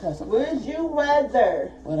 Let's have some. Would you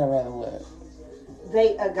rather? Would I rather what?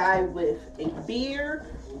 Date a guy with a beard?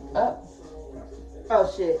 Oh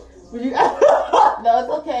shit. Would you? No, it's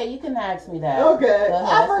okay. You can ask me that. Okay. Ahead,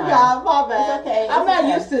 I forgot. My bad. It's okay. I'm not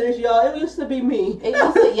used to this, y'all. It used to be me. It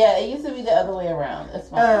used to be the other way around. It's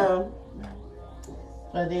fine.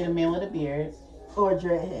 I date a man with a beard. Or a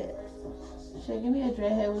dreadhead. Shit, give me a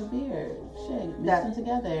dreadhead with a beard. Shit, mix them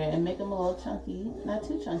together and make them a little chunky. Not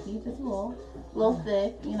too chunky, just a little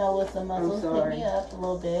thick, you know, with some muscles. Pick me up a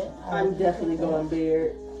little bit. I'm definitely going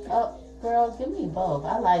beard. Oh, Girl, give me both.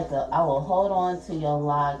 I will hold on to your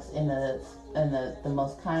locks in the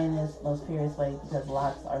most kindest, most purest way because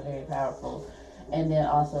locks are very powerful. And then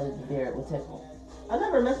also the beard will tickle. I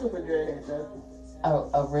never messed with a dreadhead though.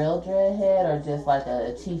 A real dreadhead or just like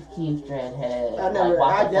a Chief Keef dreadhead? I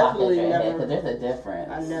definitely never. Because there's a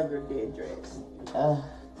difference. I never did dreads.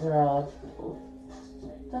 Girl.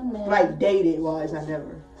 Like dated wise, I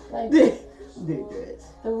never did dreads.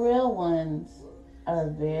 The real ones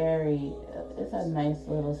are it's a nice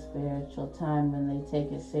little spiritual time when they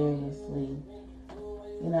take it seriously.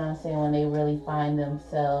 You know what I'm saying? When they really find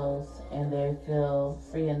themselves and they feel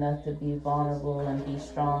free enough to be vulnerable and be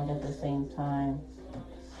strong at the same time.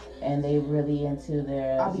 And they really into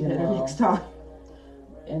their, I'll be better next time.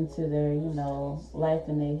 Into their, life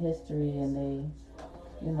and their history and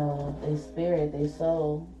they spirit, they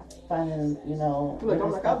soul, finding, stuff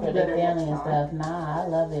for their family and stuff. Nah, I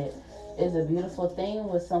love it. It's a beautiful thing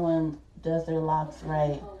when someone does their locks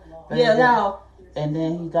right. And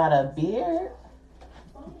then he got a beard.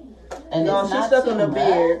 And no, she's stuck on the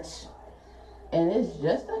beard. And it's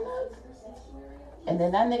just enough. And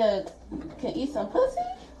then that nigga can eat some pussy.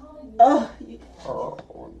 Yes!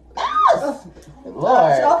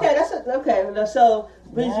 Lord. Okay. So,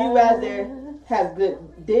 would you rather have good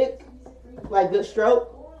dick, like good stroke,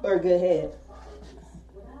 or good head?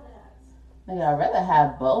 I'd rather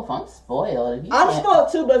have both. I'm spoiled. I'm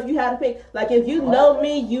spoiled too, but if you had to pick, like if you know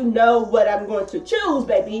me, you know what I'm going to choose,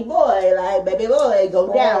 baby boy. Like, baby boy,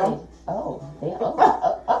 go down. Oh, damn.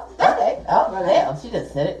 Okay. Oh, damn. She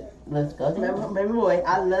just said it. Let's go down. Baby boy,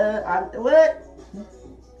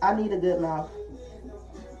 I need a good mouth.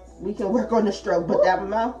 We can work on the stroke, but that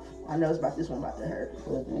mouth, I know this one about to hurt.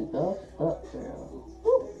 Go up, girl.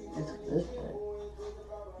 It's this way.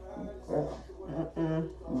 Girl.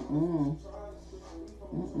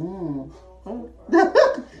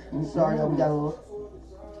 Sorry, we got a little.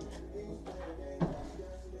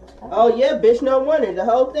 Oh yeah, bitch, no wonder the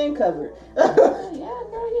whole thing covered. Yeah,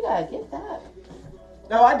 girl, you gotta get that.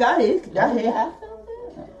 No, I got it. That hair. I felt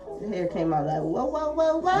it. The hair came out like whoa.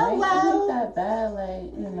 Ain't that bad,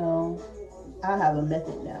 like I have a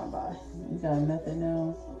method now, bye. You got a method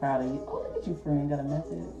now? Proud of you. Oh, look at you, friend. Got a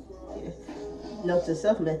method. Yeah. Note to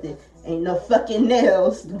self method. Ain't no fucking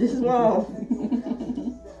nails. This is wrong.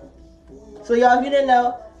 So y'all, if you didn't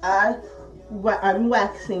know, I'm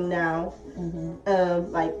waxing now.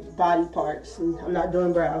 Mm-hmm. Like body parts. I'm not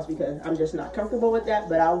doing brows because I'm just not comfortable with that.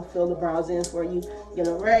 But I'll fill the brows in for you.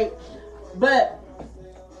 Right? But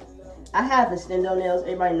I have extendo nails.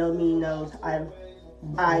 Everybody knows I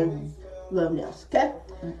love nails. Okay.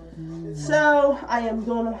 Mm-hmm. So I am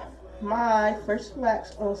doing my first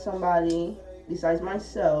wax on somebody besides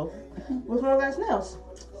myself with my last nails.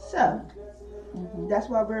 So that's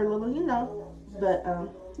why we're a little, but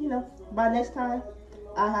by next time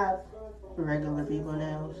I have regular people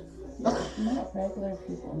nails. Not regular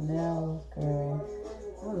people nails, girl.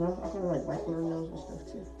 I don't know. I kind of like white girl nails and stuff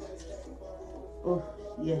too. Oh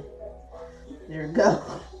yeah, there we go.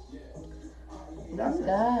 Thank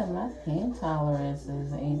God, my pain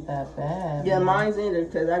tolerances ain't that bad. Yeah, mine's either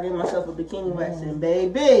because I give myself a bikini waxing,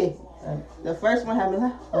 baby. The first one had me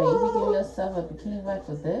like, wait, you be giving yourself a bikini wax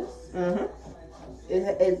with this?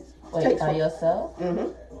 Wait, by yourself?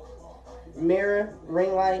 Mirror,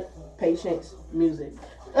 ring light, patience, music.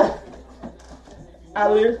 I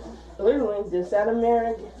literally just sat in the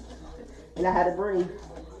mirror and I had to breathe.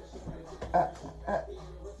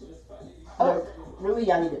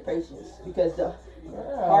 Really, I needed patience because the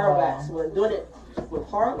hard wax was doing it with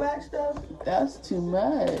hard wax stuff. That's too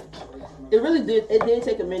much. It really did. It did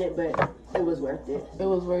take a minute, but it was worth it. It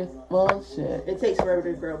was worth bullshit. It takes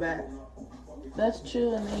forever to grow back. That's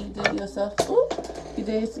true, and then you did it yourself. You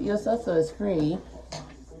did it yourself, so it's free.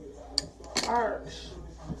 Arch.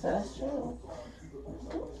 So that's true.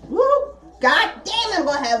 Woo! God damn, I'm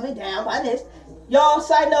gonna have it down by this. Y'all,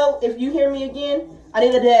 side note, if you hear me again, I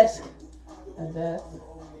need a desk. A desk?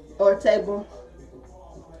 Or a table.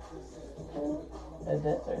 A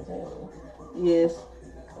desk or a table? Yes.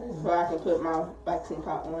 So I can put my vaccine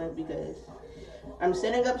pot on it because I'm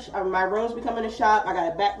setting up. My room's becoming a shop. I got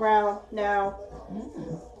a background now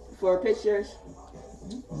for pictures.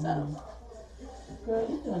 So, girl,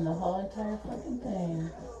 you're doing the whole entire fucking thing.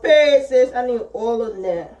 Period, sis. I need all of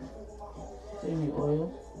that. Do you need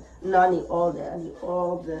oil? No, I need all that. I need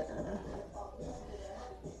all that.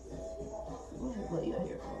 What you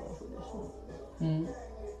here for this one?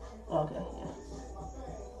 Okay, yeah.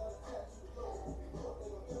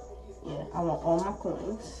 Yeah, I want all my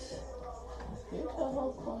coins. Here's your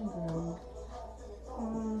whole coin, girl.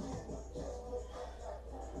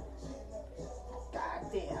 God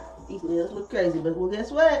damn. These these meals look crazy, but well,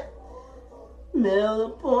 guess what? Meal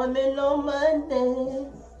appointment on Monday.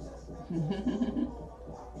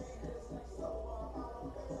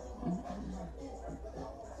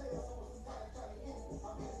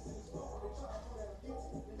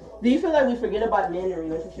 Do you feel like we forget about men in a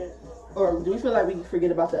relationship? Or do we feel like we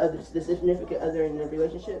forget about the significant other in the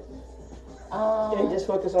relationship? And just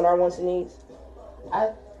focus on our wants and needs?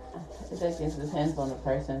 It just depends on the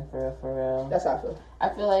person, for real. That's how I feel. I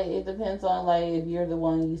feel like it depends on, like, if you're the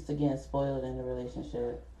one used to getting spoiled in the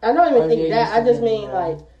relationship. I don't even think that. I just mean,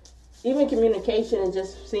 like, even communication and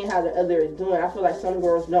just seeing how the other is doing. I feel like some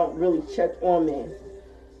girls don't really check on men.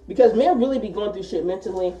 Because men really be going through shit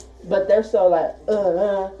mentally, but they're so like,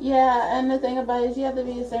 Yeah, and the thing about it is you have to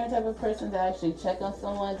be a certain type of person to actually check on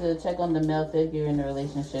someone, to check on the male figure in the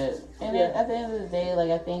relationship. And at the end of the day, like,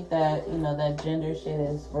 I think that, you know, that gender shit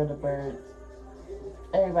is for the birds.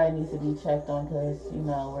 Everybody needs to be checked on because, you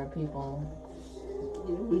know, we're people.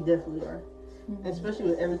 Yeah, we definitely are. Mm-hmm. Especially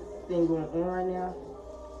with everything going on right now.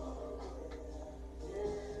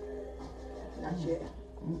 Not yet.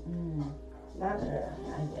 Not yet.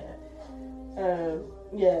 Not yet.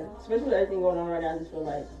 Yeah, especially with everything going on right now, I just feel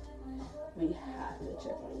like we have to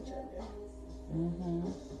check on each other.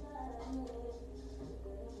 Mm-hmm.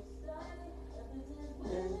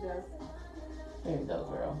 There you go. There you go,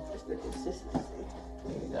 girl. It's the consistency.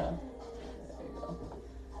 There you go. There you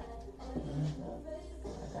go.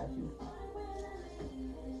 I got you.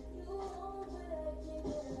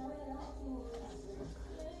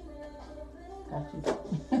 Got you.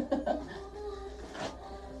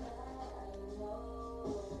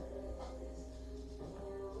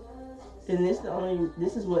 And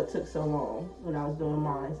this is what took so long when I was doing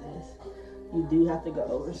mine, is you do have to go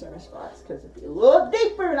over certain spots because it'd be a little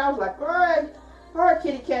deeper. And I was like, all right,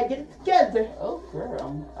 kitty cat, get it together. Oh,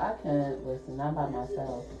 girl, I can't listen, not by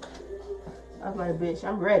myself. I was like, bitch,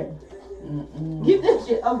 I'm ready. Get this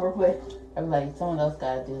shit over with. I'm like, someone else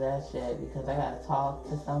gotta do that shit because I gotta talk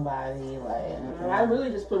to somebody. Like, I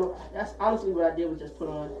really just put on. That's honestly what I did, was just put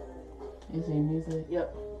on. You see music?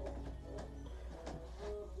 Yep.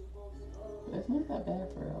 It's not that bad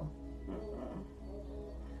for real.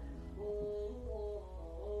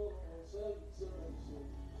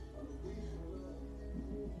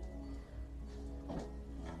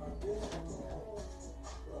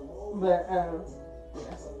 But yeah.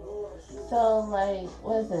 So, like,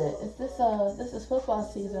 what is it? This is football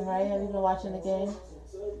season, right? Have you been watching the game?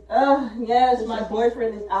 Yes, my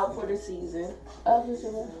boyfriend is out for the season. Oh, who's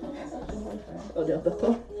your boyfriend? Odell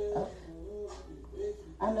Beckham. Oh.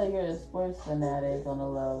 I know you're a sports fanatic on the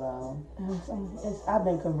low. I've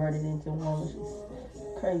been converted into one, which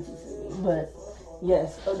is crazy to me. But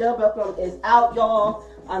yes, Odell Beckham is out, y'all.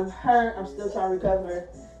 I'm hurt. I'm still trying to recover.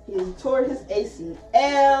 He tore his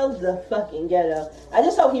ACL, the fucking ghetto. I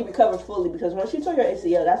just hope he recovers fully, because once you tore your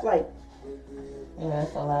ACL, that's like... Yeah,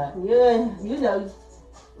 that's a lot. Yeah, you know,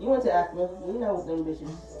 you went to Africa. You know what them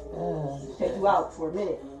bitches take you out for a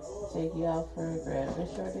minute. Take you out for a grab. They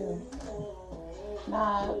sure do.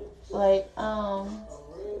 Nah, like, I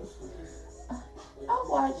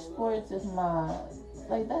watch sports as my,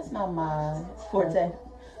 like, that's not my forte.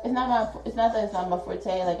 It's not that it's not my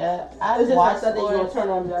forte. Like, I watch sports. You gonna turn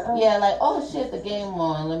on that. Yeah, like, oh shit, the game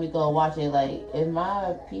on. Let me go watch it. Like, if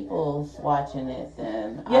my people's watching it,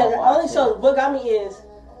 then So what got me is,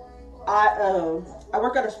 I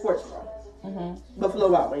work at a sports bar, Buffalo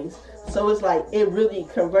Wild Wings. So it's like, it really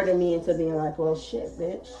converted me into being like, well, shit,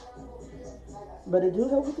 bitch. But it do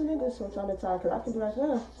help with the niggas from time to time, because I can be like,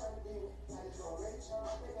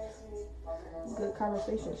 good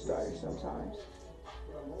conversation starter sometimes.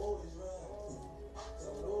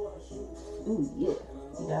 Ooh, yeah.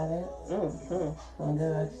 You got it? Feeling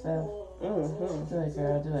good about yourself? Do it,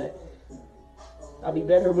 girl, do it. I'll be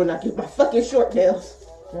better when I get my fucking short nails.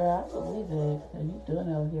 Girl, I believe it. Are you doing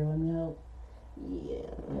it over here with me help? Yeah.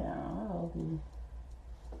 Yeah, I'll help you.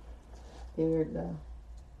 Here it go.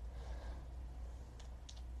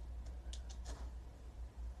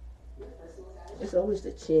 It's always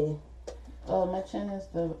the chin. Oh, my chin is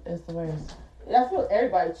the worst. Yeah, I feel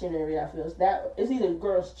everybody's chin area. I feel it's either a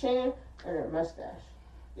girl's chin or their mustache,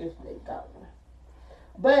 if they got one.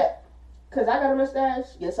 But cause I got a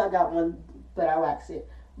mustache, yes, I got one, but I wax it.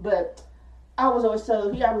 But I was always told,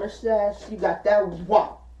 if you got a mustache, you got that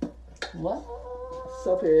wop. What?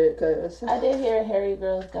 So period. Cause I did hear hairy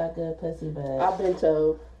girls got good pussy, but I've been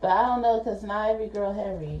told. But I don't know, because not every girl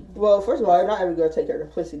hairy. Well, first of all, not every girl take care of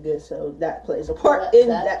the pussy good, so that plays a part in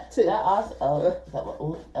that too. That also,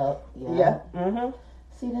 yeah. Mm-hmm.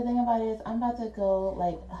 See, the thing about it is, I'm about to go,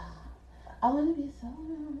 like, I want to be so,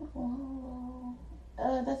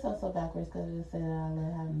 That sounds so backwards because I just said I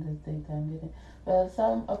love having this thing time getting. But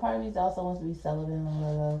a part of me also wants to be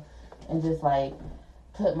celibate and just like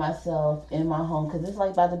put myself in my home because it's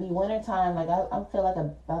like about to be winter time. Like I feel like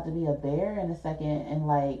I'm about to be a bear in a second, and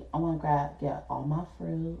like I want to get all my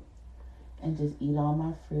fruit and just eat all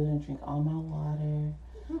my fruit and drink all my water.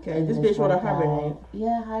 Okay, this bitch want to hibernate.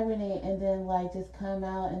 Yeah, hibernate, and then like just come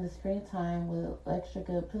out in the springtime with extra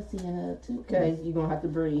good pussy in a toothpaste. Okay, you gonna have to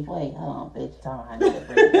breathe. Wait, hold on, bitch. I need to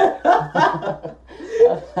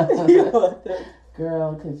breathe.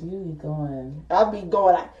 Girl, cause you be going. I'll be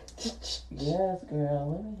going like. Yes,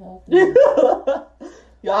 girl. Let me help you.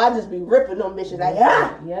 Yo, I just be ripping them bitches like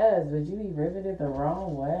ah. Yes, but you be ripping it the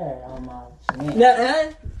wrong way on my chin.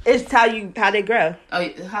 No, it's how they grow. Oh,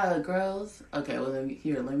 how it grows? Okay, well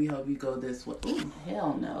let me help you go this way. Ooh,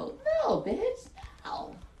 hell no, no, bitch,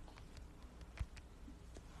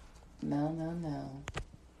 no.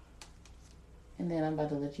 And then I'm about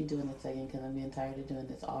to let you do it in a second because I'm getting tired of doing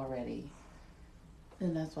this already.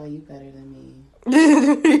 And that's why you better than me.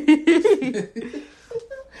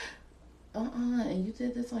 And you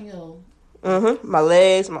did this on your... My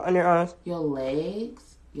legs, my underarms. Your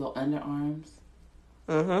legs? Your underarms?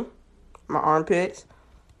 My armpits.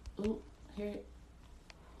 Ooh, here.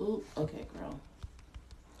 Ooh, okay, girl.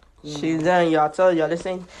 She's done, y'all. Told y'all this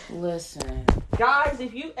ain't... Listen. Guys,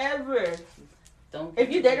 if you date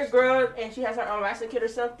a girl and she has her own waxing kit or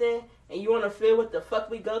something, and you want to feel what the fuck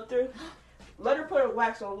we go through, let her put a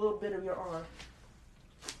wax on a little bit of your arm.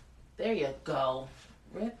 There you go.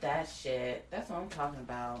 Rip that shit. That's what I'm talking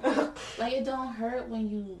about. Like, it don't hurt when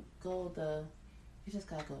you you just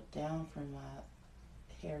gotta go down from my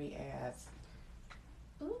hairy ass.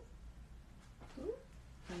 Ooh. Ooh.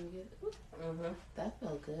 That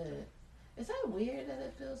felt good. Is that weird that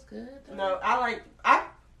it feels good? Though? No, I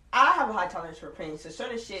have a high tolerance for pain, so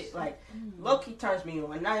certain shit, like, low-key turns me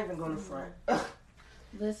on. Not even going to front.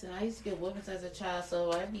 Listen, I used to get whoopings as a child,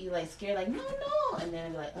 so I'd be, like, scared, like, no, and then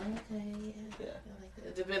I'd be like, okay, yeah.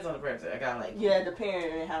 It depends on the person. I got like... Yeah, the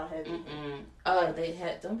parent and how heavy. Oh, they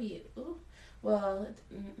had... Don't be... Ooh. Well,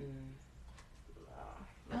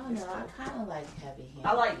 I don't know. I kind of like heavy hands.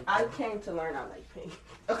 I came to learn I like pain.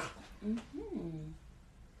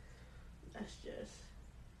 That's just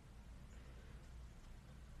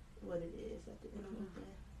what it is at the end of the day.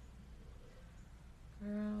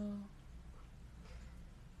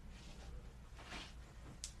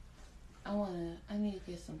 Girl. I need to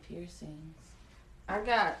get some piercings. I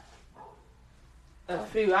got a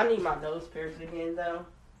few. I need my nose pierced again, though.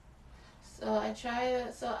 So I'm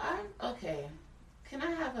okay. Can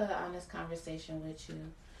I have an honest conversation with you?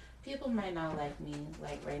 People might not like me,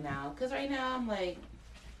 like right now. Because right now,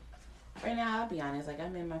 I'll be honest, like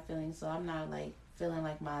I'm in my feelings, so I'm not like feeling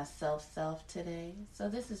like my self today. So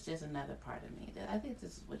this is just another part of me. I think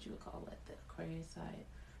this is what you would call like the Aquarius side,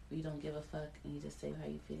 where you don't give a fuck and you just say how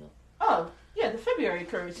you feel. Oh, yeah, the February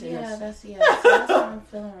Aquarius. Yeah, that's how I'm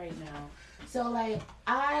feeling right now. So, like,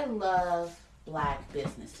 I love black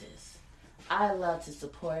businesses. I love to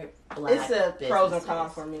support black businesses. It's a pros and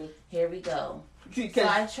cons for me. Here we go. So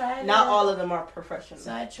I tried. Not all of them are professional.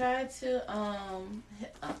 So I tried to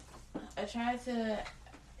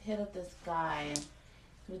hit up this guy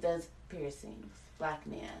who does piercings, black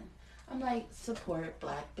man. I'm like, support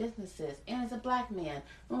black businesses. And it's a black man.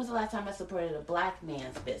 When was the last time I supported a black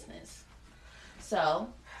man's business? So,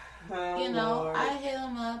 Lord. I hit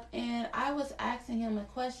him up and I was asking him a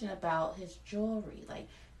question about his jewelry. Like,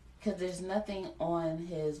 because there's nothing on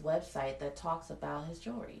his website that talks about his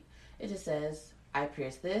jewelry. It just says, I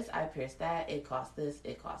pierced this, I pierced that, it costs this,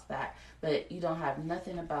 it costs that. But you don't have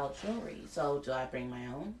nothing about jewelry. So, do I bring my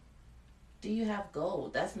own? Do you have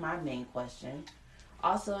gold? That's my main question.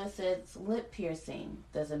 Also, it says lip piercing.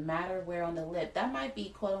 Doesn't matter where on the lip. That might be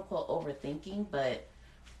quote-unquote overthinking, but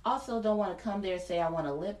also don't want to come there and say I want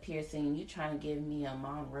a lip piercing and you trying to give me a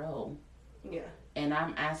Monroe. Yeah. And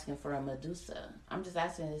I'm asking for a Medusa. I'm just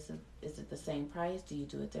asking, is it the same price? Do you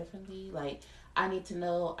do it differently? Like, I need to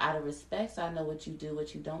know out of respect so I know what you do,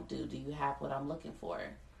 what you don't do. Do you have what I'm looking for?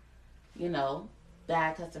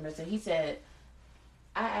 Bad customer. So he said,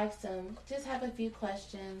 I asked him, just have a few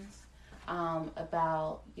questions.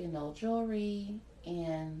 About, jewelry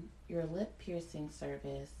and your lip piercing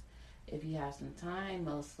service. If you have some time,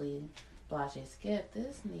 mostly Blase Skip,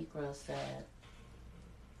 this Negro said,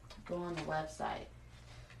 go on the website.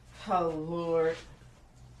 Oh, Lord.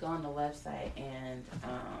 Go on the website and,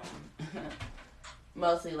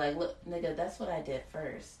 mostly like, look, nigga, that's what I did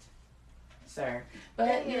first, sir.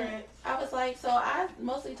 But, I was like, so I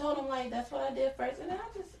mostly told him, like, that's what I did first. And I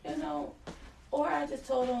just, or I just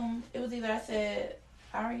told him, it was either I said,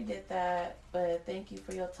 I already did that, but thank you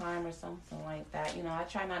for your time or something like that. You know, I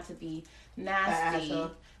try not to be nasty,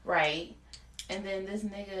 right? And then this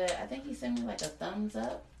nigga, I think he sent me like a thumbs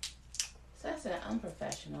up. So I said,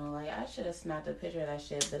 unprofessional. Like, I should have snapped a picture of that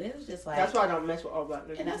shit, but it was just like... That's why I don't mess with all black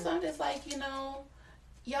niggas. And that's why I'm just like, you know,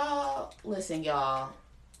 y'all, listen, y'all.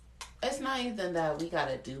 It's not even that we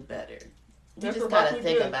gotta do better. We just gotta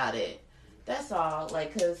think about it. That's all.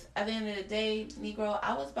 Like, cause at the end of the day, Negro,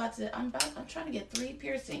 I'm trying to get 3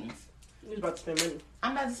 piercings. You was about to spend money.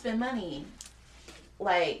 I'm about to spend money.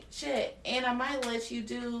 Like, shit. And I might let you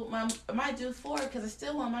do, I might do 4 because I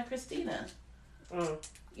still want my Christina.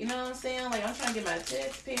 You know what I'm saying? Like, I'm trying to get my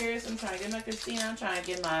tits pierced. I'm trying to get my Christina. I'm trying to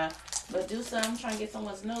get my Medusa. I'm trying to get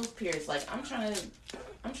someone's nose pierced. Like, I'm trying to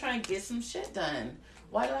get some shit done.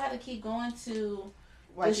 Why do I have to keep going to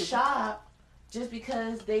the shop just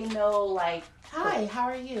because they know, like, hi, how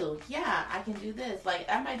are you? Yeah, I can do this. Like,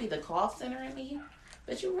 that might be the call center in me,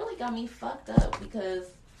 but you really got me fucked up because,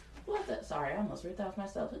 sorry, I almost ripped off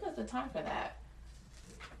myself. Who got the time for that?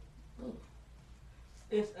 Ooh.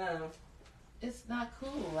 It's not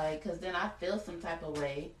cool, like, because then I feel some type of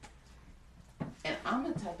way. And I'm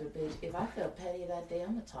the type of bitch, if I feel petty that day,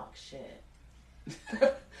 I'm going to talk shit.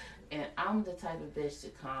 And I'm the type of bitch to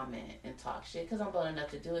comment and talk shit because I'm bold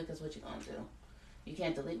enough to do it because what you going to do? You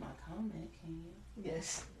can't delete my comment, can you?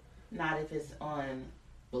 Yes. Not if it's on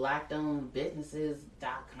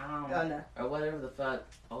blackdownedbusinesses.com or whatever the fuck,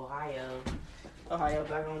 Ohio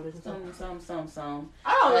black-owned business. Some.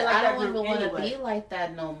 I don't even want to be like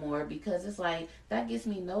that no more because it's like that gets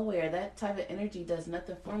me nowhere. That type of energy does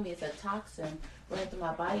nothing for me. It's a toxin running through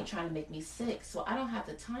my body trying to make me sick. So I don't have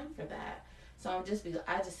the time for that. So I just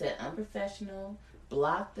said unprofessional,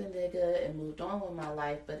 blocked the nigga, and moved on with my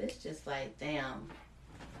life. But it's just like, damn,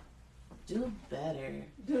 do better.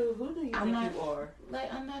 Dude, who do you think you are?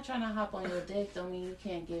 Like, I'm not trying to hop on your dick. Don't mean you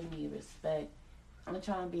can't give me respect. I'm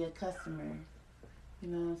trying to be a customer. You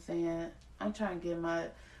know what I'm saying? I'm trying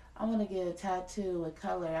to I want to get a tattoo with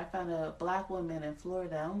color. I found a black woman in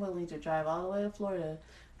Florida. I'm willing to drive all the way to Florida,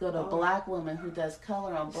 go to a black woman who does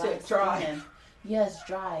color on black skin. Yes,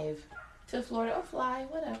 drive to Florida or fly,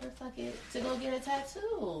 whatever, fuck it, to go get a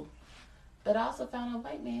tattoo. But I also found a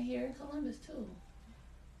white man here in Columbus, too.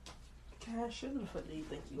 Cash, who the fuck do you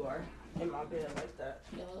think you are in my bed like that?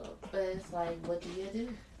 Yo, but it's like, what do you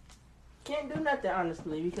do? Can't do nothing,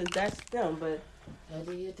 honestly, because that's them, but... What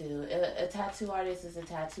do you do? A tattoo artist is a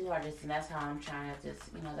tattoo artist, and that's how I'm trying to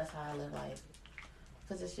just, that's how I live life.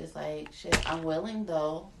 Because it's just like, shit, I'm willing,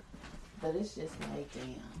 though, but it's just like,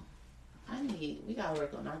 damn. We gotta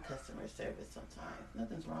work on our customer service sometimes.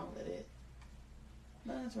 Nothing's wrong with it.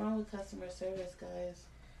 Nothing's wrong with customer service, guys.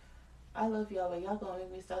 I love y'all, but y'all gonna make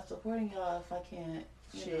me stop supporting y'all if I can't,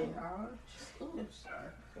 Shit. Ooh,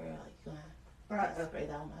 sorry. Girl, you gonna spray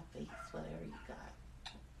that on my face, whatever you got.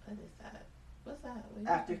 What is that? What's that?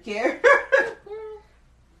 Aftercare.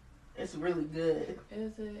 It's really good.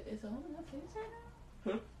 Is it on my face right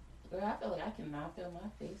now? Girl, I feel like I cannot feel my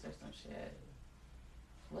face or some shit.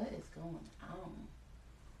 What is going on?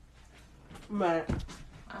 Man,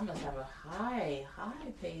 I must have a high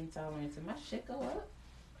pain tolerance. Did my shit go up?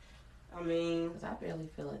 I mean... Because I barely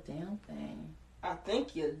feel a damn thing. I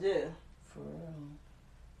think you do. For real.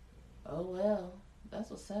 Oh, well. That's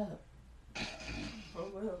what's up. Oh,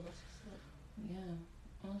 well. That's what's up. Yeah.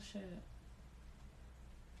 Oh, shit.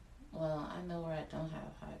 Well, I know where I don't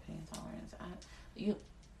have high pain tolerance. You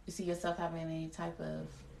see yourself having any type of...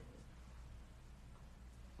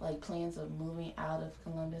 like plans of moving out of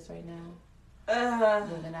Columbus right now?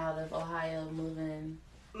 Moving out of Ohio, moving...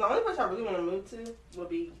 The only place I really want to move to would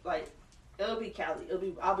be, like, it'll be Cali.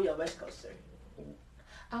 I'll be a West Coaster.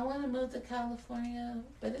 I want to move to California,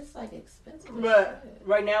 but it's, like, expensive. But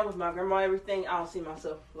right now, with my grandma and everything, I don't see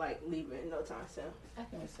myself, like, leaving in no time soon. I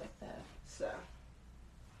can respect that. So,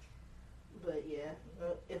 but, yeah,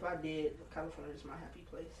 if I did, California is my happy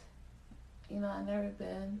place. I've never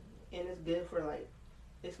been. And it's good for, like,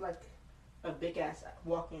 it's like a big-ass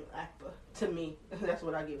walking aqua to me. That's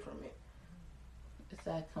what I get from it. Is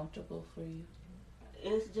that comfortable for you?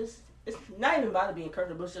 It's not even about it being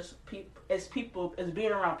comfortable. It's just it's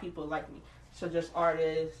being around people like me. So just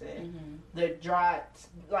artists and they're dry.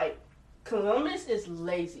 Like, Columbus is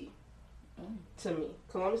lazy to me.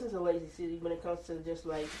 Columbus is a lazy city when it comes to just,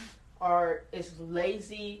 like, art. It's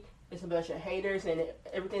lazy. It's a bunch of haters, and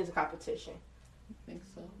everything's a competition. I think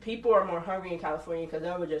so. People are more hungry in California because they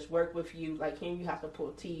would just work with you. Like, here you have to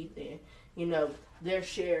pull teeth and, their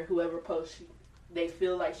share, whoever posts, they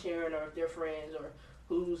feel like sharing, or their friends, or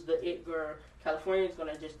who's the it girl. California's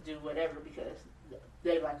going to just do whatever because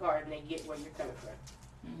they like art and they get where you're coming from.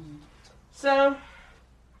 So,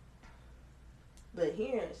 But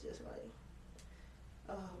here it's just like,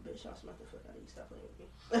 oh, bitch, I'll smack the fuck out of you. Stop playing with me.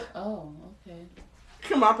 Oh, okay.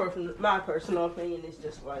 My personal opinion is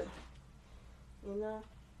just like, you know,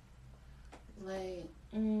 like,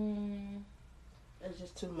 it's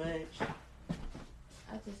just too much.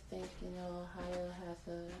 I just think, Ohio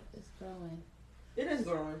is growing. It is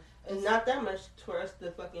growing. It's not that much for us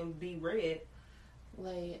to fucking be red.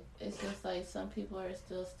 Like, it's just like some people are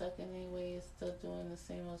still stuck in their ways, still doing the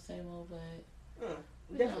same old, but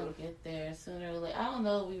we're going to get there sooner or later. I don't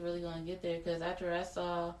know if we really going to get there, because after I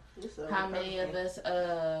saw how many of us,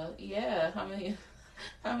 how many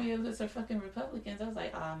of us are fucking Republicans, I was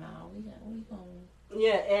like, oh, no, we going to...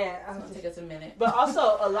 Yeah, and... It's going to take us a minute. But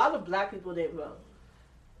also, a lot of black people didn't vote.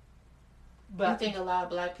 But you think a lot of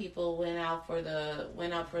black people went out for the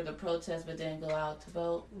protest but didn't go out to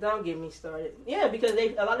vote? Don't get me started. Yeah, because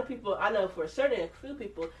a lot of people, I know for certain few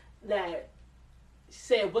people that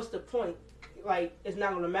said, what's the point? Like, it's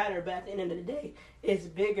not going to matter, but at the end of the day, it's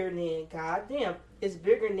bigger than, goddamn, it's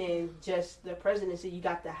bigger than just the presidency. You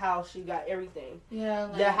got the House, you got everything. Yeah.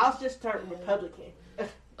 Like, the House just turned Republican.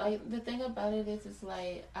 Like, the thing about it is, it's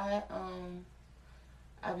like, I've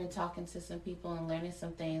been talking to some people and learning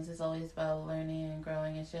some things. It's always about learning and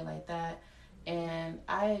growing and shit like that. And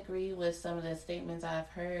I agree with some of the statements I've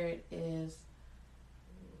heard is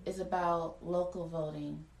about local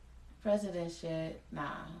voting. President shit,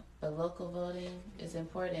 nah. But local voting is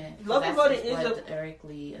important. Local voting is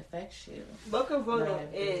directly affects you. Local voting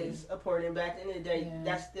is important, but at the end of the day,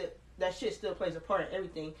 that shit still plays a part in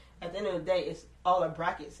everything. At the end of the day, it's all a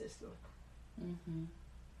bracket system. Mm-hmm.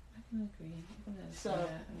 I can agree. So,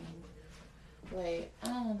 I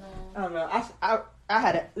don't know. I don't know. I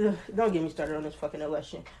had a... don't get me started on this fucking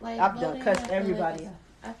election. Like, I've done cussed everybody.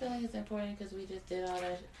 I feel like it's important because we just did all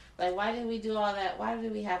that. Like, why did we do all that? Why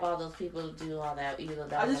did we have all those people do all that? Either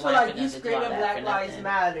that I just feel like you screaming Black Lives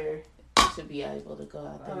Matter. You should be able to go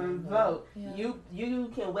out there and vote. Yeah.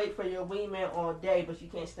 You can wait for your wingman all day, but you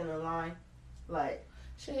can't stand in line. Like,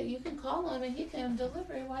 shit, you can call him and he can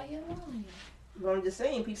deliver it while you're in line. But I'm just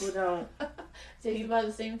saying, people don't. Takes about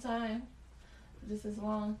the same time, just as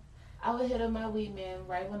long. I would hit up my weed man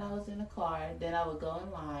right when I was in the car. Then I would go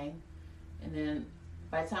in line, and then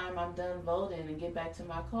by the time I'm done voting and get back to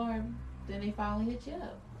my car, then they finally hit you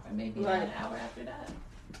up, or maybe an hour after that.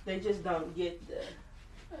 They just don't get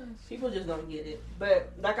people just don't get it.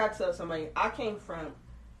 But like I tell somebody, I came from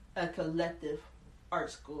a collective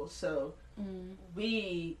art school, so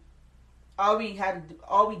all we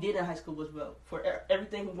did in high school was vote. For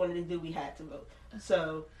everything we wanted to do, we had to vote.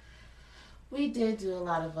 So we did do a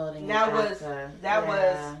lot of voting. That was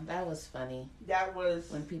funny. That was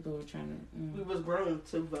when people were trying to. We was grown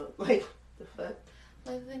to vote. Like, the fuck.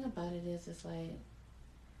 Like, the thing about it is, it's like,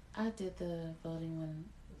 I did the voting one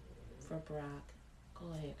for Barack. Go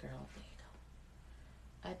ahead, girl. There you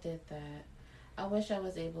go. I did that. I wish I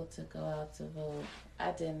was able to go out to vote.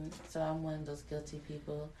 I didn't, so I'm one of those guilty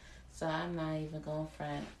people. So I'm not even going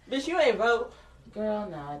front. Bitch, you ain't vote. Girl,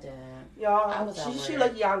 no, I didn't. Y'all, she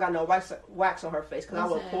lucky y'all got no wax on her face, because I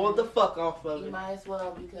would pull the fuck off of it. You might as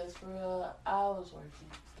well, because for real, I was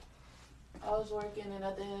working, and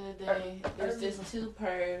at the end of the day, there's just two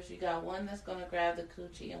pervs. You got one that's going to grab the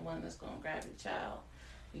coochie and one that's going to grab your child.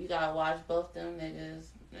 You got to watch both them niggas.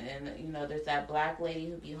 And, there's that black lady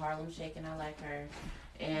who be Harlem shaking. I like her.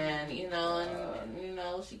 And, she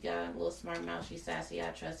got a little smart mouth. She's sassy. I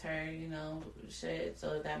trust her, shit.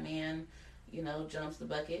 So if that man, jumps the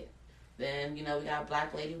bucket, then, we got a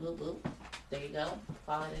black lady, whoop, whoop. There you go.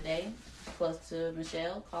 Call it a day. Close to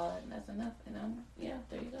Michelle. Call it. That's enough. Yeah,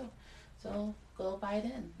 there you go. So go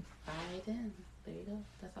Biden. Biden. There you go.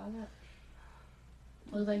 That's all I got.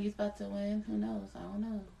 Looks like he's about to win. Who knows? I don't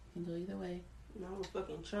know. Can go either way. No,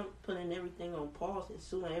 fucking Trump putting everything on pause and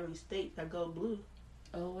suing every state that go blue.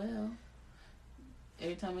 Oh, well.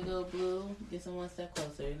 Every time we go blue, gets them one step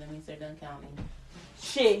closer. That means they're done counting.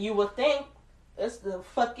 Shit, you would think it's the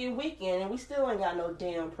fucking weekend and we still ain't got no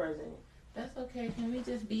damn president. That's okay. Can we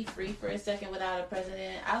just be free for a second without a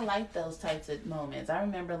president? I like those types of moments. I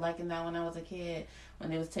remember liking that when I was a kid,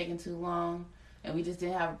 when it was taking too long and we just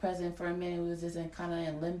didn't have a president for a minute. We was just kind of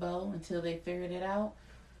in limbo until they figured it out.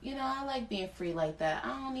 I like being free like that. I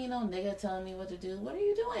don't need no nigga telling me what to do. What are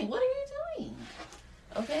you doing? What are you doing?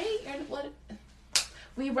 Okay?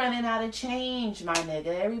 We running out of change, my nigga.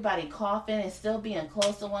 Everybody coughing and still being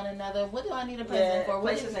close to one another. What do I need a president for?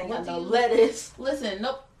 Places ain't got no lettuce. Listen,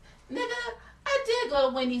 nope. Nigga, I did go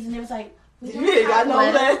to Wendy's and it was like, we don't got no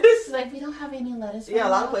lettuce. Like, we don't have any lettuce. Yeah, a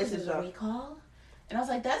lot of places don't. Recall. And I was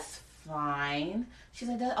like, that's fine. She's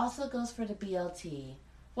like, that also goes for the BLT.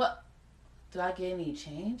 What? Do I get any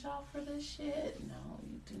change off for this shit? No,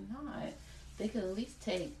 you do not. They could at least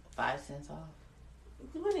take 5 cents off.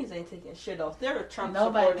 Wendy's ain't taking shit off. They're a Trump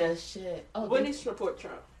Nobody supporter. does shit. Oh, Wendy's support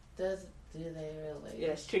Trump. Do they really?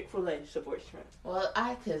 Yes, Chick-fil-A supports Trump. Well,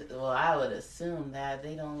 I would assume that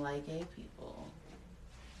they don't like gay people.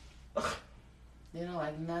 They don't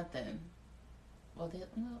like nothing. Well,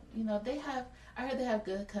 they have. I heard they have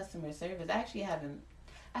good customer service.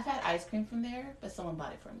 I've had ice cream from there, but someone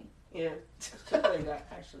bought it for me. Yeah, Chick-fil-A got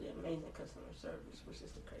actually amazing customer service, which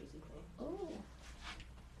is the crazy thing. Oh,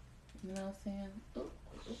 you know what I'm saying? Oh.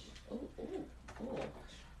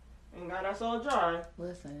 And now that's all dry.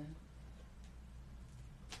 Listen.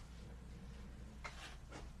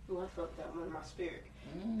 Ooh, I felt that one in my spirit.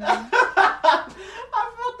 Mm-hmm. I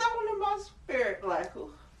felt that one in my spirit. Like,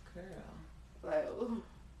 ooh. Girl. Like, ooh.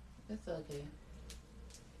 It's okay.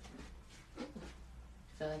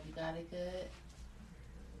 Feel like you got it good?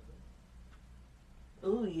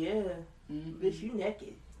 Ooh, yeah. Mm-hmm. Bitch, you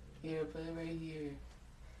naked. Here, put it right here.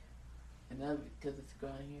 And that's because it's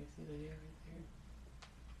growing here. See the hair right there?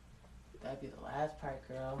 That'd be the last part,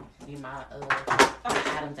 girl. Be my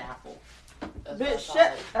Adam's apple. That's bitch,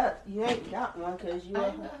 shut up. You ain't got one because you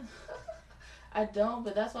ain't. I don't,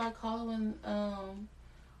 but that's why I call it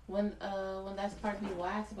when that's part to be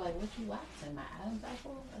waxed. I'm like, what you waxing? My Adam's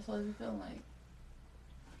apple? That's what it feel like.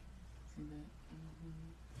 See that?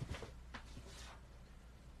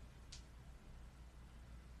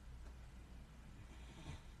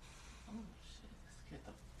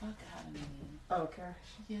 Fuck out of me. Oh, gosh.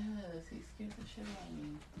 Yes, he scared the shit out of me.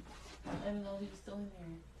 I didn't know he was still in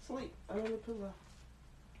there. Sleep under the pillow.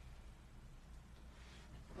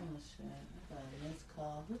 Oh shit, I got a missed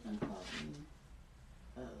call. Who done called me?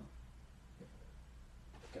 Oh.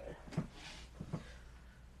 Okay. I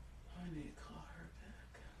need to call her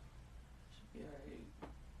back. Should be alright.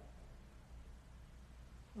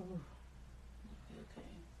 Oh.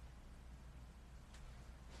 Okay.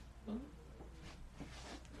 Oh.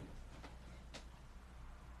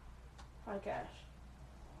 Hi, Cash.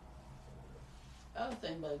 I was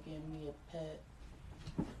thinking about getting me a pet.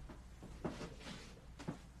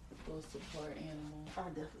 Little support animal. I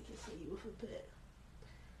definitely can see you with a pet.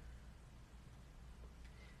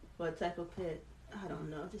 What type of pet? I don't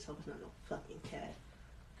know. Just hope it's not no fucking cat.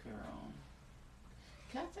 Girl.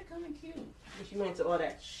 Cats are kind of cute. But you into all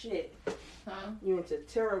that shit. Huh? You into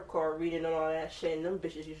tarot card reading and all that shit, and them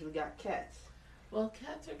bitches usually got cats. Well,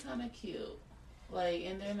 cats are kind of cute. Like,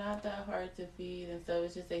 and they're not that hard to feed and stuff.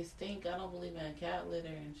 It's just they stink. I don't believe in cat litter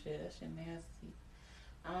and shit. That shit nasty.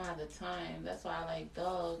 I don't have the time. That's why I like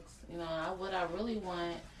dogs. You know, what I really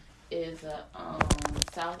want is a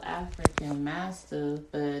South African Mastiff,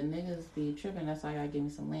 but niggas be tripping. That's why I gotta give me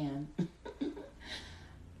some land.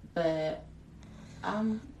 But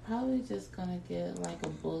I'm probably just gonna get like a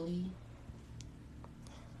bully.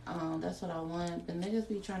 That's what I want. But niggas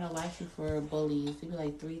be trying to lash you for bullies. They be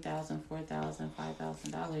like $3,000, $4,000,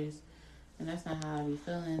 $5,000, and that's not how I be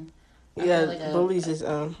feeling. Yeah, like bullies is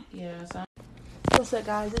Yeah. So what's up,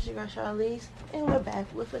 guys? It's your girl Charlize, and we're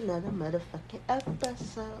back with another motherfucking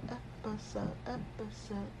episode.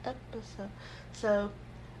 So,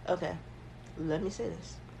 okay, let me say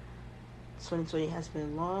this. 2020 has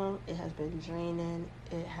been long. It has been draining.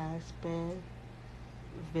 It has been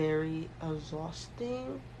very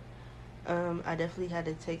exhausting. I definitely had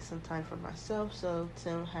to take some time for myself, so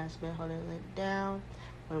Tim has been holding it down.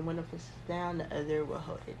 When one of us is down, the other will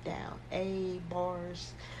hold it down.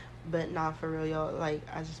 Bars. But not for real, y'all. Like,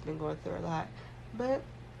 I just been going through a lot. But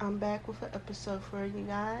I'm back with an episode for you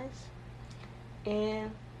guys.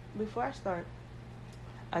 And before I start,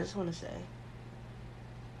 I just want to say,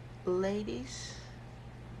 ladies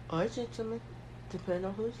or gentlemen, depending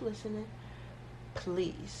on who's listening,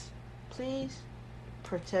 please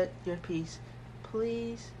protect your peace.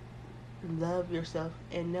 Please love yourself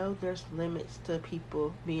and know there's limits to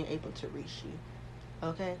people being able to reach you.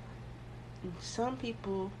 Okay? Some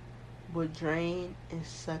people would drain and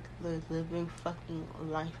suck the living fucking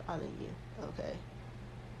life out of you. Okay?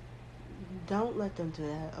 Don't let them do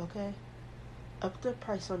that. Okay? Up the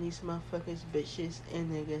price on these motherfuckers, bitches,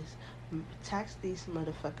 and niggas. Tax these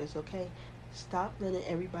motherfuckers. Okay? Stop letting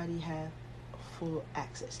everybody have full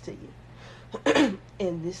access to you.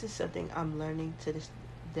 And this is something I'm learning to this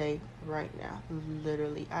day right now.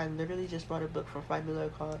 I literally just bought a book from Fight Miller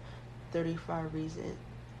called 35 Ways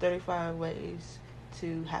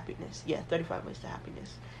to Happiness. Yeah, 35 Ways to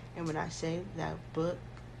Happiness. And when I say that book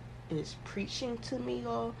is preaching to me,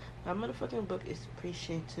 y'all, my motherfucking book is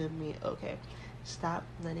preaching to me. Okay, stop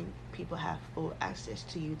letting people have full access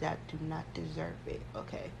to you that do not deserve it.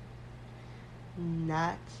 Okay,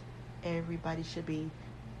 not everybody should be.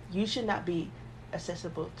 You should not be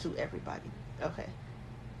accessible to everybody. Okay,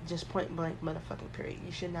 just point blank, motherfucking period.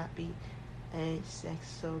 You should not be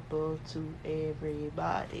accessible to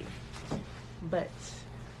everybody. But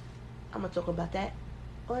I'm gonna talk about that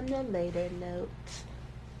on a later note.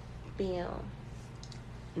 Bam.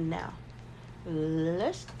 Now,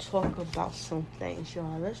 let's talk about some things,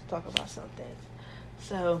 y'all. Let's talk about some things.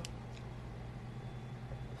 So,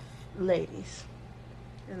 ladies.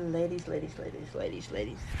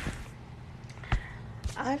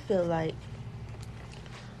 I feel like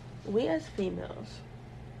we as females,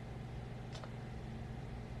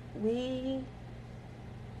 we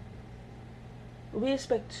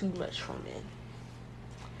expect too much from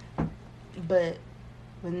men. But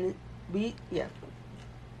when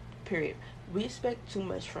period. We expect too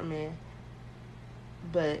much from men,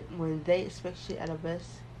 but when they expect shit out of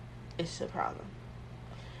us, it's a problem.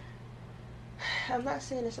 I'm not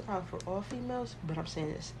saying it's a problem for all females, but I'm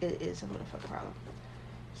saying it is a motherfucking problem.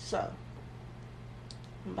 So,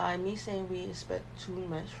 by me saying we expect too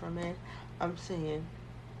much from men, I'm saying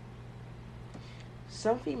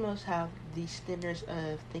some females have these standards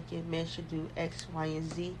of thinking men should do X, Y,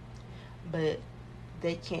 and Z, but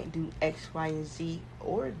they can't do X, Y, and Z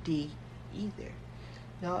or D either.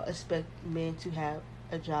 Y'all expect men to have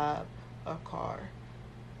a job, a car,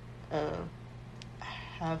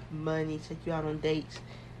 have money, take you out on dates.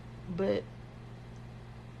 But,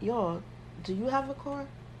 y'all, do you have a car?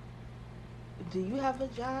 Do you have a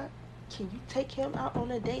job? Can you take him out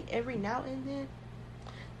on a date every now and then?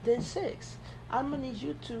 Then 6, I'm going to need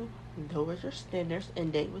you to lower your standards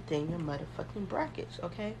and date within your motherfucking brackets,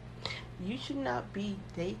 okay? You should not be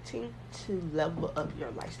dating to level up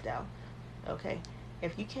your lifestyle, okay?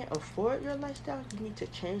 If you can't afford your lifestyle, you need to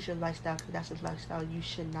change your lifestyle because that's a lifestyle you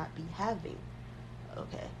should not be having,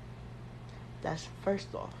 okay? That's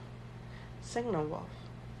first off. Second of all,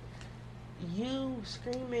 you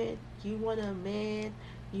screaming, you want a man,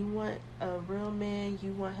 you want a real man,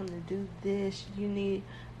 you want him to do this, you need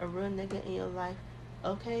a real nigga in your life.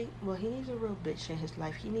 Okay, well, he needs a real bitch in his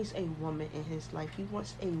life. He needs a woman in his life. He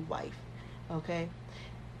wants a wife, okay?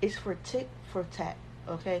 It's for tick for tat,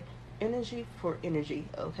 okay? Energy for energy,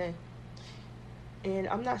 okay? And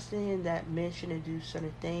I'm not saying that men shouldn't do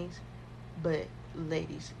certain things, but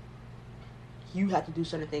ladies, you have to do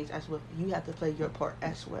certain things as well. You have to play your part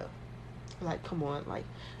as well. Like, come on, like,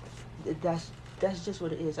 that's just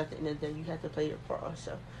what it is. At the end of the day, you have to play your part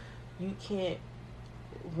also. You can't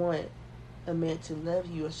want a man to love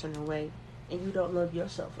you a certain way and you don't love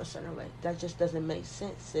yourself a certain way. That just doesn't make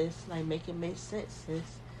sense, sis. Like, make it make sense, sis.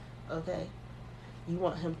 Okay? You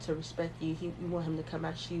want him to respect you. You want him to come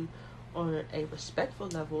at you on a respectful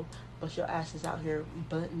level, but your ass is out here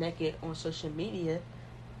butt naked on social media,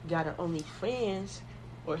 got an OnlyFans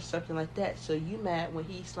or something like that. So you mad when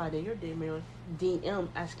he slide in your DM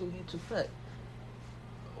asking you to fuck.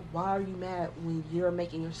 Why are you mad when you're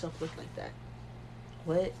making yourself look like that?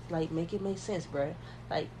 What? Like, make it make sense, bruh.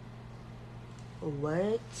 Like,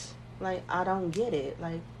 what? Like, I don't get it.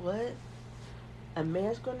 Like, what? A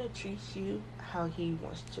man's gonna treat you how he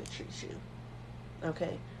wants to treat you.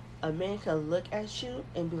 Okay? A man can look at you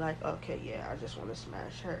and be like, okay, yeah, I just want to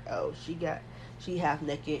smash her. Oh, she half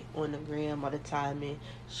naked on the gram all the time and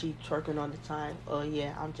she twerking all the time. Oh,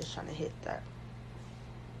 yeah, I'm just trying to hit that.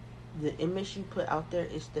 The image you put out there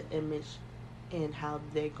is the image and how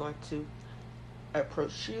they're going to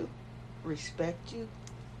approach you, respect you,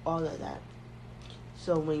 all of that.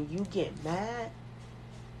 So when you get mad,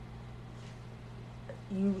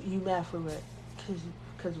 you mad for what?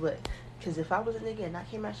 Cause what? Cause if I was a nigga and I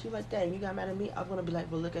came at you like that and you got mad at me, I'm gonna be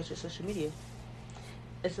like, well, look at your social media.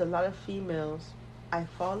 It's a lot of females I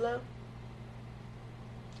follow,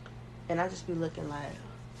 and I just be looking like,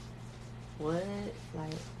 what?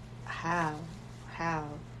 Like, how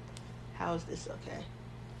is this okay?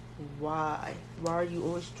 Why are you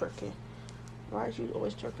always twerking? Why are you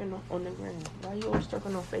always twerking on the gram? Why are you always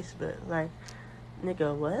twerking on Facebook? Like,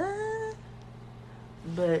 nigga, what?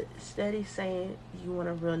 But steady saying you want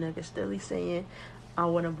a real nigga, steady saying I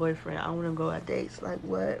want a boyfriend, I want to go on dates. Like,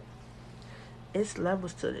 what? It's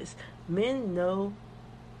levels to this. Men know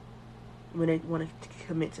when they want to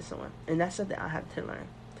commit to someone, and that's something I had to learn.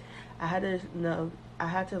 I had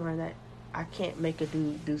to learn that I can't make a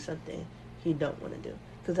dude do something he don't want to do.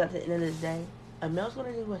 Because at the end of the day, a male's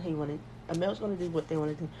going to do what he wanted. A male's going to do what they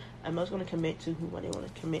want to do. A male's going to commit to who they want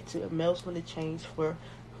to commit to. A male's going to change for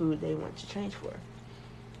who they want to change for.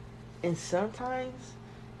 And sometimes,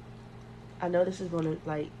 I know this is going to,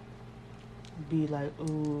 like, be like,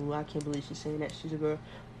 ooh, I can't believe she's saying that. She's a girl.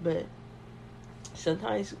 But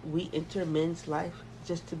sometimes we enter men's life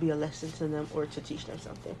just to be a lesson to them or to teach them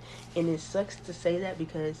something. And it sucks to say that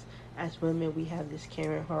because as women, we have this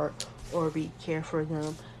caring heart, or we care for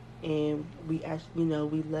them, and we we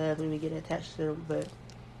love and we get attached to them, but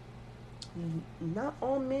not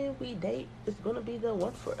all men we date is going to be the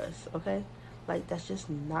one for us, okay? Like, that's just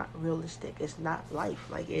not realistic. It's not life.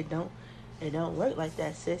 Like, it don't work like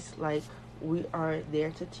that, sis. Like, we are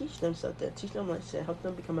there to teach them something, teach them lesson, help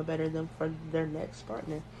them become a better them for their next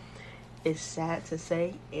partner. It's sad to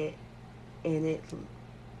say it, and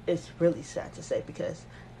it's really sad to say because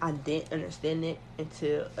I didn't understand it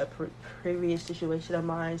until a previous situation of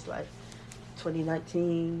mine, like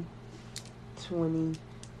 2019,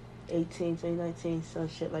 2018, 2019, some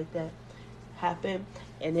shit like that happened.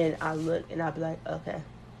 And then I look and I be like, okay,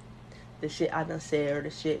 the shit I done said or the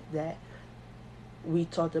shit that we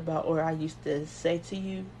talked about or I used to say to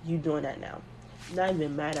you, you doing that now. Not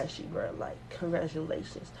even mad at you, bro. Like,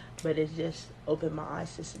 congratulations. But it just opened my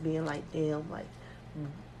eyes to being like, damn, like,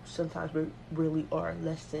 sometimes we really are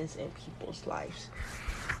lessons in people's lives.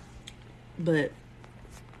 But,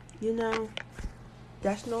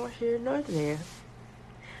 that's nor here nor there.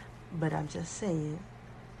 But I'm just saying,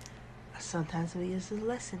 sometimes we is a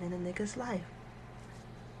lesson in a nigga's life.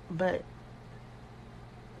 But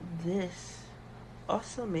this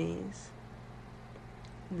also means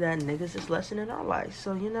that niggas is lesson in our life.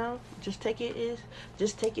 So, just take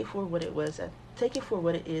it for what it was. Take it for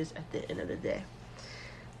what it is at the end of the day.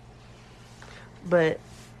 But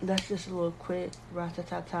that's just a little quick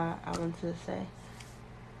rat-a-ta-ta I wanted to say.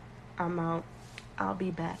 I'm out. I'll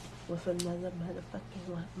be back with another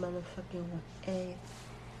motherfucking one. Hey.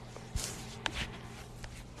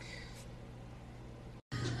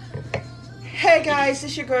 Hey guys,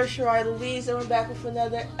 it's your girl Shirai Louise, and we're back with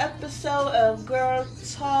another episode of Girl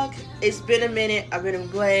Talk. It's been a minute. I've been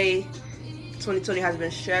away. 2020 has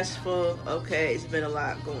been stressful. Okay, it's been a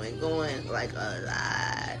lot going, like a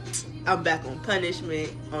lot. I'm back on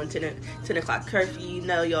punishment on 10 o'clock curfew,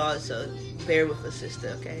 y'all, so bear with a sister,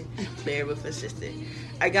 okay? Bear with a sister.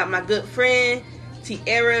 I got my good friend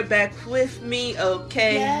Tiara back with me,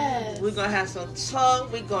 okay? Yes. We're gonna have some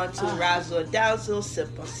talk. We're going to razzle dazzle,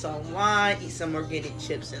 sip on some wine, eat some organic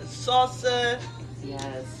chips and salsa.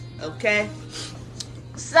 Yes. Okay?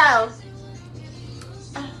 So,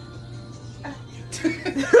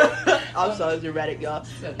 I'm so dramatic, y'all.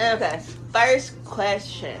 Okay, first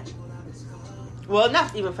question. Well,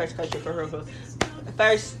 not even first question for her.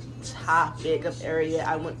 First topic of area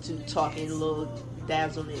I want to talk in a little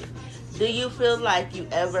dazzle in. Do you feel like you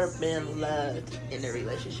ever been loved in a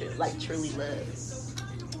relationship? Like, truly loved?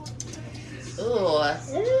 Ooh.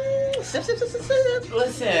 Sip.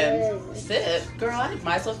 Listen, sip. Girl, I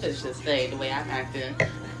might as well finish this thing the way I'm acting.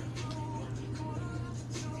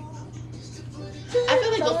 I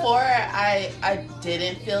feel like before I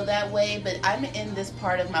didn't feel that way, but I'm in this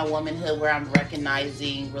part of my womanhood where I'm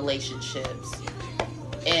recognizing relationships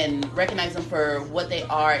and recognize them for what they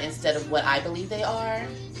are instead of what I believe they are.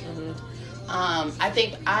 I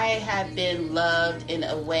think I have been loved in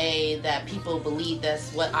a way that people believe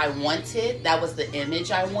that's what I wanted. That was the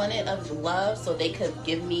image I wanted of love, so they could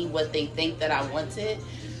give me what they think that I wanted.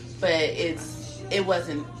 But it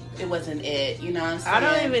wasn't it. You know what I'm saying? I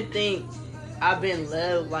don't even think I've been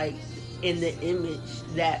loved like in the image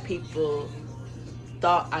that people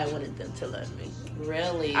thought I wanted them to love me.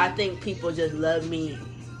 Really? I think people just love me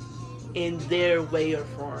in their way or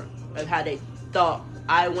form of how they thought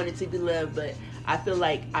I wanted to be loved, but I feel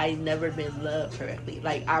like I never been loved correctly.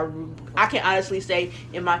 Like, I can honestly say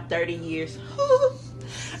in my 30 years,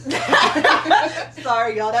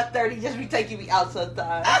 sorry y'all, that 30 just be taking me out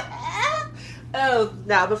sometimes.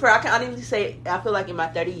 Before I can honestly say, I feel like in my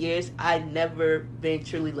 30 years, I never been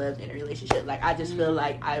truly loved in a relationship. Like, I just feel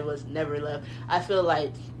like I was never loved. I feel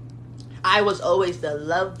like I was always the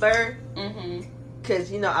lover.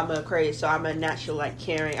 Because, I'm a crazy, so I'm a natural, like,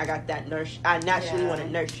 caring. I got that I naturally want to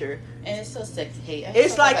nurture. And it's so sick to hate.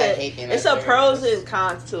 It's like it's a pros and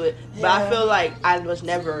cons to it. Yeah. But I feel like I was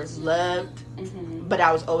never loved, but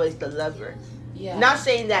I was always the lover. Yeah. Not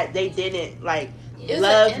saying that they didn't, like,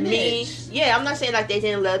 love me. Yeah, I'm not saying, like, they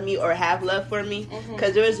didn't love me or have love for me.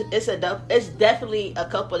 Because it's definitely a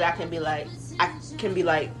couple that I can be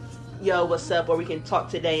like, yo, what's up? Or we can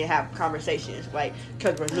talk today and have conversations, like,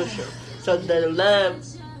 because we're neutral. So the love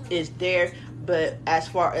is there, but as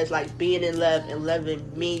far as like being in love and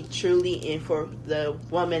loving me truly and for the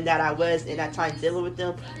woman that I was in that time dealing with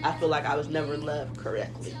them, I feel like I was never loved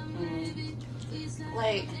correctly.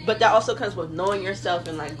 But that also comes with knowing yourself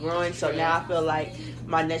and like growing. So now I feel like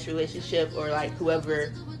my next relationship or like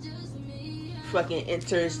whoever fucking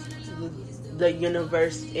enters the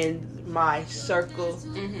universe and my circle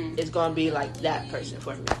is gonna be like that person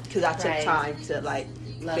for me, because I took time to like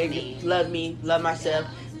love me, love myself,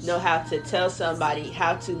 know how to tell somebody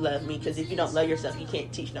how to love me, because if you don't love yourself, you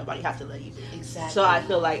can't teach nobody how to love you. Exactly. So I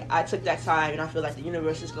feel like I took that time, and I feel like the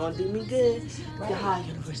universe is gonna do me good. The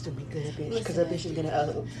universe do me good, bitch, because a bitch is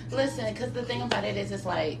gonna listen, because the thing about it is, it's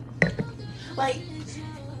like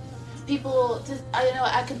people just,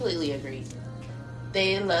 I completely agree.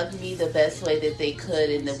 They loved me the best way that they could,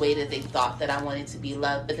 in the way that they thought that I wanted to be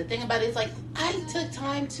loved. But the thing about it is, like, I took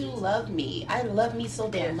time to love me. I love me so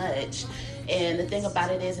damn much. And the thing about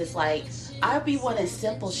it is, it's like, I be wanting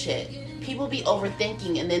simple shit. People be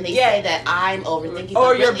overthinking, and then they say that I'm overthinking.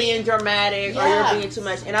 Or you're being dramatic, or you're being too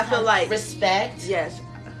much. And I feel like... respect. Yes.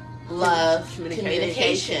 Love.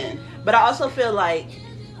 Communication. But I also feel like...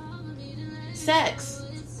 sex.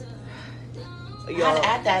 I had to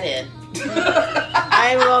add that in. I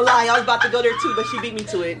ain't gonna lie, I was about to go there too, but she beat me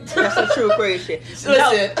to it. That's some true crazy shit. Listen.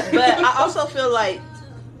 No, but I also feel like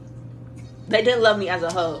they didn't love me as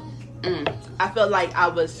a whole. I felt like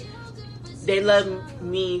they loved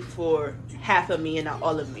me for half of me and not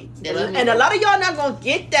all of me. And a lot of y'all not gonna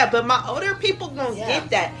get that, but my older people gonna get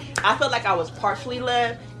that. I felt like I was partially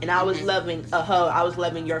loved, and I was loving a hoe. I was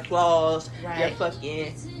loving your flaws, your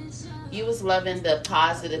fucking... You was loving the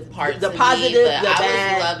positive parts the of positive, me, but the I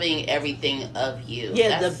bad. was loving everything of you.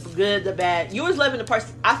 Yeah, the good, the bad. You was loving the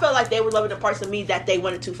parts. I felt like they were loving the parts of me that they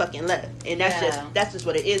wanted to fucking love, and that's just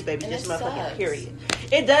what it is, baby. Just motherfucking period.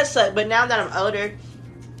 It does suck, but now that I'm older,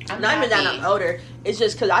 not even that I'm older, it's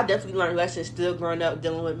just because I definitely learned lessons still growing up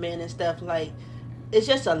dealing with men and stuff. Like, it's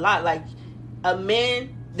just a lot. Like, a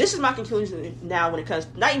man. This is my conclusion now when it comes,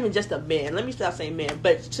 not even just a man. Let me stop saying man,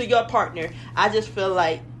 but to your partner, I just feel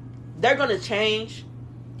like they're going to change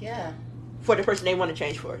for the person they want to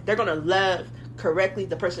change for. They're going to love correctly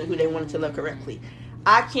the person who they wanted to love correctly.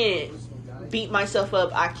 I can't beat myself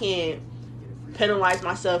up. I can't penalize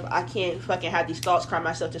myself. I can't fucking have these thoughts cry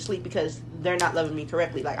myself to sleep because they're not loving me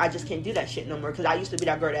correctly. Like, I just can't do that shit no more, because I used to be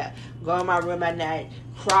that girl that go in my room at night,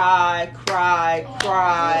 cry.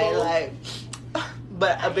 Like,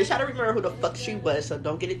 but a bitch had to remember who the fuck she was, so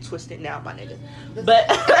don't get it twisted now, my nigga. But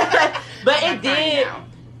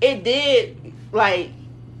it did, like,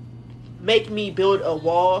 make me build a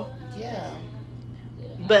wall. Yeah.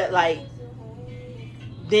 But, like,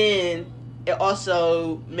 then it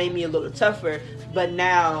also made me a little tougher. But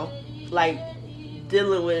now, like,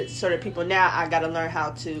 dealing with certain people now, I gotta learn how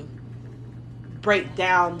to break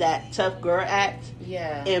down that tough girl act.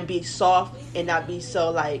 Yeah. And be soft and not be so,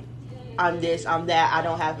 like, I'm this, I'm that, I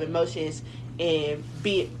don't have emotions, and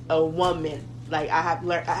be a woman. Like, I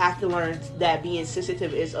have to learn that being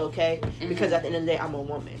sensitive is okay, because at the end of the day, I'm a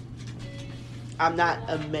woman. I'm not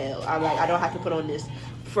a male. I don't have to put on this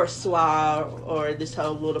froissart or this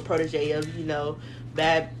whole little protege of, not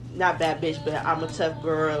bad bitch, but I'm a tough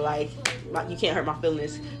girl. Like, you can't hurt my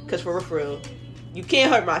feelings, because for real, you can't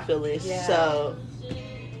hurt my feelings. Yeah. So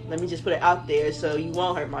let me just put it out there so you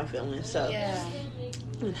won't hurt my feelings. So yeah,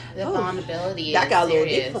 the vulnerability that got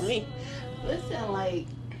serious. A little deep for me. Listen, like,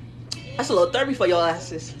 that's a little 30 for your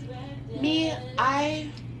asses. Me, I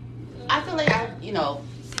feel like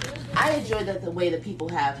I enjoy the way that people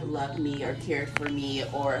have loved me or cared for me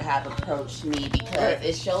or have approached me, because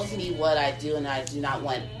it shows me what I do and I do not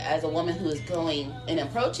want. As a woman who is going and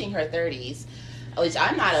approaching her 30s, which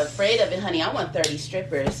I'm not afraid of it, honey. I want 30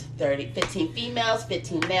 strippers, 15 females,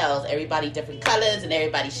 15 males, everybody different colors, and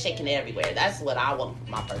everybody shaking it everywhere. That's what I want for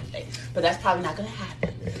my birthday. But that's probably not going to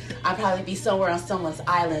happen. I'll probably be somewhere on someone's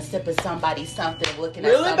island, sipping somebody something, looking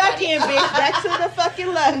at somebody. Back in, bitch. Back to the fucking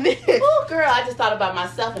love. Oh, girl, I just thought about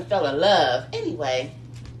myself and fell in love. Anyway,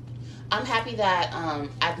 I'm happy that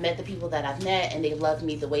I've met the people that I've met, and they love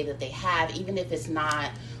me the way that they have, even if it's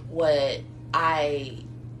not what I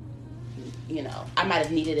might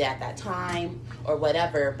have needed it at that time or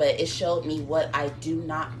whatever, but it showed me what I do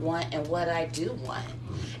not want and what I do want.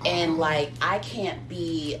 And, like, I can't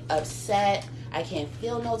be upset. I can't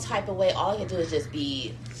feel no type of way. All I can do is just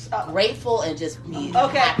be grateful and just be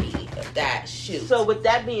happy of that. Shoot. So with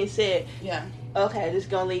that being said, yeah. Okay, this is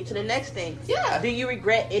going to lead to the next thing. Yeah. Do you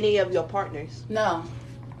regret any of your partners? No.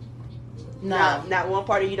 Not one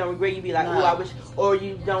part of you don't regret. You be like, oh, I wish, or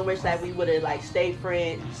you don't wish that we would have, like, stayed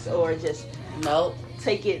friends, or just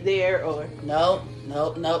take it there, or nope.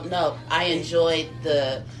 I enjoyed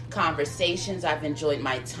the conversations. I've enjoyed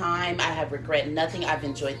my time. I have regret nothing. I've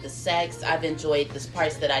enjoyed the sex. I've enjoyed the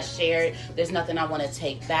parts that I shared. There's nothing I want to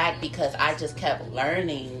take back, because I just kept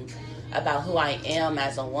learning about who I am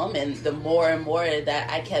as a woman the more and more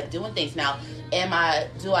that I kept doing things. Now,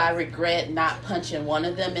 do I regret not punching one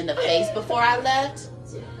of them in the face before I left?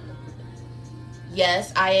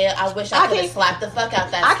 Yes, I wish I could have slapped the fuck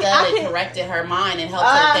out that stud and corrected her mind and helped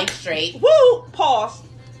her think straight. Woo! Pause.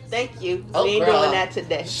 Thank you. We ain't doing that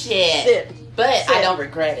today. Shit. Sip. But I don't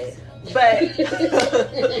regret it. But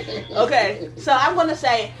okay, so I'm gonna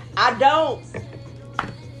say I don't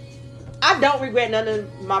regret none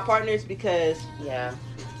of my partners because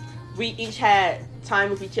we each had time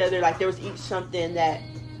with each other. Like there was each something that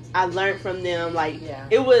I learned from them. Like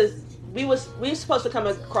it was we were supposed to come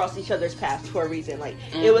across each other's paths for a reason. Like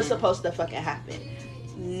it was supposed to fucking happen.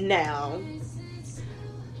 Now,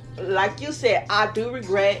 like you said, I do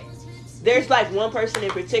regret. There's like one person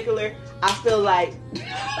in particular. I feel like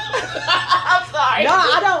I'm sorry. No,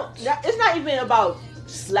 I don't. It's not even about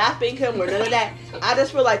slapping him or none of that. I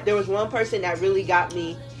just feel like there was one person that really got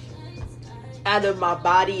me out of my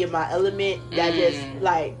body and my element that just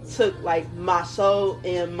like took like my soul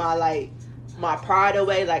and my pride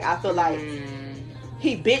away. Like I feel like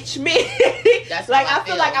he bitched me. That's like I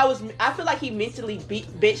feel like he mentally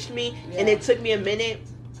bitched me, and it took me a minute,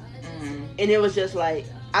 and it was just like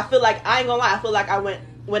I feel like I ain't gonna lie. I feel like I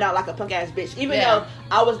went out like a punk ass bitch, even though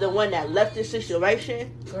I was the one that left this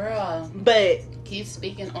situation. Girl, but keep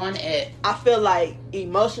speaking on it. I feel like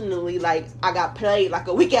emotionally, like I got played like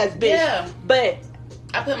a weak ass bitch. Yeah, but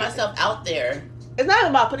I put myself out there. It's not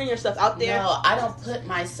about putting yourself out there. No, I don't put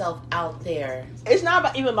myself out there. It's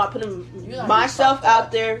not even about putting myself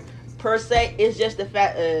out there per se. It's just the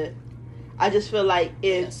fact. I just feel like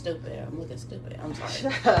it's stupid. I'm looking stupid. I'm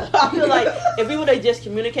sorry. I feel like if we would have just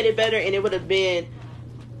communicated better and it would have been,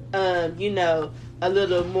 a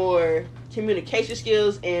little more communication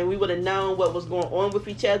skills, and we would have known what was going on with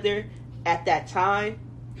each other at that time,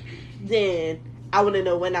 then I wouldn't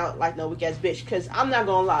have went out like no weak ass bitch. Because I'm not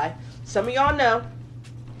gonna lie, some of y'all know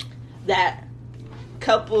that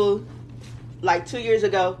couple, like 3 years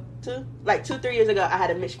ago, I had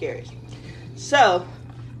a miscarriage. So,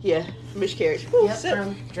 yeah, miscarriage. Ooh,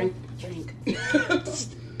 yep, drink.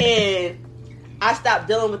 And I stopped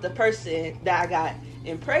dealing with the person that I got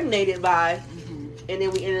impregnated by, and then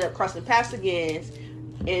we ended up crossing paths again,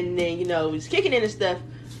 and then we was kicking in and stuff.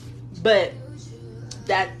 But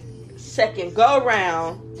that second go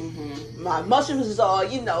round, my emotions was all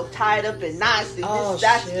tied up in knots and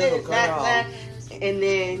that, and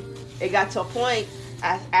then it got to a point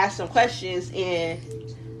I asked some questions and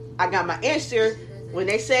I got my answer. When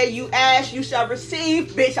they say you ask, you shall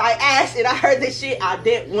receive, bitch, I asked and I heard this shit I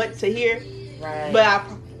didn't want to hear. Right. But I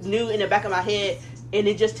knew in the back of my head, and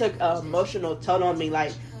it just took an emotional toll on me.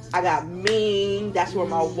 Like, I got mean. That's where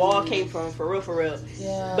my wall came from, for real.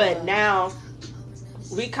 Yeah. But now,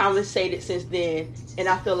 we conversated since then, and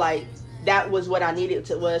I feel like that was what I needed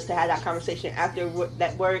to have that conversation after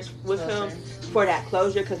that words with him for that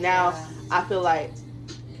closure. Because now I feel like,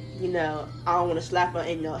 I don't want to slap her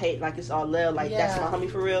and hate like it's all love. Like that's my homie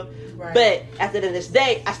for real. Right. But at the end of this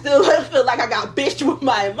day, I still feel like I got bitched with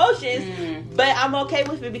my emotions. But I'm okay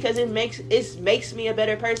with it because it makes me a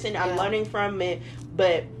better person. I'm learning from it.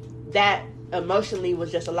 But that emotionally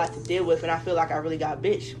was just a lot to deal with, and I feel like I really got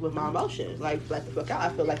bitched with my emotions. Like the fuck out. I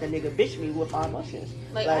feel like a nigga bitched me with my emotions.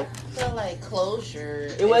 Like I feel like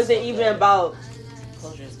closure. It wasn't even about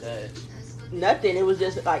closure is good. Nothing. It was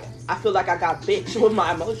just like I feel like I got bitched with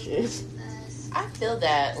my emotions. I feel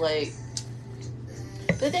that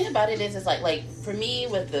the thing about it is like for me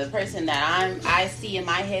with the person that I see in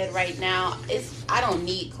my head right now, I don't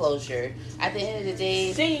need closure. At the end of the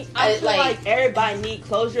day, see, I feel like everybody need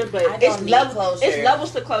closure, but it's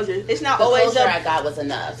levels to closure. It's not the always closure I got was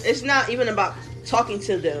enough. It's not even about talking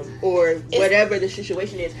to them or whatever the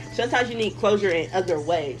situation is. Sometimes you need closure in other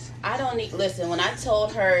ways. I don't need. Listen, when I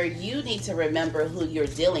told her you need to remember who you're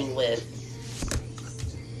dealing with.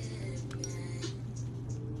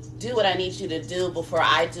 Do what I need you to do before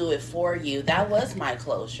I do it for you. That was my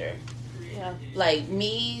closure. Yeah. Like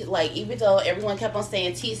me, even though everyone kept on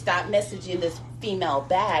saying, T, stop messaging this female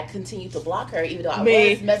back, continue to block her, even though I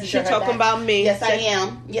was messaging her She talking about me. Yes, I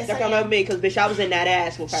am. Yes, I am. Talking about me, because bitch, I was in that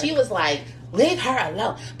ass with her. She was like, leave her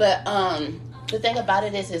alone. But the thing about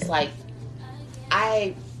it is like,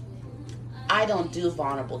 I don't do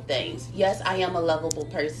vulnerable things. Yes, I am a lovable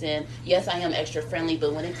person. Yes, I am extra friendly.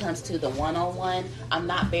 But when it comes to the one-on-one, I'm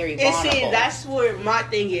not very vulnerable. And see, that's where my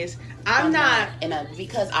thing is. I'm not. And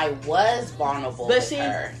because I was vulnerable with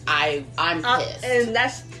her, I'm pissed.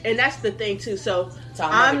 And that's the thing too. So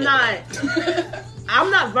I'm not.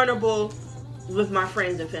 I'm not vulnerable with my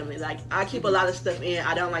friends and family. Like I keep a lot of stuff in.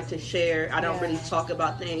 I don't like to share. I don't really talk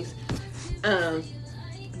about things.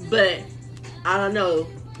 But I don't know.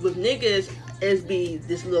 With niggas, it's be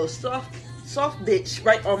this little soft bitch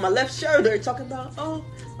right on my left shoulder talking about, oh,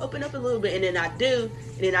 open up a little bit, and then I do,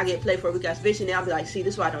 and then I get played for a weak ass bitch, and then I'll be like, see,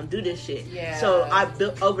 this is why I don't do this shit. Yeah. So I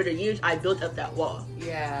built over the years, I built up that wall.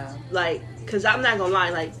 Yeah. Like, cause I'm not gonna lie,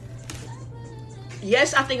 like,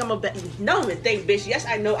 yes, I think I'm a bad. No, man, think, bitch. Yes,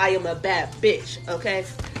 I know I am a bad bitch. Okay,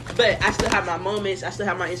 but I still have my moments. I still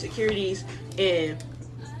have my insecurities, and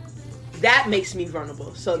that makes me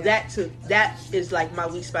vulnerable. So that is like my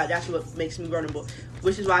weak spot. That's what makes me vulnerable.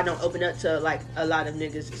 Which is why I don't open up to like a lot of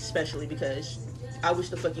niggas, especially because I wish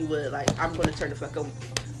the fuck you would. Like, I'm gonna turn the fuck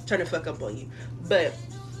up on you. But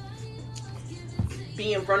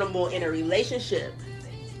being vulnerable in a relationship,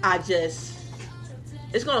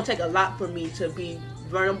 it's gonna take a lot for me to be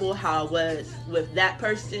vulnerable how I was with that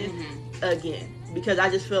person again. Because I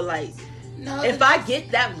just feel like if I get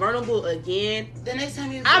that vulnerable again, the next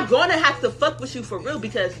time I'm gonna have to fuck with you for real,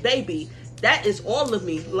 because baby, that is all of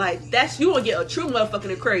me. Like, you gonna get a true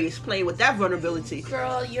motherfucking Aquarius playing with that vulnerability.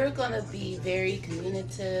 Girl, you're gonna be very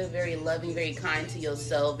communicative, very loving, very kind to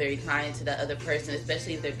yourself, very kind to the other person,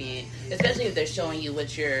 especially if they're showing you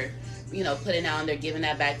what you're, putting out and they're giving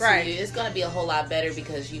that back to you. It's gonna be a whole lot better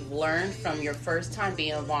because you've learned from your first time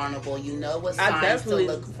being vulnerable. You know what signs to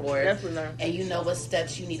look for, and you know what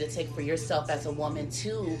steps you need to take for yourself as a woman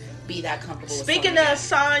to be that comfortable. Speaking of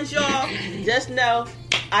signs, y'all, just know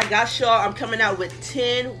I got y'all. I'm coming out with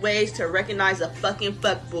 10 ways to recognize a fucking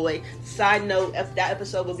fuckboy. Side note, that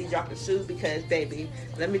episode will be dropping soon because, baby,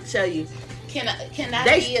 let me tell you. Can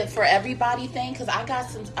that be a for everybody thing? Because I can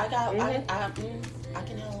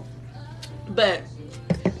help. But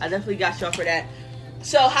I definitely got y'all for that.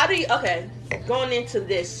 So going into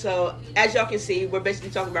this. So as y'all can see, we're basically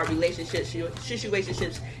talking about relationships,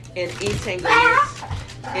 situationships, and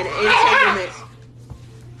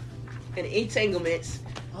entanglements.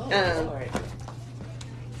 Lord.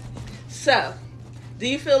 So, do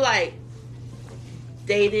you feel like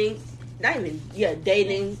dating,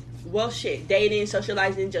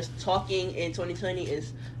 socializing, just talking in 2020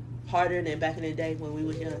 is harder than back in the day when we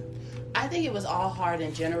were young? I think it was all hard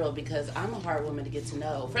in general because I'm a hard woman to get to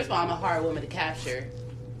know. First of all, I'm a hard woman to capture,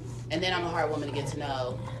 and then I'm a hard woman to get to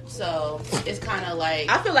know. So it's kind of like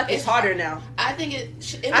I feel like it's harder now. I think it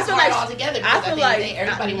was hard altogether because I feel like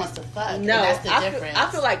everybody wants to fuck. No, that's the difference.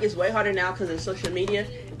 I feel like it's way harder now because of social media,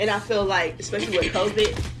 and I feel like especially with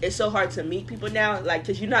COVID, it's so hard to meet people now. Like,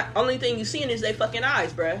 because only thing you seeing is their fucking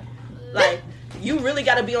eyes, bruh. Like, you really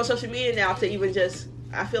got to be on social media now to even just.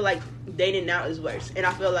 I feel like dating now is worse, and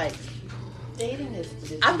I feel like dating is.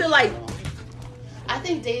 I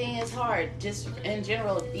think dating is hard just in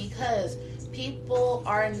general because people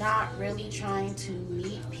are not really trying to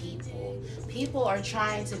meet people. People are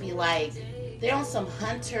trying to be like, they're on some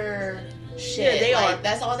hunter shit. Yeah, they are.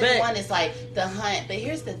 That's all they want is like the hunt. But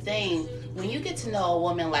here's the thing. When you get to know a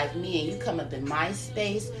woman like me and you come up in my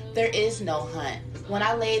space, there is no hunt. When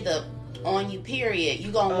I lay on you, period,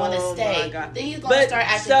 you gonna want to stay. Then you gonna start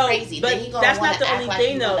acting crazy. Then you gonna want to act like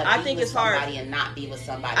you want to be with somebody and not be with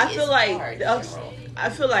somebody. I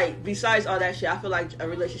feel like besides all that shit, I feel like a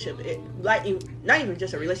relationship, not even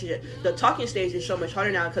just a relationship, the talking stage is so much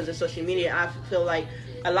harder now because of social media. I feel like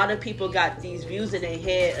a lot of people got these views in their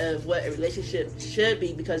head of what a relationship should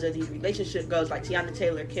be because of these relationship goals like Tiana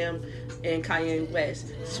Taylor, Kim, and Kanye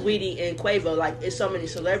West, Sweetie, and Quavo. Like, it's so many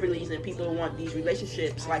celebrities and people want these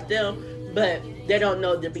relationships like them, but they don't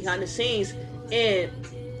know the behind the scenes. And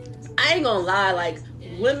I ain't gonna lie, like,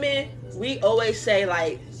 women, we always say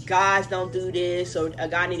like guys don't do this or a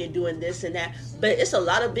guy need to doing this and that, but it's a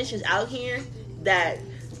lot of bitches out here that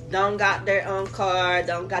don't got their own car,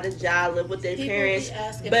 don't got a job, live with their parents. People be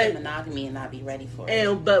asking for monogamy and not be ready for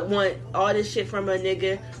it. But want all this shit from a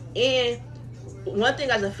nigga. And one thing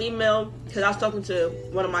as a female, because I was talking to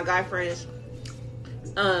one of my guy friends,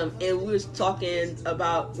 and we was talking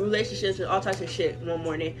about relationships and all types of shit one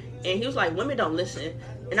morning, and he was like, women don't listen.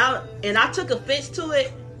 And I took offense to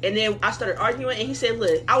it, and then I started arguing, and he said,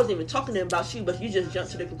 look, I wasn't even talking to him about you, but you just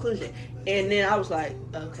jumped to the conclusion. And then I was like,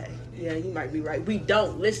 okay. Yeah, you might be right. We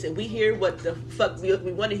don't listen. We hear what the fuck we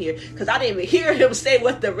want to hear. Because I didn't even hear him say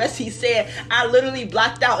what the rest he said. I literally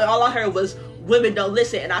blacked out, and all I heard was women don't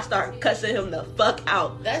listen, and I started cussing him the fuck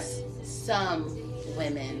out. That's some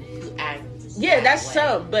women who act. Yeah, that's way.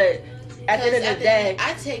 Some. But at the end of the day,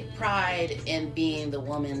 I take pride in being the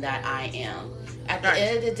woman that I am. At the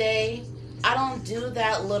end of the day, I don't do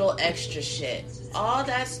that little extra shit. All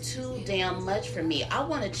that's too damn much for me. I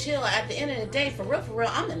want to chill. At the end of the day, for real,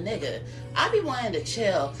 I'm a nigga. I be wanting to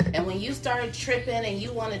chill. And when you start tripping and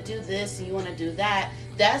you want to do this and you want to do that,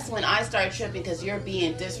 that's when I start tripping because you're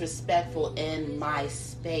being disrespectful in my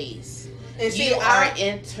space. And see, you are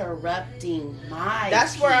interrupting my.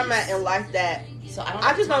 That's where I'm at in life. That so I don't.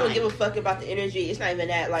 I just don't give a fuck about the energy. It's not even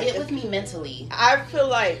that. Like get with me mentally. I feel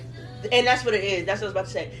like, and that's what it is. That's what I was about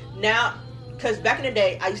to say. Now, because back in the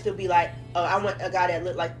day, I used to be like, oh, I want a guy that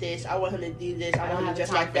looked like this. I want him to do this. I want him to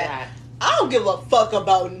just like that. I don't give a fuck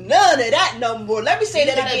about none of that no more. Let me say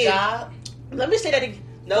that again. Let me say that again.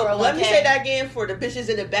 No, let me say that again for the bitches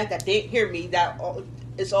in the back that didn't hear me. That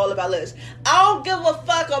it's all about us. I don't give a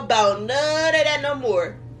fuck about none of that no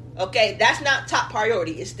more. Okay, that's not top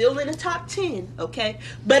priority. It's still in the top 10. Okay,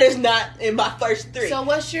 but it's not in my first 3. So,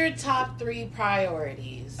 what's your top 3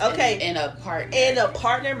 priorities? Okay, in a partner. In a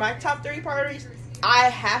partner, my top 3 priorities. I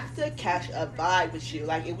have to catch a vibe with you.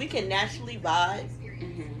 Like if we can naturally vibe.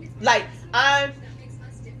 Mm-hmm. Like I'm.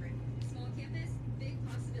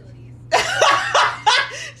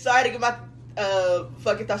 Sorry to get my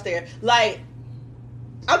fucking thoughts there. Like,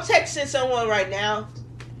 I'm texting someone right now,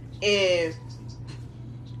 and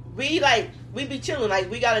we be chilling. Like,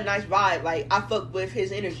 we got a nice vibe. Like, I fuck with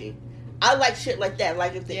his energy. I like shit like that.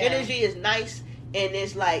 Like, if the energy is nice and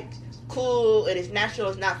it's like cool and it's natural,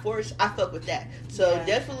 it's not forced, I fuck with that. So we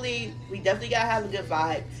definitely gotta have a good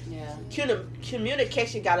vibe. Yeah.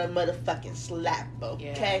 Communication got a motherfucking slap,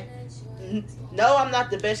 okay? Yeah. No, I'm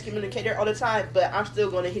not the best communicator all the time, but I'm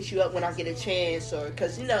still going to hit you up when I get a chance, or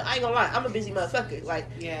because I ain't gonna lie, I'm a busy motherfucker. Like,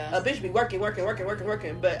 a bitch be working,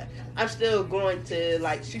 but I'm still going to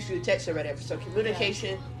like shoot you a text or whatever. So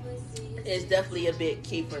communication is definitely a big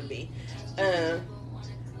key for me. And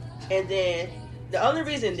then the only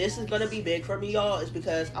reason this is going to be big for me, y'all, is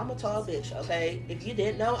because I'm a tall bitch, okay? If you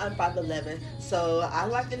didn't know, I'm 5'11", so I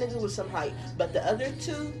like the nigga with some height. But the other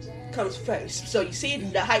 2 comes first. So you see,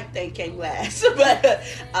 the height thing came last. But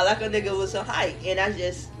I like a nigga with some height, and that's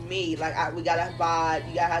just me. Like, we gotta vibe,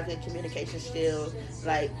 you gotta have good communication skills.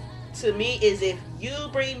 Like, to me, is if you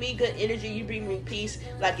bring me good energy, you bring me peace.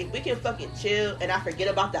 Like, if we can fucking chill, and I forget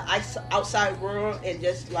about the outside world, and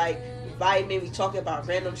just, like, vibing, we talking about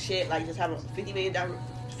random shit, like just having 50 million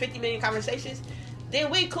conversations,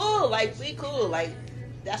 then we cool. Like,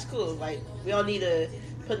 that's cool. Like, we don't need to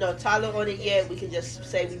put no title on it yet. We can just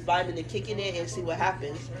say we vibing and kicking it and see what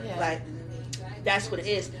happens. Yeah. Like, that's what it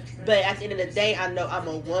is. But at the end of the day, I know I'm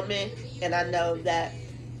a woman, and I know that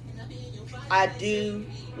I do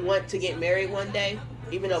want to get married one day.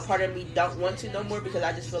 Even though part of me don't want to no more, because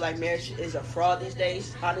I just feel like marriage is a fraud these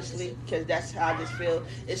days, honestly, because that's how I just feel.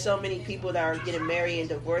 There's so many people that are getting married and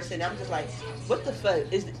divorced, and I'm just like, what the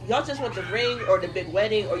fuck? Y'all just want the ring or the big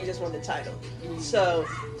wedding, or you just want the title? Mm-hmm. So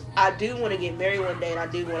I do want to get married one day, and I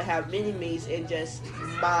do want to have mini-me's, and just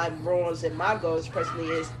my morals and my goals personally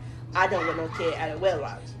is I don't want no kid out of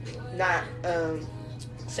wedlock. Not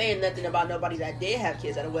saying nothing about nobody that did have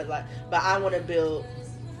kids out of wedlock, but I want to build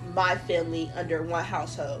my family under one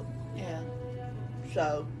household. Yeah.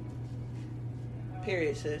 So,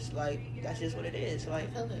 period, sis. Like, that's just what it is. Like,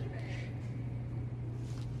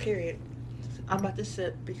 period. I'm about to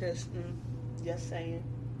sip because, just saying.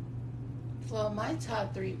 Well, my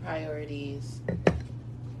top 3 priorities.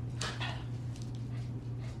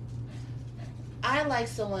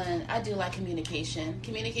 I do like communication.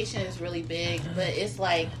 Communication is really big, but it's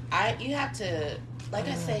like, you have to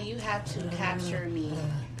capture me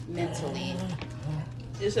mentally.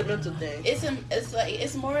 It's a mental thing.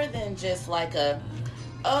 It's more than just like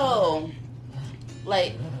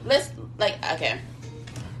let's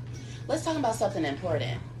talk about something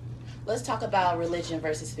important. Let's talk about religion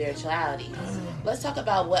versus spirituality. Let's talk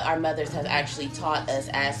about what our mothers have actually taught us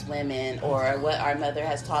as women, or what our mother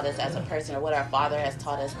has taught us as a person, or what our father has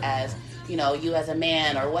taught us as, you as a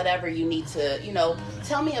man, or whatever you need to,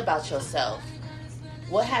 tell me about yourself.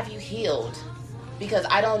 What have you healed? Because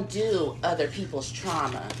I don't do other people's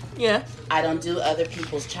trauma. Yeah. I don't do other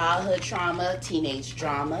people's childhood trauma, teenage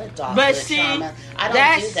drama, adulthood trauma. I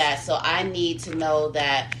don't do that. So I need to know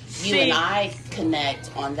that you and I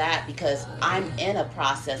connect on that, because I'm in a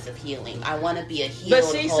process of healing. I want to be a healed,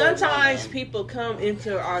 whole sometimes woman. People come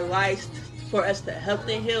into our lives for us to help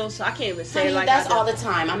them heal. So I can't even say that's all the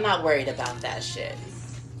time. I'm not worried about that shit.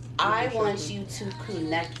 I want you to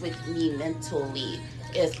connect with me mentally.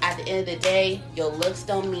 Is at the end of the day, your looks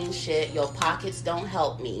don't mean shit. Your pockets don't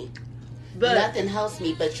help me. But nothing helps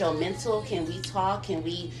me. But your mental, can we talk? Can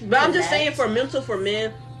we? But connect? I'm just saying, for mental, for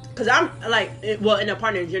men, because I'm like, well, in a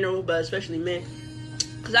partner in general, but especially men,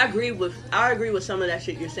 because I agree with some of that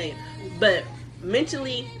shit you're saying. But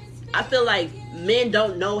mentally, I feel like men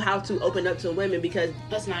don't know how to open up to women, because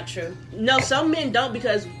that's not true. No, some men don't,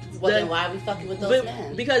 because. Well, then why are we fucking with those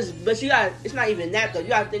men? But you got, it's not even that though. You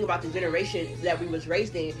got to think about the generation that we was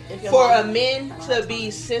raised in. For a man to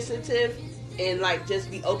be sensitive and like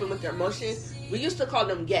just be open with their emotions, we used to call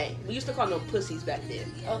them gay. We used to call them pussies back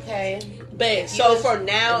then. Okay. But so for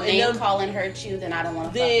now, and them calling hurt you, then I don't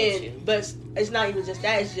want to fuck with you. But it's not even just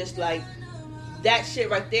that. It's just like that shit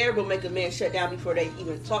right there will make a man shut down before they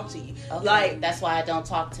even talk to you. Okay. Like that's why I don't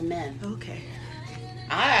talk to men. Okay.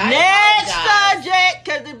 Next subject,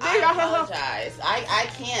 because the I apologize. I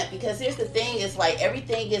can't, because here's the thing: is like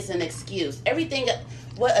everything is an excuse. Everything.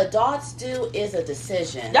 What adults do is a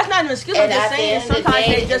decision. That's not an excuse. I'm just saying sometimes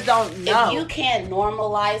they just don't know. If you can't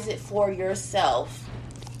normalize it for yourself,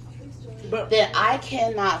 then I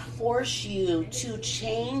cannot force you to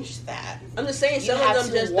change that. I'm just saying some of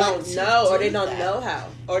them just don't know, or they don't know how.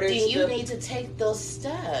 Or then you need to take those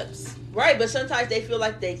steps. Right, but sometimes they feel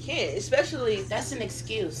like they can't. Especially that's an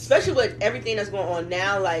excuse. Especially with everything that's going on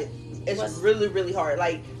now, like it's really, really hard.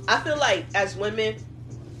 Like I feel like as women,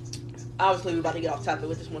 obviously we're about to get off topic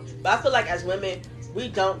with this one, but I feel like as women, we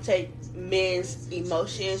don't take men's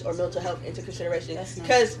emotions or mental health into consideration.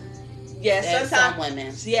 Because sometimes some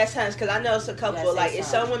women. Sometimes because I know it's a couple. Like if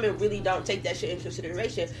some women really don't take that shit into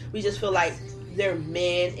consideration, we just feel like they're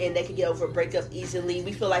men and they can get over a breakup easily.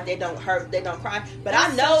 We feel like they don't hurt, they don't cry. But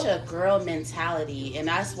that's I know such a girl mentality, and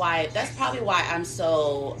that's probably why I'm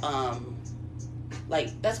so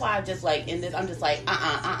that's why I'm just like in this. I'm just like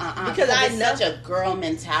because it's such a girl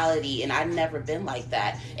mentality, and I've never been like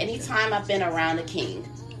that. Anytime I've been around a king,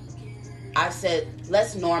 I've said,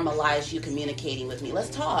 let's normalize you communicating with me. Let's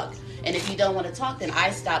talk. And if you don't want to talk, then I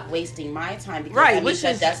stop wasting my time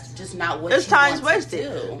because that's just not what you want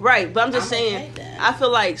wasted. To do. Right, but I'm just saying, okay, I feel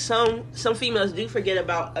like some females do forget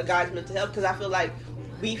about a guy's mental health because I feel like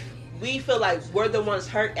we feel like we're the ones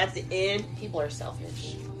hurt at the end. People are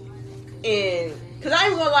selfish. And because I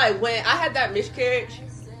ain't gonna lie, when I had that miscarriage,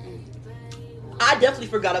 I definitely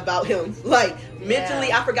forgot about him. Like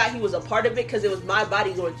mentally, I forgot he was a part of it because it was my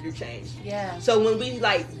body going through change. Yeah. So when we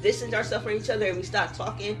like distanced ourselves from each other and we stopped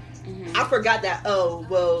talking, I forgot that. Oh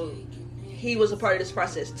well, he was a part of this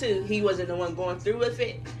process too. He wasn't the one going through with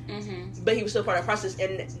it, but he was still part of the process.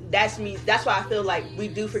 And that's me. That's why I feel like we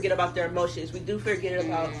do forget about their emotions. We do forget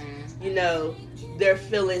about their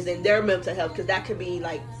feelings and their mental health because that could be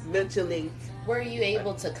like mentally. Were you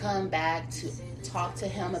able to come back to talk to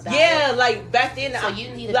him about it? Like back then. So you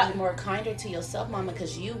need to be more kinder to yourself, mama,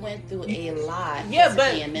 because you went through a lot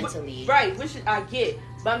physically and mentally. Right, which I get.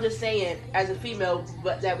 But I'm just saying, as a female,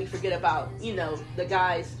 but that we forget about, the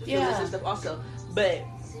guys' feelings and stuff also. But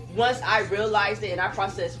once I realized it and I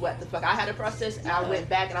processed what the fuck I had to process, and I went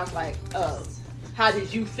back and I was like, oh, how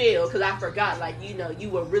did you feel? Because I forgot, like, you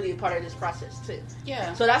were really a part of this process too.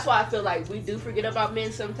 Yeah. So that's why I feel like we do forget about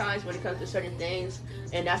men sometimes when it comes to certain things.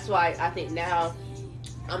 And that's why I think now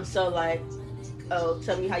I'm so like, oh,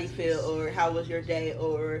 tell me how you feel, or how was your day,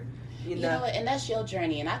 or, You know, and that's your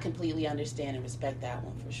journey, and I completely understand and respect that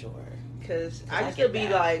one for sure. Because I could be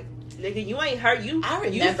like, nigga, you ain't hurt. I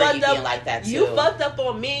remember you being like that too. You fucked up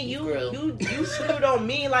on me. You screwed on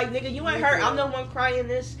me. Like, nigga, you ain't hurt. I'm the one crying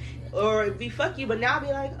this, or be fuck you. But now I'll be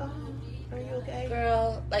like, oh, are you okay,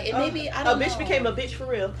 girl? Like, it maybe I don't know. A bitch became a bitch for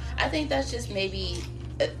real. I think that's just maybe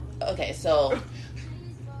okay. So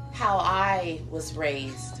how I was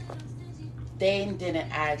raised. They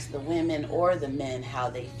didn't ask the women or the men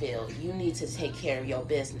how they feel. You need to take care of your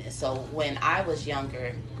business. So when I was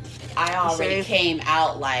younger, I already came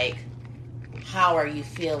out like, how are you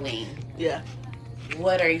feeling? Yeah.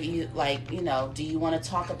 What are you, like, do you want to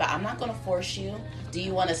talk about? I'm not going to force you. Do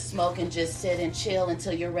you want to smoke and just sit and chill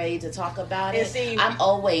until you're ready to talk about it? See, I'm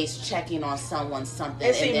always checking on someone, something.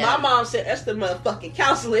 And see, my mom said that's the motherfucking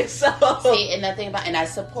counseling. So see, and I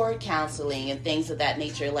support counseling and things of that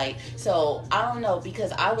nature. Like, so I don't know,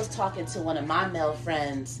 because I was talking to one of my male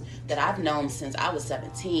friends that I've known since I was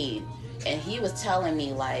 17, and he was telling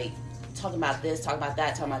me like, talking about this, talking about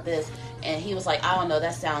that, talking about this, and he was like, I don't know,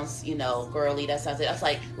 that sounds, girly. That sounds. I was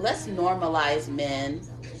like, let's normalize men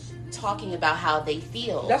talking about how they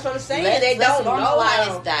feel. That's what I'm saying. Let's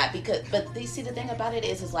normalize that, but you see, the thing about it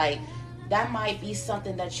is like, that might be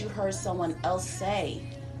something that you heard someone else say.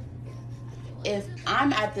 If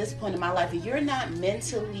I'm at this point in my life, if you're not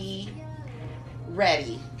mentally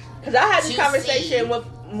ready, because I had this conversation with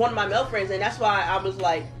one of my male friends, and that's why I was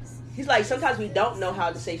like, he's like, sometimes we don't know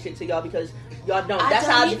how to say shit to y'all because y'all don't. That's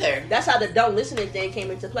how the don't listening thing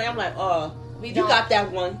came into play. I'm like, oh. You got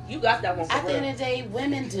that one. You got that one. At the end of the day,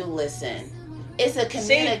 women do listen. It's a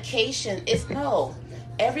communication.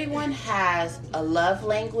 Everyone has a love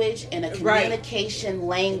language and a communication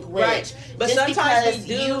language. Right. But just sometimes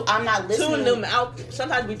we do. I'm not listening. Tune them out.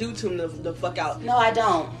 Sometimes we do tune the fuck out. No, I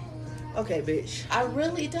don't. Okay, bitch. I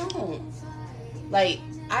really don't. Like,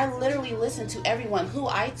 I literally listen to everyone. Who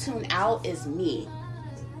I tune out is me.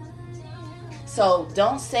 So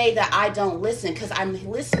don't say that I don't listen, because I'm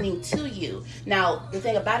listening to you. Now, the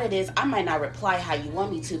thing about it is I might not reply how you want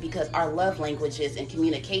me to, because our love languages and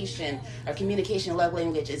communication, our communication love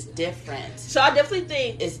language is different. So I definitely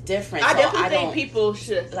think it's different. I definitely think people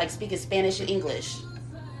should like speaking Spanish and English.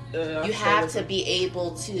 You have to be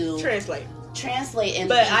able to translate and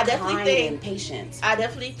but be I definitely kind think, and patient. I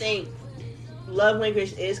definitely think love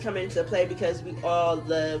language is coming into play because we all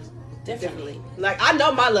love differently. Like, I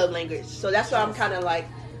know my love language, so that's why I'm kind of like,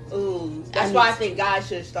 ooh. That's why I think guys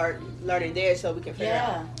should start learning theirs so we can figure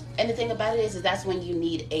out. And the thing about it is that's when you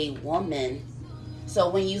need a woman. So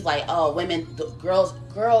when you like, oh, women,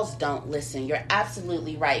 girls don't listen. You're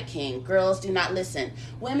absolutely right, King. Girls do not listen.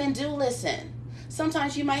 Women do listen.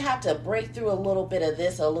 Sometimes you might have to break through a little bit of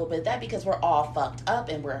this, a little bit of that, because we're all fucked up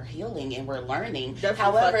and we're healing and we're learning.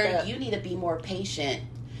 However, you need to be more patient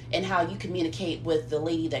in how you communicate with the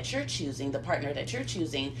lady that you're choosing, the partner that you're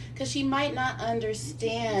choosing, because she might not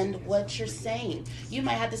understand what you're saying. You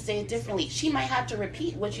might have to say it differently. She might have to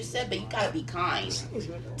repeat what you said, but you gotta be kind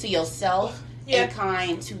to yourself and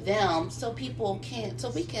kind to them, so we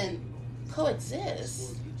can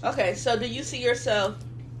coexist. Okay, so do you see yourself?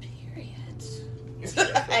 Period.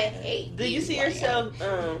 I hate. Do you see yourself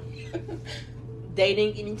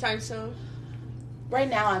dating anytime soon? Right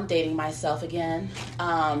now, I'm dating myself again.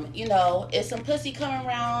 If some pussy come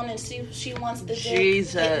around and she wants the dick,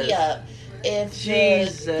 hit me up. If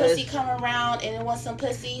the pussy come around and it wants some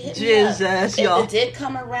pussy, hit me up. If the dick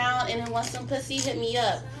come around and it wants some pussy, hit me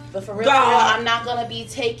up. But for real, I'm not gonna be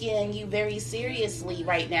taking you very seriously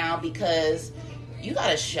right now, because you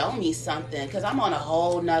gotta show me something, because I'm on a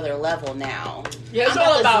whole nother level now. Yeah, it's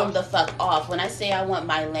all about zoom the fuck off. When I say I want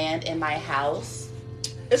my land and my house,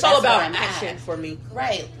 it's all about action for me.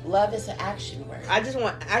 Right. Love is an action word. I just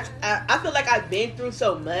want I feel like I've been through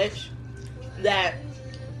so much that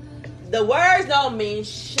the words don't mean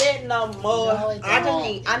shit no more. No,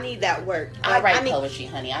 I need that work. I write poetry,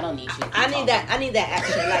 honey. I don't need you. I need that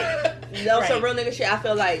action. Like, some real nigga shit. I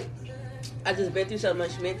feel like I just been through so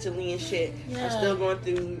much mentally and shit. Yeah. I'm still going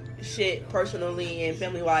through shit personally and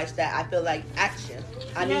family wise that I feel like action.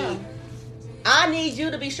 I need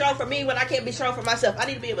you to be strong for me when I can't be strong for myself. I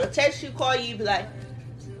need to be able to text you, call you, be like,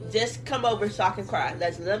 just come over so I can cry.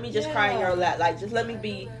 Let me just cry in your lap. Like, just let me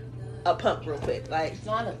be a punk real quick. Like, it's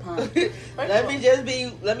not a punk. let me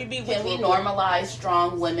be. Can we normalize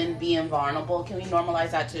strong women being vulnerable? Can we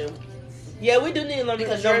normalize that too? Yeah, we do need to learn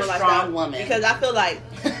because you're a strong woman. Because I feel like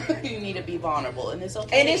you need to be vulnerable, and it's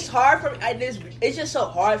okay. And it's hard for me. It's just so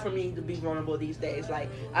hard for me to be vulnerable these days. Like,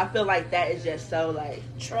 I feel like that is just so like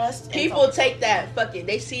trust. People take that fucking.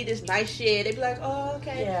 They see this nice shit. They be like, oh,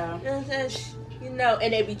 okay, yeah.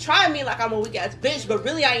 And they be trying me like I'm a weak ass bitch, but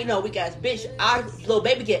really I ain't no weak ass bitch. Little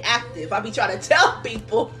baby get active. I be trying to tell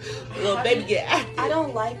people, little baby get active. I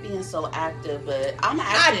don't like being so active, but I'm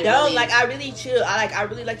active. I don't like. I really chill. I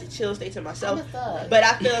really like to chill, stay to myself. I'm a thug. But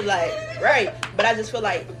I feel like But I just feel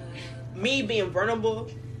like me being vulnerable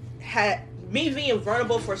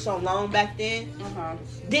for so long back then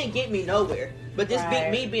didn't get me nowhere. But this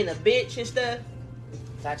me being a bitch and stuff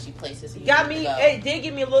got you places. Got me. It did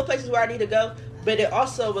give me a little places where I need to go. But it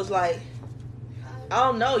also was like, I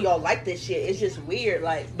don't know, y'all like this shit. It's just weird.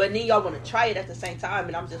 Like, but then y'all want to try it at the same time,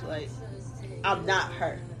 and I'm just like, I'm not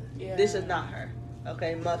her. Yeah. This is not her.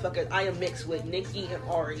 Okay, motherfuckers. I am mixed with Nicki and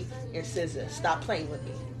Ari and SZA. Stop playing with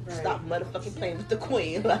me. Right. Stop motherfucking playing with the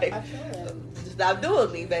queen. Like, stop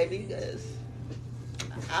doing me, baby. Because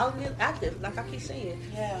I don't get active. Like I keep saying.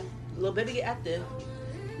 Yeah. Little baby get active.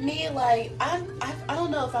 Me, like, I don't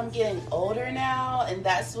know if I'm getting older now and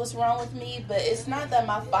that's what's wrong with me, but it's not that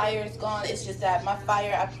my fire is gone. It's just that my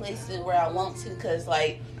fire, I place it where I want to, because,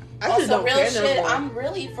 like, on some real shit, I'm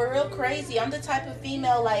really, for real crazy. I'm the type of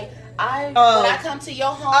female, like, when I come to your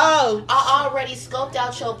home, I already scoped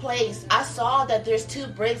out your place. I saw that there's 2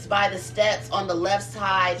 bricks by the steps on the left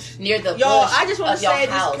side near the bush I just want of to your say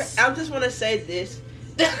house. This. I just want to say this.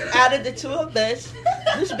 Out of the 2 of us,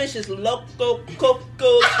 this bitch is loco, crazy,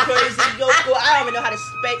 yoko. I don't even know how to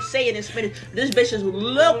say it in Spanish. This bitch is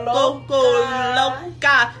loca,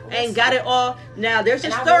 and got it all. Now, there's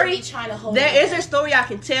a story. There is a story I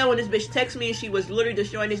can tell when this bitch texted me and she was literally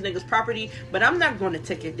destroying this nigga's property, but I'm not going to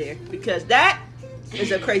take it there because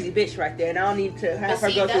is a crazy bitch right there, and I don't need to have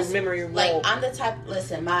her go through memory roll. Like, I'm the type.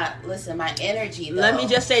 Listen, my energy. Though. Let me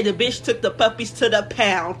just say, the bitch took the puppies to the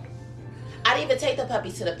pound. I didn't even take the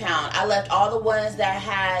puppies to the pound. I left all the ones that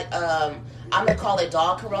had, I'm going to call it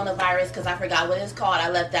dog coronavirus because I forgot what it's called. I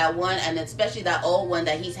left that one, and especially that old one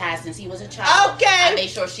that he's had since he was a child. Okay. I made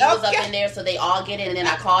sure she was up in there so they all get in, and then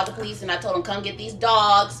I called the police and I told them, come get these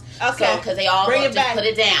dogs. Okay. So, because they all just put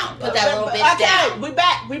it down. Put that little bitch down. We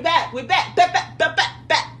back.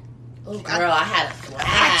 Back. Oh, girl, I had a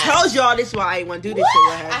flash. I told y'all this is why I ain't want to do this shit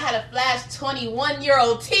with her. I had a flash.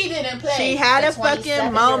 21-year-old T didn't play. She had a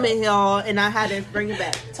fucking moment, y'all, and I had to bring it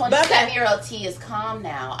back. 27-year-old T is calm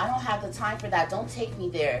now. I don't have the time for that. Don't take me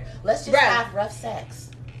there. Let's just have rough sex.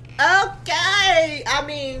 Okay. I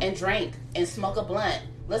mean, and drink and smoke a blunt.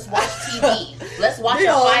 Let's watch TV. Let's watch a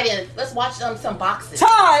fight and let's watch some boxing.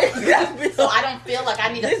 Time. So I don't feel like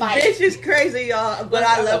I need to fight. This bitch is crazy, y'all. But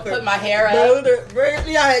I love her. Put my hair up.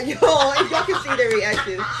 Yeah, y'all can see the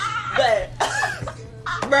reaction. But,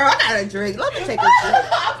 bro, I gotta drink. Let me take a sip.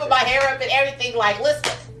 I put my hair up and everything. Like,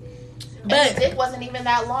 listen. But the dick wasn't even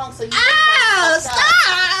that long, so you.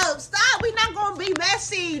 Stop! We're not gonna be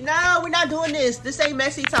messy. No, we're not doing this. This ain't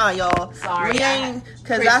messy time, y'all. Sorry, we ain't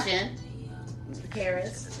Christian.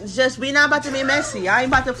 Paris. It's just we not about to be messy. I ain't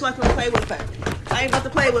about to fucking play with her.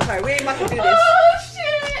 We ain't about to do this. Oh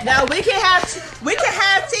shit! Now we can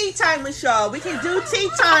have tea time with y'all. We can do tea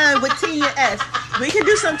time with T and S. We can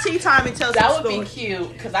do some tea time and tell some stories. That would be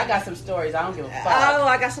cute because I got some stories. I don't give a fuck. Oh,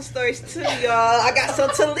 I got some stories too, y'all. I got some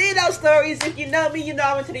Toledo stories. If you know me, you know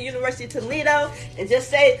I went to the University of Toledo. And just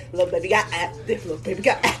say, little baby got active. Little baby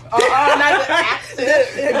got active. Not active.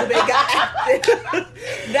 Little baby got active.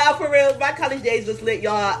 Now, for real, my college days was lit,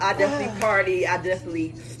 y'all. I definitely party. I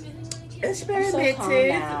definitely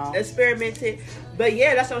experimented. But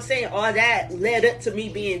yeah, that's what I'm saying. All that led up to me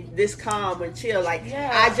being this calm and chill. Like,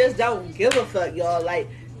 I just don't give a fuck, y'all. Like,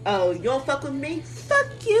 oh, you don't fuck with me?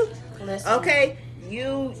 Fuck you. Listen. Okay?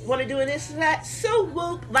 You want to do this and that? So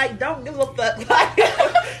whoop. Like, don't give a fuck. Like,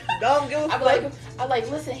 don't give a fuck. I'm like,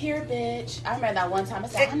 listen here, bitch. I remember that one time I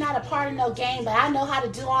said, I'm not a part of no game, but I know how to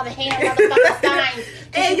do all the hand motherfucking signs.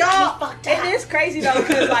 And y'all, and it's crazy though,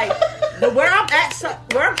 because like, where I'm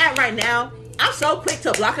at right now, I'm so quick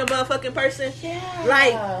to block a motherfucking person. Yeah.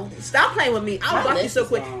 Like, stop playing with me. I'll block you so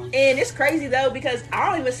quick. And it's crazy though, because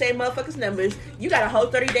I don't even say motherfuckers' numbers. You got a whole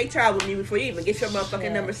 30-day trial with me before you even get your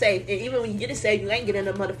motherfucking number saved. And even when you get it saved, you ain't getting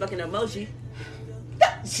a motherfucking emoji.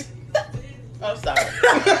 I'm sorry.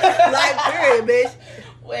 Like, period, bitch.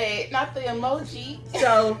 Wait, not the emoji.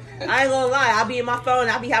 So, I ain't gonna lie. I'll be in my phone.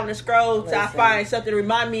 I'll be having to scroll till I find something to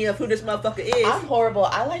remind me of who this motherfucker is. I'm horrible.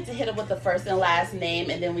 I like to hit it with the first and last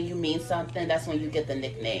name, and then when you mean something, that's when you get the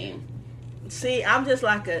nickname. See, I'm just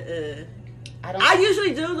like I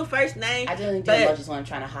usually do the first name. I generally do emojis when I'm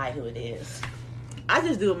trying to hide who it is. I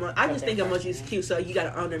just think emojis is cute, so you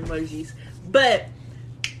gotta own emojis. But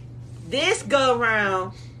this go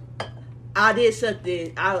around, I did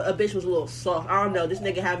something. A bitch was a little soft. I don't know. This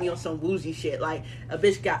nigga had me on some woozy shit. Like a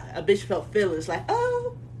bitch felt feelings. Like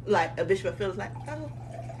oh,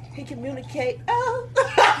 he communicate. Oh,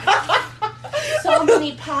 so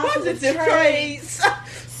many positive traits.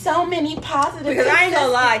 So many positive. Because I ain't gonna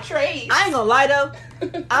lie. Traits. I ain't gonna lie though.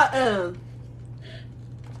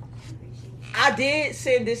 I did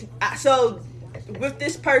send this. So with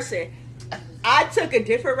this person, I took a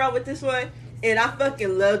different route with this one. And I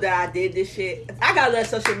fucking love that I did this shit. I gotta love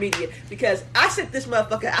social media because I sent this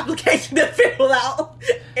motherfucking application to fill out.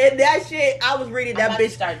 And that shit, I was reading that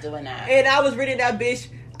bitch. Start doing that. And I was reading that bitch.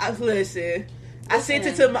 Listen. I sent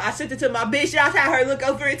it to my bitch. I had her look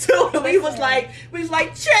over it too. And we was like,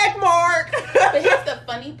 check mark. But here's the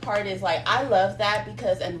funny part is like, I love that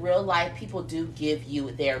because in real life, people do give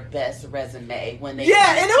you their best resume when they.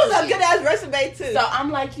 Yeah, and it was a good ass resume too. So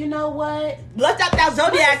I'm like, you know what? Left out that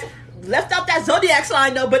zodiac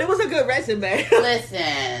sign though, but it was a good resume.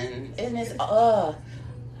 Listen, and it's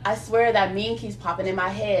I swear that meme keeps popping in my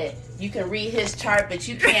head. You can read his chart, but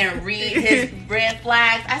you can't read his red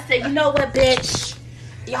flags. I said, you know what, bitch?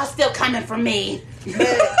 Y'all still coming for me.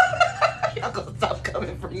 Y'all gonna stop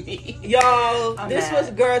coming for me. Y'all, this was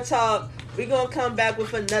Girl Talk. We're gonna come back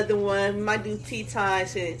with another one. We might do tea time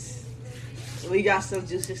since we got some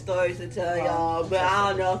juicy stories to tell y'all. But I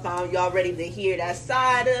don't know if y'all ready to hear that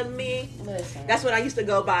side of me. Listen. That's when I used to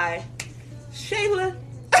go by Shayla.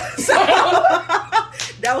 So,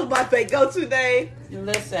 that was my fake go-to name.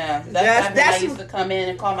 Listen, that's when I used to come in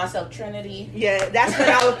and call myself Trinity. Yeah, that's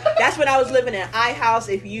when I was living in iHouse.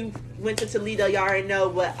 If you went to Toledo, y'all already know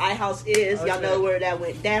what iHouse is. Y'all know where that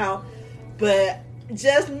went down. But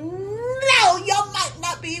just know y'all might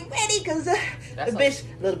not be ready because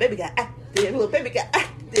little baby got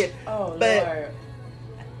active. Oh, but Lord.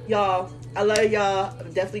 Y'all, I love y'all.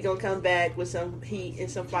 I'm definitely gonna come back with some heat and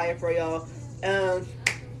some fire for y'all.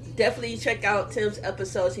 Definitely check out Tim's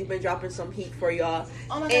episodes. He's been dropping some heat for y'all.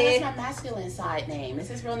 Oh my God, that's my masculine side name. Is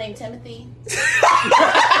his real name Timothy? Yo,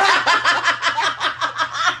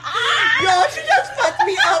 she just fucked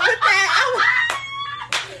me up with that.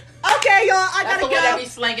 Okay, y'all, I gotta go. That be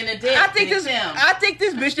slanging the dick. I think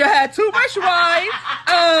this bitch that had too much wine.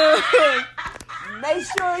 Make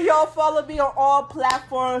sure y'all follow me on all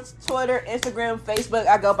platforms: Twitter, Instagram, Facebook.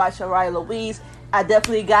 I go by Shariah Louise. I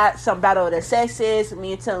definitely got some Battle of the Sexes.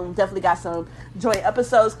 Me and Tim definitely got some joint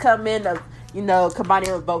episodes coming of, combining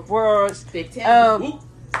of both worlds. Big Tim.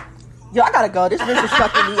 Yo, I gotta go. This bitch is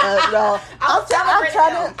fucking me up, y'all.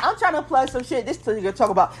 I'm trying to plug some shit. This nigga talk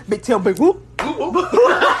about Big Tim, Big Whoop. But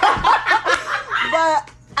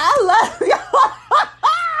I love y'all.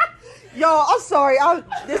 Yo, I'm sorry.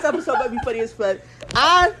 This episode might be funny as fuck.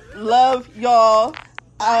 I love y'all.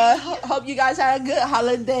 Hope you guys had a good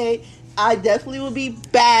holiday. I definitely will be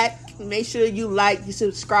back. Make sure you like, you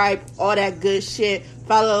subscribe, all that good shit.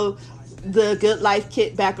 Follow the Good Life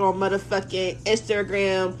Kit back on motherfucking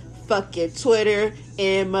Instagram, fucking Twitter,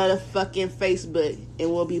 and motherfucking Facebook.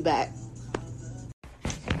 And we'll be back.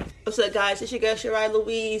 What's up, guys? It's your girl, Shariah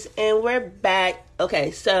Louise, and we're back.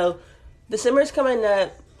 Okay, so December is coming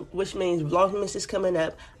up, which means Vlogmas is coming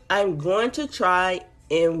up. I'm going to try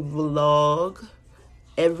and vlog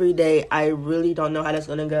every day. I really don't know how that's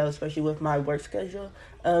going to go, especially with my work schedule.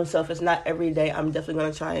 So if it's not every day, I'm definitely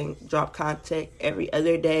going to try and drop content every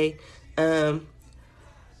other day.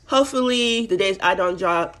 Hopefully, the days I don't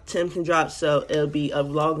drop, Tim can drop, so it'll be a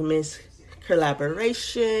Vlogmas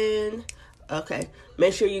collaboration. Okay.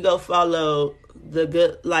 Make sure you go follow the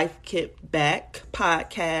Good Life Kit Back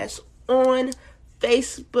podcast on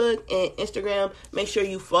Facebook and Instagram. Make sure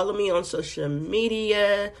you follow me on social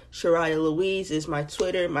media. Shariah Louise is my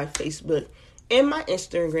Twitter, my Facebook, and my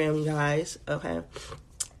Instagram, guys. Okay.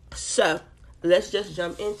 So, let's just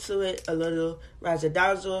jump into it. A little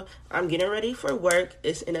razzle-dazzle. I'm getting ready for work.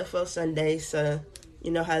 It's NFL Sunday, so you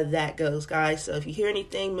know how that goes, guys. So, if you hear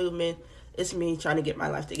anything movement, it's me trying to get my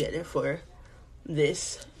life together for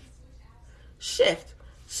this shift.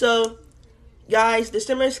 So, guys,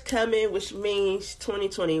 December is coming, which means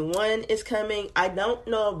 2021 is coming. I don't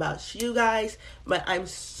know about you guys, but I'm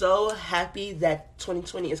so happy that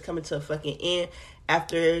 2020 is coming to a fucking end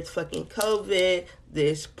after fucking COVID,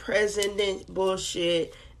 this president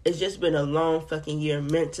bullshit. It's just been a long fucking year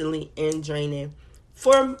mentally and draining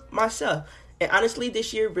for myself. And honestly,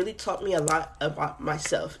 this year really taught me a lot about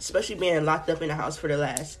myself, especially being locked up in the house for the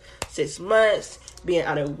last 6 months, being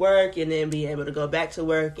out of work, and then being able to go back to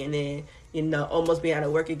work, and then, almost being out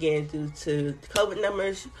of work again due to COVID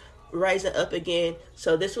numbers rising up again.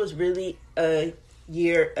 So this was really a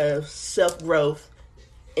year of self-growth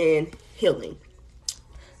and healing.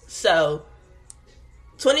 So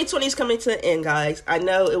 2020 is coming to an end, guys. I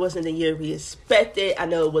know it wasn't the year we expected. I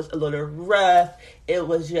know it was a little rough. It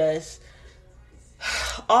was just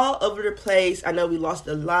all over the place. I know we lost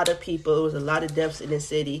a lot of people. It was a lot of deaths in the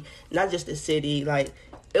city. Not just the city.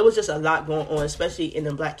 It was just a lot going on, especially in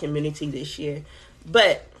the Black community this year.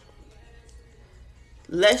 But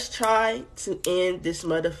let's try to end this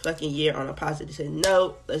motherfucking year on a positive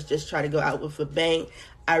note. Let's just try to go out with a bang.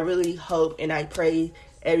 I really hope and I pray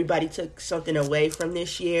everybody took something away from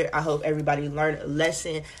this year. I hope everybody learned a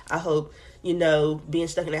lesson. I hope, being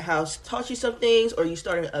stuck in the house taught you some things, or you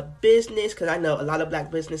started a business, because I know a lot of Black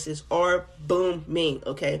businesses are booming,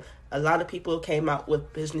 okay? A lot of people came out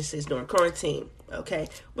with businesses during quarantine, okay?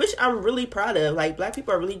 Which I'm really proud of. Black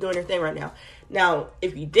people are really doing their thing right now. Now,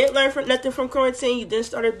 if you didn't learn nothing from quarantine, you didn't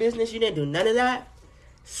start a business, you didn't do none of that,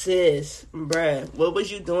 sis, bruh, what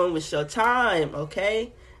was you doing with your time,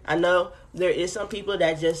 okay? I know there is some people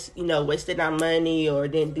that just, wasted our money or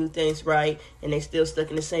didn't do things right, and they still stuck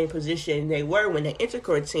in the same position they were when they entered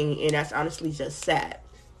quarantine, and that's honestly just sad.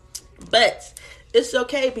 But it's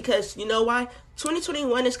okay, because you know why?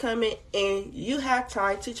 2021 is coming, and you have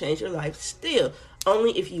time to change your life still.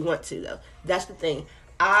 Only if you want to, though. That's the thing.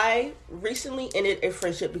 I recently ended a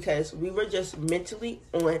friendship because we were just mentally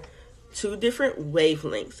on two different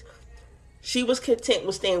wavelengths. She was content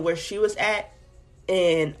with staying where she was at,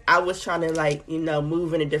 and I was trying to,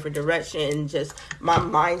 move in a different direction, and just my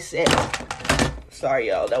mindset, sorry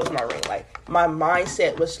y'all, that was my ring light. My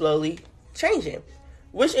mindset was slowly changing,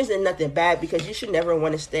 which isn't nothing bad, because you should never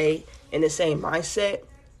want to stay in the same mindset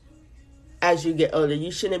as you get older.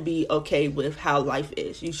 You shouldn't be okay with how life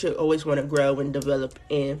is. You should always want to grow and develop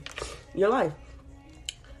in your life.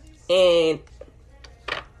 And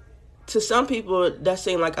to some people, that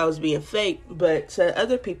seemed like I was being fake, but to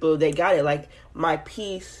other people, they got it. My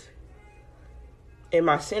peace and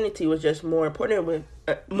my sanity was just more important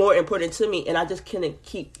to me, and I just couldn't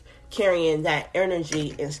keep carrying that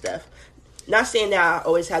energy and stuff. Not saying that I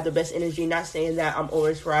always have the best energy, not saying that I'm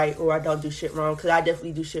always right or I don't do shit wrong, because I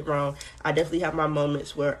definitely do shit wrong. I definitely have my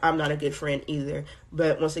moments where I'm not a good friend either.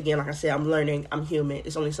 But once again, like I said, I'm learning. I'm human.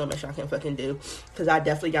 There's only so much I can fucking do, because I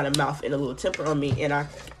definitely got a mouth and a little temper on me, and I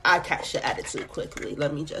catch the attitude quickly.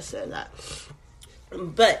 Let me just say that.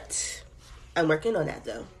 But I'm working on that,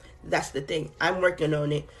 though. That's the thing. I'm working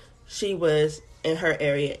on it. She was in her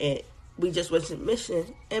area, and we just wasn't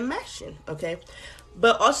missing and matching, okay?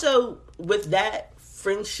 But also, with that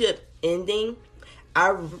friendship ending,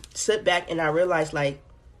 I sit back and I realized, like,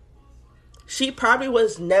 she probably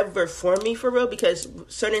was never for me for real, because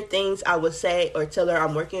certain things I would say or tell her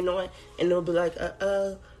I'm working on, and it'll be like,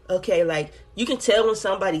 okay, like, you can tell when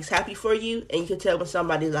somebody's happy for you, and you can tell when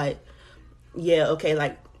somebody's like, yeah, okay,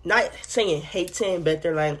 like, not saying hating, but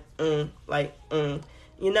they're like,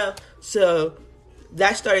 you know? So,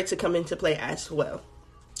 that started to come into play as well.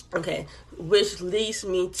 Okay, which leads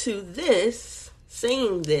me to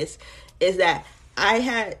saying this, is that I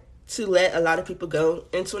had to let a lot of people go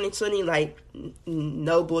in 2020, like,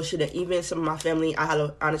 no bullshit, and even some of my family I had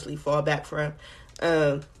to honestly fall back from,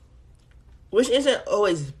 which isn't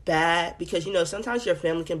always bad, because, you know, sometimes your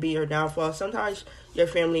family can be your downfall. Sometimes your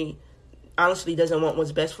family honestly doesn't want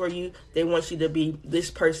what's best for you. They want you to be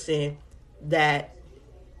this person that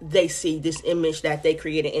they see, this image that they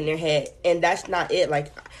created in their head, and that's not it.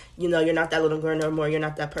 Like, you know, you're not that little girl no more. You're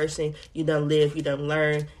not that person. You don't live. You don't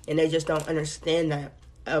learn, and they just don't understand that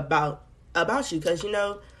about you, because, you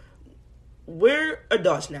know, we're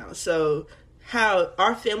adults now. So how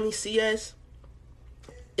our family see us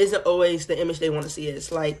isn't always the image they want to see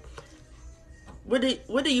us. Like, what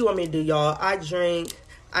do you want me to do, y'all? I drink,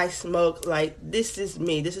 I smoke. Like, this is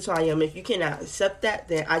me. This is who I am. If you cannot accept that,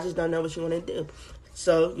 then I just don't know what you want to do.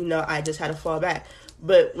 So, you know, I just had to fall back.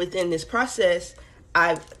 But within this process,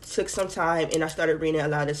 I took some time and I started reading a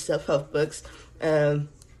lot of self-help books. I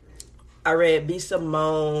read B.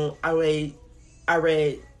 Simone. I read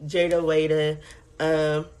Jada Waiter.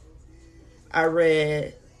 I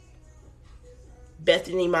read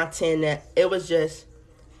Bethany Montana. It was just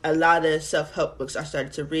a lot of self-help books I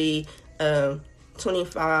started to read.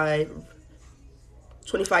 25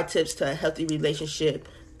 tips to a healthy relationship.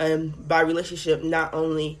 By relationship, not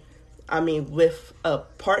only, I mean, with a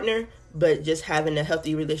partner, but just having a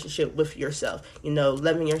healthy relationship with yourself. You know,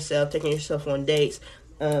 loving yourself, taking yourself on dates,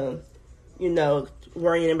 you know,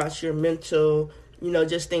 worrying about your mental, you know,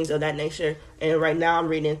 just things of that nature. And right now I'm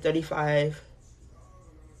reading 35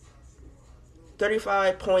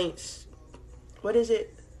 points. What is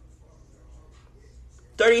it?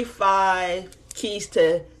 35 keys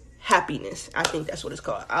to happiness. I think that's what it's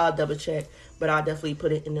called. I'll double check, but I'll definitely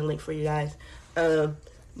put it in the link for you guys.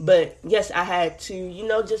 But yes, I had to, you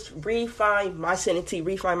know, just refine my sanity,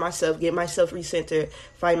 refine myself, get myself recentered,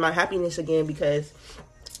 find my happiness again, because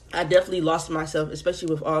I definitely lost myself,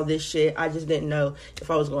 especially with all this shit. I just didn't know if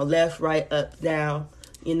I was going left, right, up, down.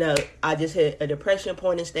 You know, I just hit a depression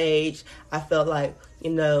point in stage. I felt like,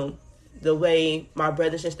 you know, the way my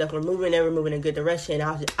brothers and stuff were moving, they were moving in a good direction.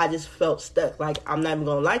 I just felt stuck. Like, I'm not even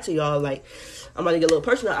going to lie to y'all. Like, I'm going to get a little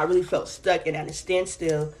personal. I really felt stuck and at a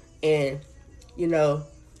standstill. And, you know,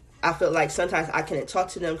 I felt like sometimes I couldn't talk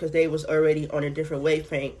to them because they was already on a different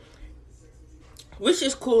wavelength. Which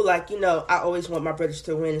is cool. Like, you know, I always want my brothers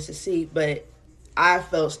to win and succeed. But I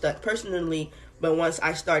felt stuck personally. But once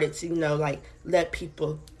I started to, you know, like, let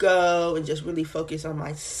people go and just really focus on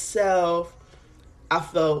myself, I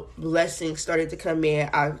felt blessings started to come in.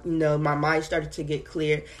 You know, my mind started to get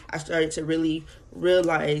clear. I started to really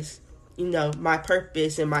realize, you know, my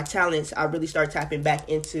purpose and my talents. I really started tapping back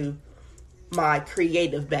into my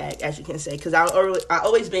creative bag, as you can say, because I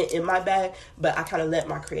always been in my bag, but I kind of let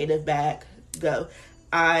my creative bag go.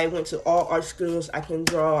 I went to all art schools. I can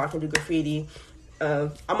draw. I can do graffiti.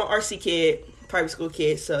 I'm an RC kid, private school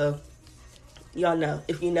kid, so y'all know.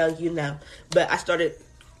 If you know, you know. But I started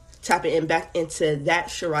tapping back into that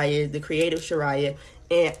Shariah, the creative Shariah,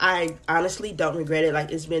 and I honestly don't regret it.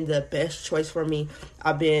 Like, it's been the best choice for me.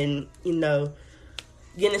 I've been, you know,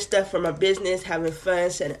 getting stuff for my business, having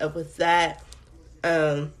fun, setting up with that.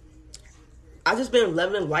 I just been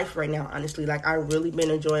loving life right now, honestly. Like, I really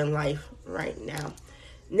been enjoying life right now.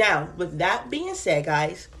 Now, with that being said,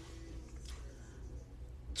 guys,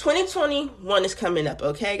 2021 is coming up,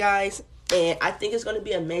 okay, guys? And I think it's going to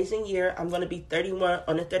be an amazing year. I'm going to be 31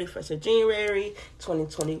 on the 31st of January,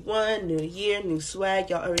 2021. New year, new swag.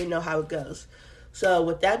 Y'all already know how it goes. So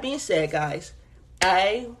with that being said, guys,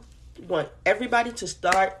 I want everybody to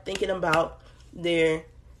start thinking about their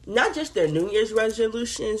not just their New Year's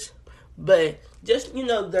resolutions, but just,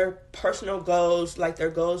 their personal goals, like their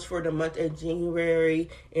goals for the month of January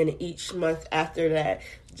and each month after that.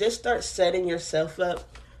 Just start setting yourself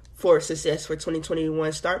up for success for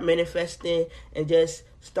 2021. Start manifesting and just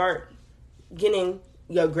start getting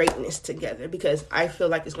your greatness together, because I feel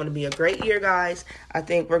like it's going to be a great year, guys. I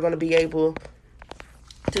think we're going to be able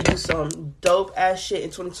to do some dope ass shit in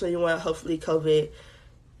 2021. Hopefully COVID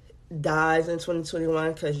dies in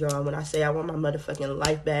 2021, because y'all, when I say I want my motherfucking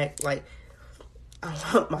life back, like, I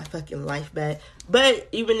want my fucking life back. But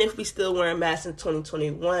even if we still wearing masks in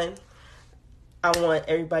 2021, I want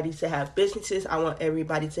everybody to have businesses. I want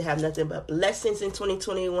everybody to have nothing but blessings in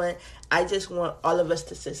 2021. I just want all of us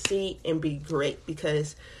to succeed and be great,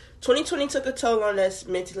 because 2020 took a toll on us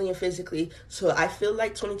mentally and physically. So I feel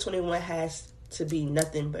like 2021 has to be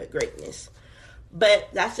nothing but greatness. But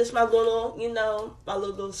that's just my little, my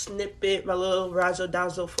little snippet, my little razzle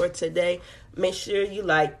dazzle for today. Make sure you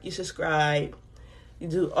like, you subscribe, you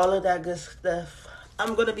do all of that good stuff.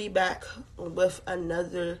 I'm going to be back with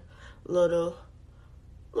another little,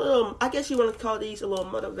 I guess you want to call these a little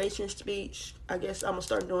motivation speech. I guess I'm going to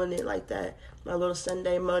start doing it like that. My little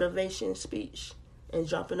Sunday motivation speech, and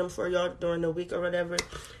dropping them for y'all during the week or whatever.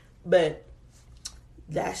 But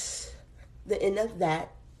that's the end of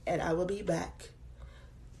that, and I will be back.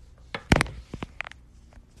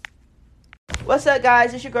 What's up,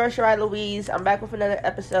 guys? It's your girl, Shirai Louise. I'm back with another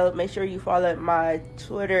episode. Make sure you follow my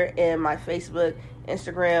Twitter and my Facebook,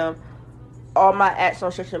 Instagram. All my @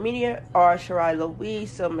 on social media are Shirai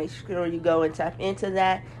Louise, so make sure you go and tap into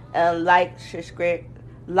that. And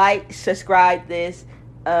subscribe this,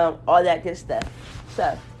 all that good stuff.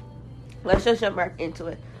 So, let's just jump right into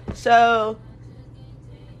it. So,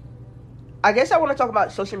 I guess I want to talk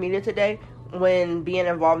about social media today when being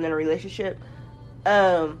involved in a relationship.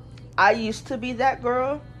 I used to be that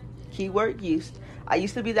girl, keyword used. I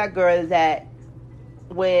used to be that girl that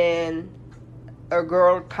when a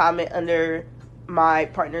girl comment under my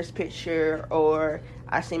partner's picture, or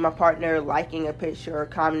I see my partner liking a picture or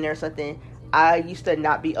commenting or something, I used to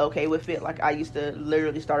not be okay with it. Like, I used to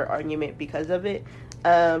literally start an argument because of it.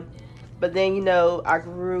 But then,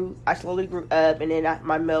 I slowly grew up, and then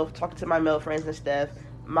talking to my male friends and stuff,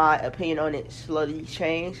 my opinion on it slowly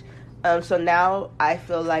changed. So now I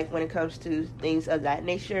feel like when it comes to things of that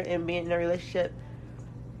nature and being in a relationship,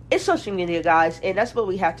 it's social media, guys. And that's what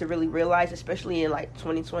we have to really realize, especially in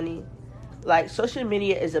 2020. Like, social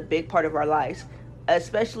media is a big part of our lives,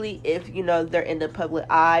 especially if, they're in the public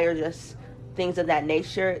eye or just things of that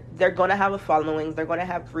nature. They're going to have a following. They're going to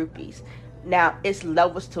have groupies. Now, it's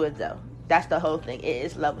levels to it, though. That's the whole thing. It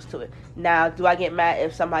is levels to it. Now, do I get mad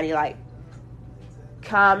if somebody,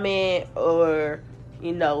 comment or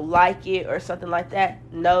like it or something like that?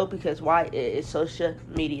 No, because why? It is social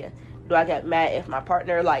media. Do I get mad if my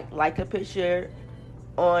partner like a picture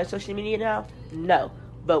on social media now? No.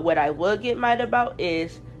 But what I will get mad about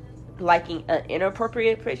is liking an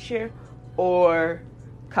inappropriate picture or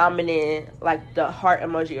commenting the heart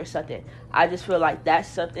emoji or something. I just feel like that's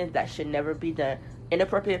something that should never be done.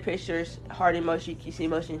 Inappropriate pictures, heart emoji, kissing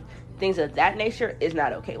emotions, things of that nature is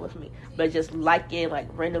not okay with me. But just liking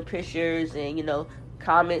random pictures and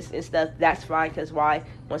comments and stuff, that's fine, because why?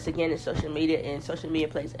 Once again, it's social media, and social media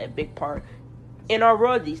plays a big part in our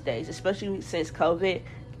world these days, especially since COVID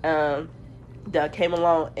that came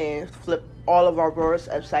along and flipped all of our worlds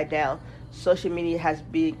upside down. Social media has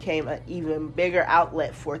become an even bigger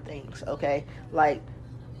outlet for things, okay? Like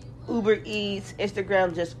Uber Eats,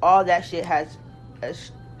 Instagram, just all that shit has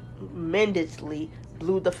tremendously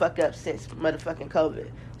blew the fuck up since motherfucking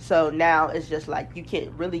COVID. So now it's just you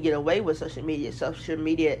can't really get away with social media. Social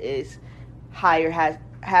media is higher,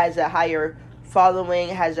 has a higher following,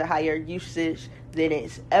 has a higher usage than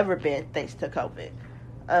it's ever been thanks to COVID.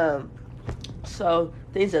 So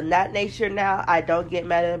things of that nature now I don't get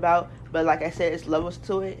mad about, but like I said, it's levels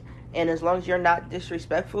to it. And as long as you're not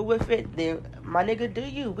disrespectful with it, then my nigga, do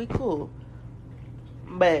you? We cool.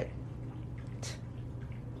 But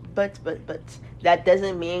that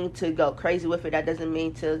doesn't mean to go crazy with it. That doesn't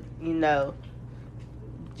mean to,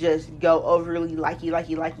 just go overly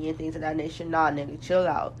likey and things of that nature. Nah, nigga, chill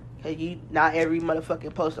out. Cause not every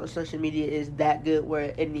motherfucking post on social media is that good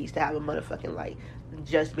where it needs to have a motherfucking like.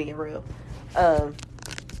 Just being real.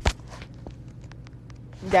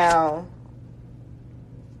 Now,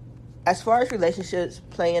 as far as relationships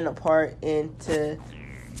playing a part into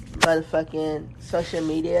motherfucking social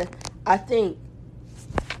media, I think,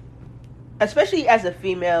 especially as a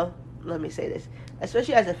female, let me say this,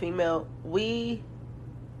 especially as a female, we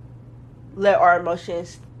let our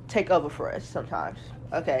emotions take over for us sometimes,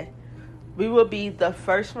 okay? we will be the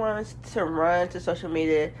first ones to run to social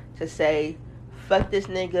media to say, fuck this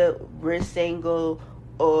nigga, we're single,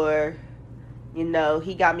 or, you know,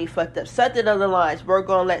 he got me fucked up. Something on the lines. We're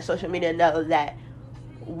going to let social media know that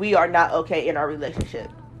we are not okay in our relationship.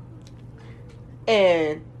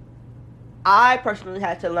 And I personally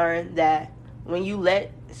had to learn that when you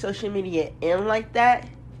let social media in like that,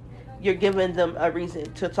 you're giving them a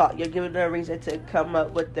reason to talk. You're giving them a reason to come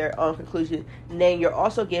up with their own conclusion. And then you're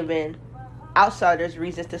also giving outsiders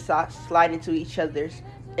reasons to slide into each other's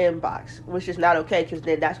inbox, which is not okay, because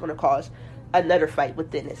then that's going to cause another fight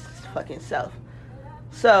within its fucking self.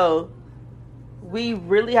 So we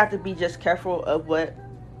really have to be just careful of what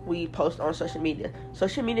we post on social media.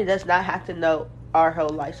 Social media does not have to know our whole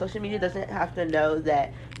life. Social media doesn't have to know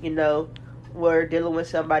that, you know, we're dealing with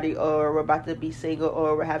somebody, or we're about to be single,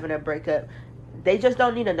 or we're having a breakup. They just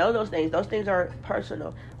don't need to know those things. Those things are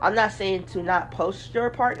personal. I'm not saying to not post your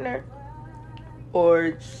partner,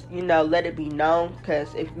 or, you know, let it be known,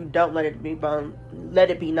 because if you don't let it be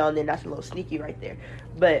known, then that's a little sneaky right there.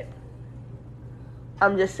 But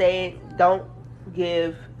I'm just saying, don't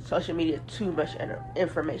give social media too much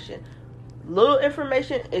information. Little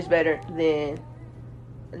information is better than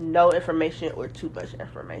no information or too much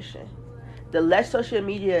information. The less social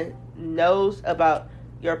media knows about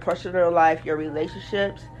your personal life, your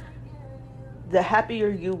relationships, the happier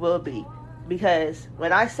you will be. Because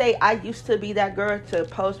when I say I used to be that girl to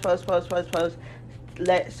post,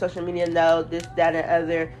 let social media know this, that, and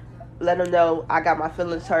other, let them know I got my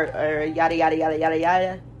feelings hurt, or yada, yada, yada, yada,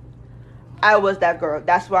 yada. I was that girl.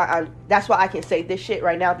 That's why I can say this shit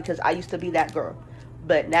right now, because I used to be that girl.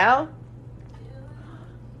 But now,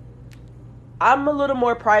 I'm a little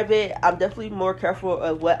more private. I'm definitely more careful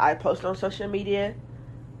of what I post on social media,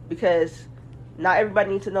 because not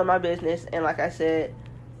everybody needs to know my business. And like I said,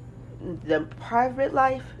 the private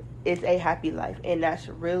life is a happy life, and that's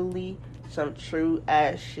really some true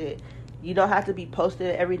ass shit. You don't have to be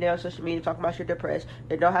posted every day on social media talking about you're depressed.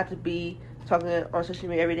 You don't have to be talking on social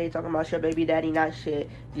media every day talking about your baby daddy not shit.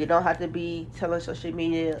 You don't have to be telling social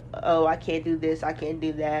media, oh, I can't do this, I can't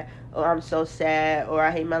do that, or I'm so sad, or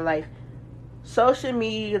I hate my life. Social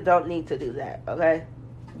media don't need to do that, okay?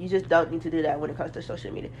 You just don't need to do that when it comes to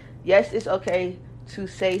social media. Yes, it's okay to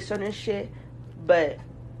say certain shit, but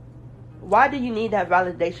why do you need that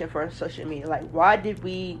validation from social media? Like, why did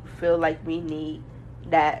we feel like we need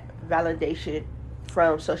that validation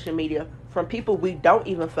from social media, from people we don't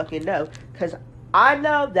even fucking know? Because I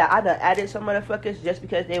know that I done added some motherfuckers just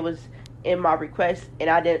because they was in my request, and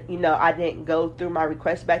I didn't go through my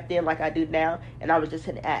requests back then like I do now, and I was just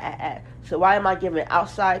hitting add. So why am I giving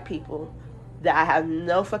outside people that I have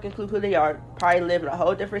no fucking clue who they are, probably live in a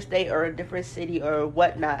whole different state or a different city or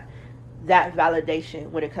whatnot, that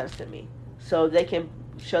validation when it comes to me, so they can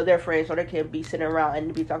show their friends, or they can be sitting around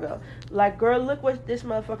and be talking like, girl, look what this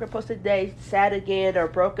motherfucker posted today, sad again, or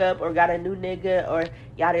broke up, or got a new nigga, or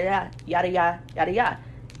yada yada yada yada yada yada.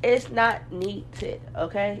 It's not needed,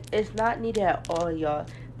 okay? It's not needed at all, y'all.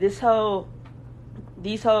 These whole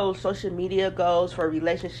social media goals for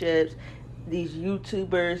relationships, these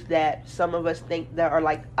YouTubers that some of us think that are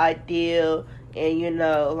like ideal, and you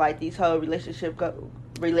know, like these whole relationship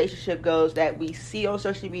goals that we see on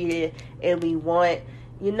social media and we want,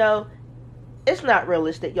 you know, it's not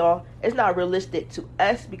realistic, y'all. It's not realistic to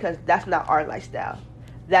us, because that's not our lifestyle.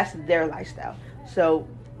 That's their lifestyle. So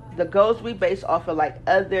the goals we base off of like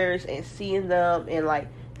others and seeing them and like,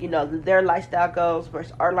 you know, their lifestyle goals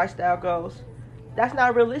versus our lifestyle goals, that's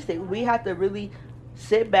not realistic. We have to really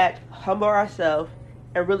sit back, humble ourselves,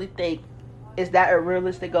 and really think, is that a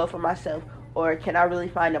realistic goal for myself? Or can I really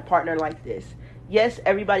find a partner like this? Yes,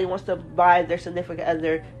 everybody wants to buy their significant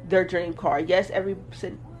other their dream car. Yes,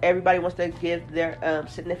 everybody wants to give their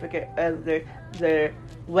significant other their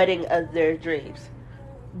wedding of their dreams.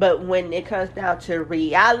 But when it comes down to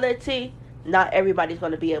reality, not everybody's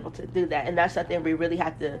going to be able to do that. And that's something we really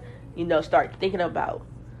have to, you know, start thinking about.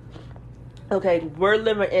 Okay, we're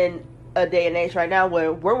living in a day and age right now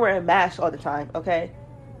where we're wearing masks all the time, okay?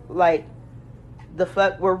 Like, the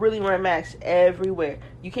fuck, we're really wearing masks everywhere.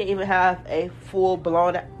 You can't even have a full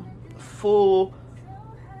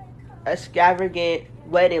extravagant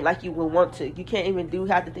wedding like you would want to. You can't even do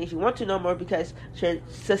half the things you want to no more, because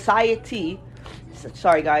society...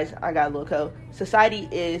 Sorry guys, I got a little cold. Society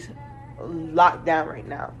is locked down right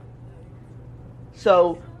now.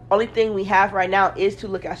 So only thing we have right now is to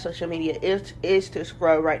look at social media, is to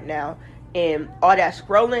scroll right now. And all that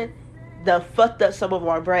scrolling done fucked up some of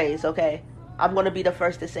our brains, okay? I'm going to be the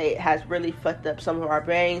first to say it has really fucked up some of our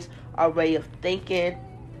brains, our way of thinking.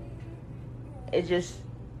 It's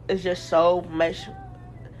just so much.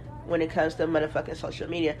 when it comes to motherfucking social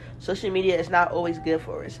media. Social media is not always good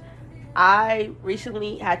for us. I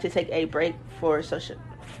recently had to take a break from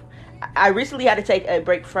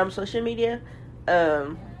social media,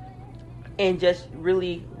 and just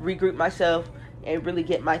really regroup myself and really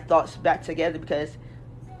get my thoughts back together, because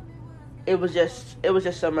it was just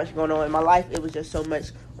so much going on in my life. It was just so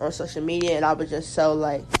much on social media, and I was just so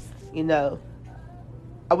like, you know,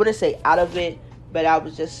 I wouldn't say out of it, but I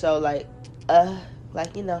was just so like,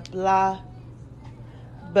 you know, blah.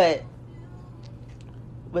 But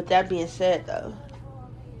with that being said, though,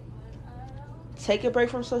 take a break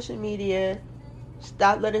from social media.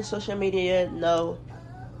 Stop letting social media know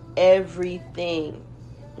everything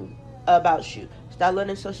about you. Stop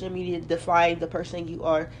letting social media define the person you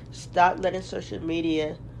are. Stop letting social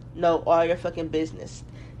media know all your fucking business.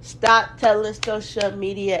 Stop telling social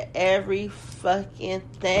media every fucking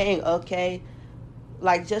thing, okay?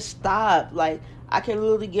 Like, just stop. Like, I can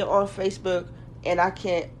literally get on Facebook and I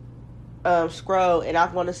can scroll, and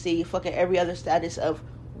I'm going to see fucking every other status of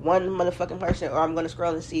one motherfucking person, or I'm going to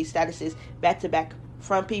scroll and see statuses back to back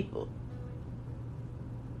from people.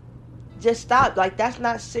 Just stop. Like, that's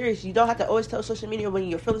not serious. You don't have to always tell social media when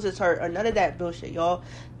your feelings is hurt or none of that bullshit, y'all.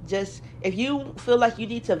 Just, if you feel like you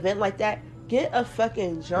need to vent like that, get a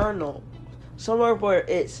fucking journal. Somewhere where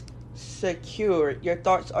it's secure. Your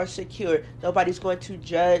thoughts are secure. Nobody's going to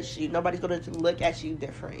judge you. Nobody's going to look at you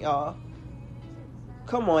different, y'all.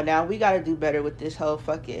 Come on now. We got to do better with this whole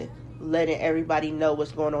fucking letting everybody know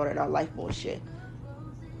what's going on in our life bullshit.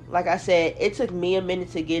 Like I said, it took me a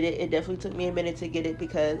minute to get it. It definitely took me a minute to get it,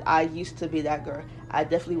 because I used to be that girl. I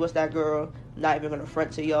definitely was that girl. Not even gonna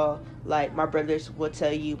front to y'all. Like, my brothers will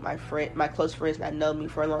tell you, my close friends that know me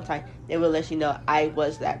for a long time, they will let you know I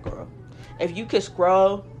was that girl. If you could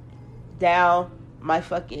scroll down my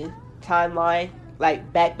fucking timeline,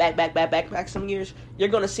 like back some years, you're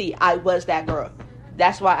gonna see I was that girl.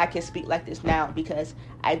 That's why I can speak like this now, because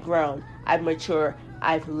I've grown, I've matured,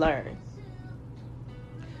 I've learned.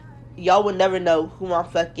 Y'all will never know who I'm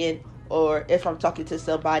fucking, or if I'm talking to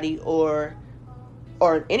somebody, or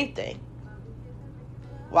anything.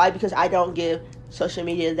 Why? Because I don't give social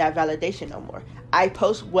media that validation no more. I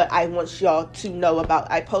post what I want y'all to know about.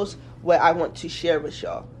 I post what I want to share with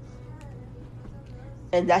y'all.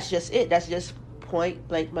 And that's just it. That's just point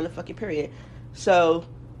blank motherfucking period. So,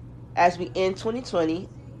 as we end 2020,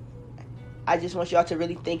 I just want y'all to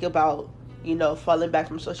really think about, you know, falling back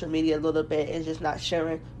from social media a little bit and just not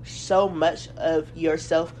sharing so much of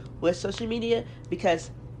yourself with social media, because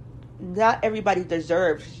not everybody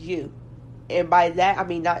deserves you. And by that, I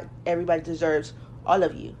mean not everybody deserves all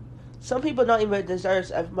of you. Some people don't even deserve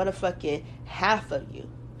a motherfucking half of you.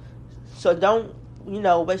 So don't, you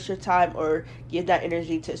know, waste your time or give that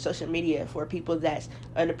energy to social media for people that's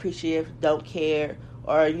unappreciative, don't care,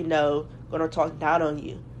 or, you know, gonna talk down on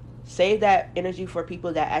you. Save that energy for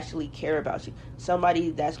people that actually care about you.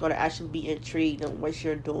 Somebody that's going to actually be intrigued in what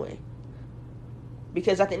you're doing.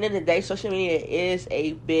 Because at the end of the day, social media is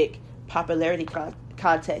a big popularity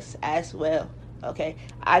contest as well. Okay?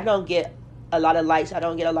 I don't get a lot of likes. I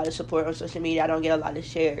don't get a lot of support on social media. I don't get a lot of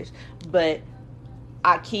shares. But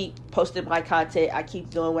I keep posting my content. I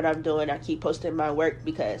keep doing what I'm doing. I keep posting my work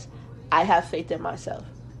because I have faith in myself.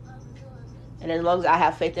 And as long as I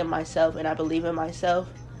have faith in myself and I believe in myself,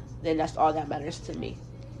 then that's all that matters to me.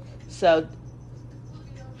 So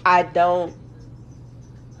I don't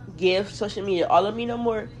give social media all of me no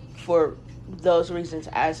more for those reasons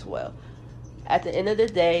as well. At the end of the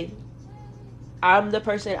day, I'm the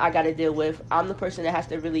person I got to deal with. I'm the person that has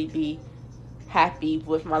to really be happy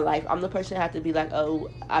with my life. I'm the person that has to be like,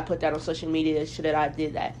 oh, I put that on social media, should I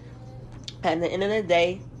did that. At the end of the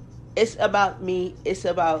day, it's about me. It's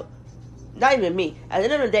about not even me. At the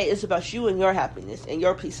end of the day, it's about you and your happiness and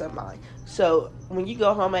your peace of mind. So when you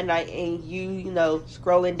go home at night and you know,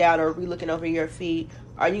 scrolling down or re-looking over your feed,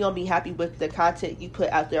 are you going to be happy with the content you put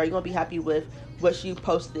out there? Are you going to be happy with what you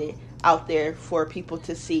posted out there for people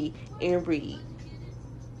to see and read?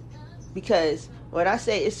 Because when I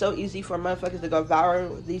say it's so easy for motherfuckers to go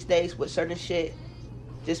viral these days with certain shit,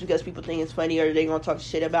 just because people think it's funny or they're going to talk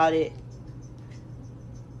shit about it,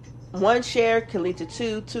 one share can lead to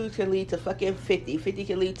two can lead to fucking 50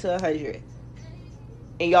 can lead to 100.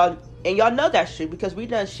 And y'all know that's true, because we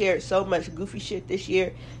done shared so much goofy shit this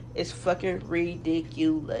year. It's fucking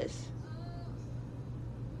ridiculous.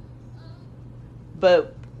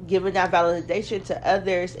 But giving that validation to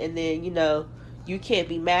others, and then, you know, you can't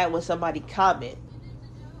be mad when somebody comment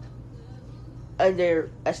under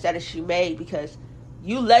a status you made, because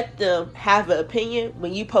you let them have an opinion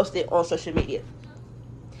when you post it on social media.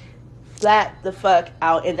 Flat the fuck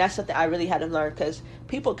out. And that's something I really had to learn, because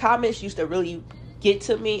people comments used to really get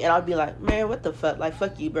to me, and I'd be like, man, what the fuck? Like,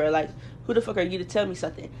 fuck you, bro. Like, who the fuck are you to tell me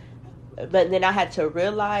something? But then I had to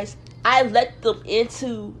realize I let them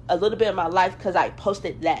into a little bit of my life because I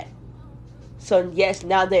posted that. So, yes,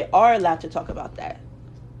 now they are allowed to talk about that.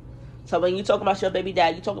 So, when you talk about your baby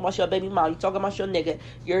dad, you talking about your baby mom, you talking about your nigga,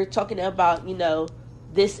 you're talking about, you know,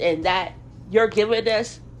 this and that, you're giving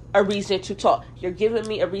us a reason to talk. You're giving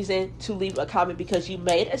me a reason to leave a comment because you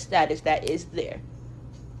made a status that is there.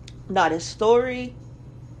 Not a story,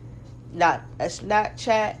 not a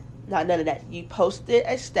Snapchat, not none of that. You posted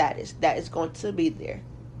a status that is going to be there.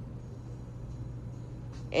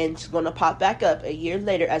 And it's going to pop back up a year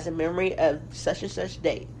later as a memory of such and such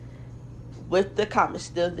date. With the comments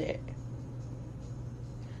still there.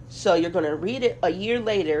 So you're going to read it a year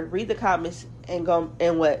later, read the comments, and go,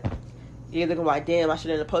 and what? You're either going to be like, damn, I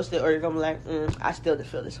shouldn't have posted, or you're going to be like, I still didn't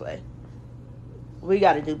feel this way. We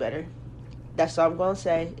got to do better. That's all I'm going to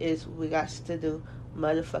say, is we got to do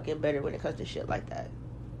motherfucking better when it comes to shit like that.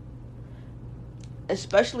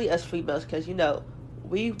 Especially us females, because, you know,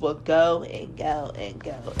 we will go and go and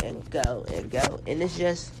go and go and go. And it's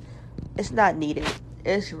just, it's not needed.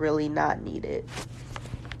 It's really not needed.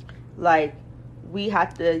 Like, we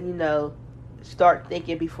have to, you know, start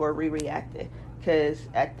thinking before we reacting. Because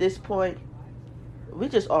at this point, we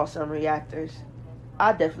just awesome reactors.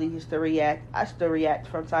 I definitely used to react. I still react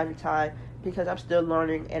from time to time because I'm still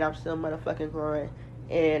learning and I'm still motherfucking growing.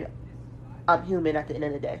 And I'm human at the end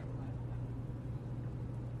of the day.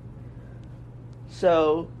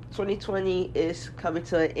 So, 2020 is coming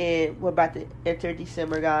to an end. We're about to enter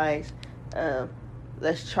December, guys.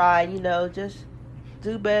 Let's try, you know, just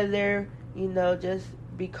do better. You know, just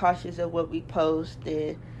be cautious of what we post.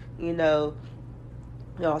 And, you know,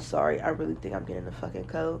 sorry, I really think I'm getting a fucking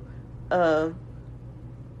cold.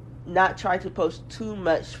 Not try to post too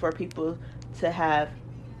much for people to have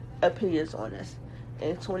opinions on us.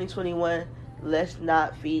 In 2021, let's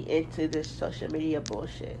not feed into this social media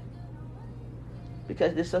bullshit.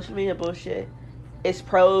 Because this social media bullshit, it's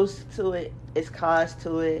pros to it, it's cons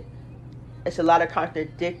to it. It's a lot of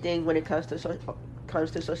contradicting when it comes to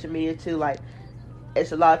social media too. Like,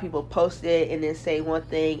 it's a lot of people post it and then say one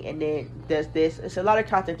thing and then does this. It's a lot of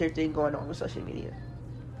contradicting going on with social media.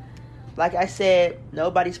 Like I said,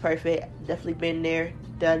 nobody's perfect. Definitely been there,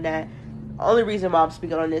 done that. Only reason why I'm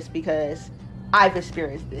speaking on this because I've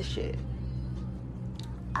experienced this shit.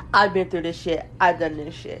 I've been through this shit. I've done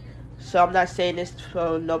this shit. So I'm not saying this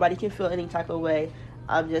so nobody can feel any type of way.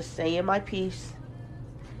 I'm just saying my piece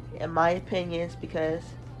and my opinions because,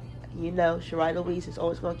 you know, Shirai Louise is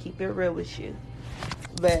always going to keep it real with you.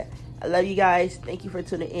 But I love you guys. Thank you for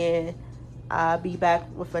tuning in. I'll be back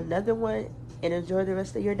with another one. And enjoy the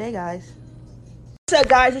rest of your day, guys. What's up,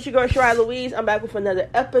 guys? It's your girl, Shirai Louise. I'm back with another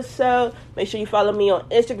episode. Make sure you follow me on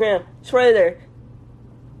Instagram, Twitter,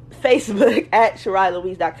 Facebook at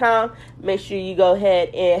ShiraiLouise.com. Make sure you go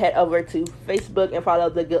ahead and head over to Facebook and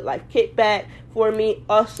follow the Good Life Kickback for me.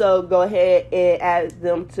 Also, go ahead and add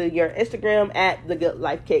them to your Instagram at the Good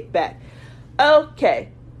Life Kickback. Okay.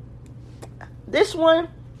 This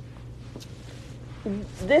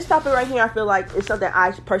topic right here, I feel like is something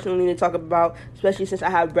I personally need to talk about, especially since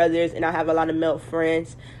I have brothers and I have a lot of male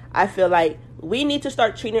friends. I feel like we need to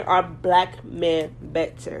start treating our black men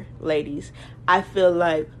better, ladies. I feel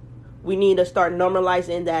like we need to start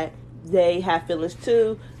normalizing that they have feelings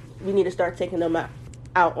too. We need to start taking them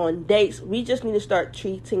out on dates. We just need to start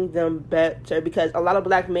treating them better because a lot of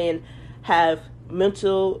black men have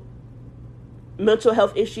mental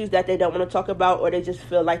health issues that they don't want to talk about, or they just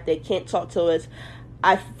feel like they can't talk to us.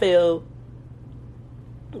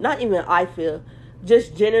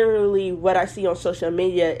 Just generally what I see on social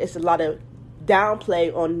media, it's a lot of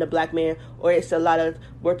downplay on the black man, or it's a lot of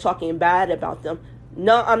we're talking bad about them.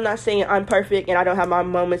 No, I'm not saying I'm perfect and I don't have my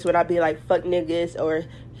moments where I be like, fuck niggas, or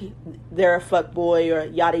they're a fuck boy, or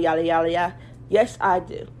yada, yada, yada, yada. Yes, I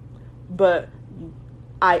do. But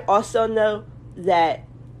I also know that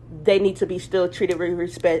they need to be still treated with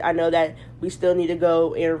respect. I know that we still need to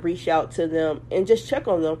go and reach out to them and just check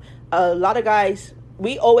on them. A lot of guys,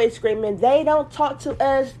 we always screaming, they don't talk to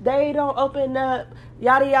us, they don't open up,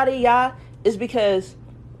 yada, yada, yada. It's because,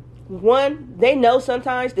 one, they know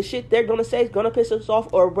sometimes the shit they're going to say is going to piss us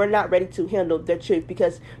off, or we're not ready to handle their truth,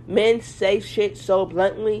 because men say shit so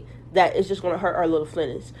bluntly that it's just going to hurt our little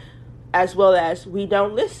feelings. As well as we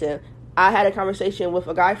don't listen. I had a conversation with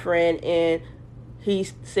a guy friend, and he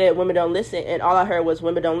said women don't listen, and all I heard was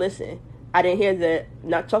women don't listen. I didn't hear that,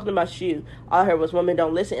 not talking about you. All I heard was women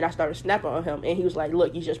don't listen, and I started snapping on him, and he was like,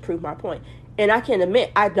 look, you just proved my point. And I can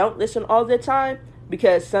admit, I don't listen all the time,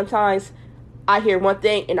 because sometimes I hear one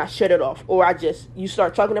thing and I shut it off, or you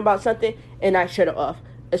start talking about something and I shut it off.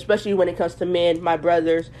 Especially when it comes to men, my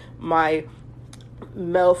brothers, my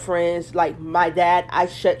male friends, like my dad, I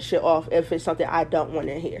shut shit off if it's something I don't want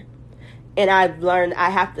to hear. And I've learned I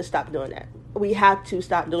have to stop doing that. We have to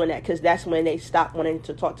stop doing that, because that's when they stop wanting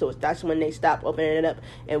to talk to us. That's when they stop opening it up,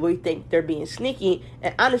 and we think they're being sneaky.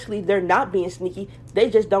 And honestly, they're not being sneaky. They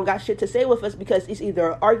just don't got shit to say with us, because it's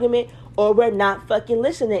either an argument or we're not fucking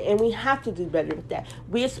listening. And we have to do better with that.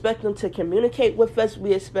 We expect them to communicate with us.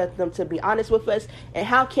 We expect them to be honest with us. And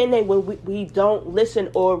how can they when we don't listen,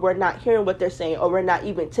 or we're not hearing what they're saying, or we're not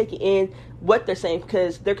even taking in what they're saying?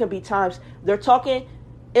 Because there can be times they're talking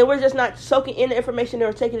and we're just not soaking in the information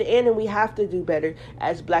or taking it in, and we have to do better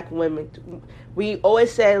as black women. We always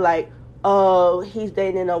say, like, oh, he's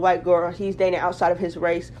dating a white girl, or he's dating outside of his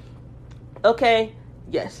race. Okay,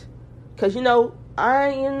 yes. Because, I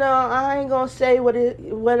ain't going to say what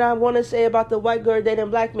I want to say about the white girl dating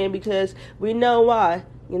black men, because we know why.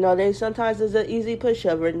 They sometimes is an easy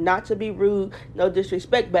pushover, not to be rude, no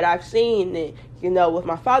disrespect, but I've seen it, with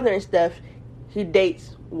my father and stuff. He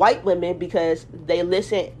dates white women because they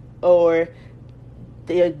listen, or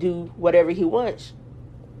they'll do whatever he wants,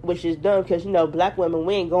 which is dumb, because black women,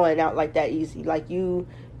 we ain't going out like that easy. Like, you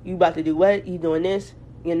about to do what? You doing this?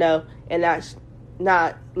 And that's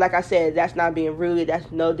not, like I said, that's not being rude. That's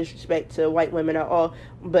no disrespect to white women at all.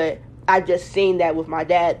 But I just seen that with my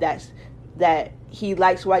dad. That he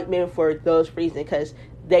likes white men for those reasons, because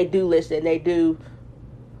they do listen, they do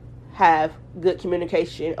have good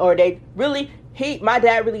communication, or my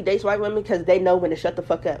dad really dates white women because they know when to shut the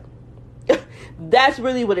fuck up. That's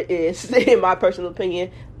really what it is, in my personal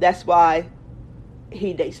opinion. That's why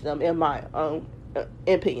he dates them, in my own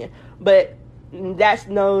opinion. But that's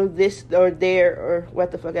no this or there or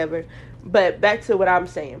what the fuck ever. But back to what I'm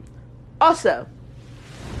saying. Also,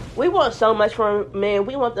 we want so much from men.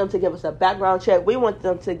 We want them to give us a background check. We want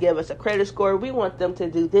them to give us a credit score. We want them to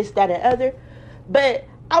do this, that, and other. But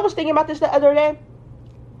I was thinking about this the other day.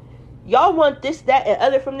 Y'all want this, that, and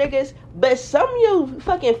other from niggas, but some of you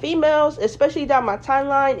fucking females, especially down my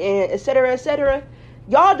timeline and etc.,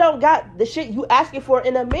 y'all don't got the shit you asking for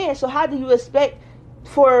in a man. So how do you expect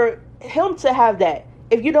for him to have that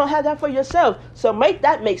if you don't have that for yourself? So make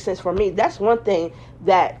that make sense for me. That's one thing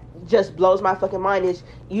that just blows my fucking mind, is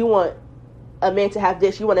you want a man to have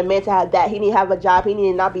this, you want a man to have that. He need to have a job. He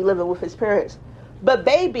need to not be living with his parents. But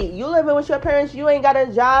baby, you living with your parents, you ain't got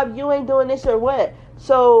a job, you ain't doing this or what.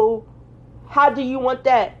 So how do you want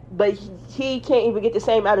that, but he can't even get the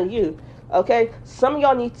same out of you? Okay? Some of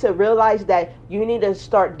y'all need to realize that you need to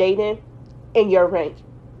start dating in your rank.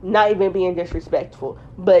 Not even being disrespectful,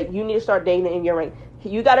 but you need to start dating in your rank.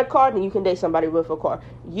 You got a car, then you can date somebody with a car.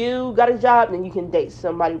 You got a job, then you can date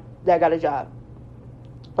somebody that got a job.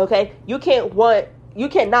 Okay? You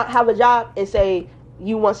cannot have a job and say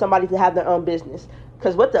you want somebody to have their own business.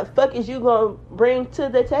 Because what the fuck is you going to bring to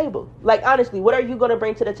the table? Like, honestly, what are you going to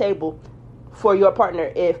bring to the table for your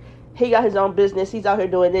partner if he got his own business, he's out here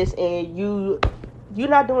doing this, and you're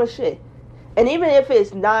not doing shit? And even if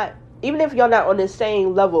you're not on the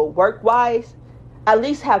same level work-wise, at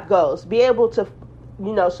least have goals. Be able to,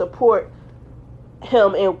 support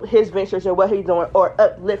him in his ventures and what he's doing, or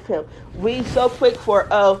uplift him. We so quick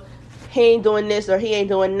for, he ain't doing this or he ain't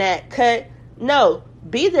doing that. Cut. No.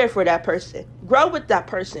 Be there for that person. Grow with that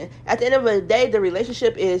person. At the end of the day, the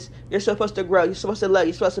relationship is, you're supposed to grow. You're supposed to love.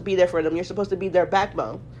 You're supposed to be there for them. You're supposed to be their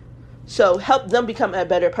backbone. So help them become a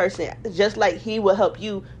better person, just like he will help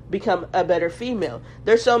you become a better female.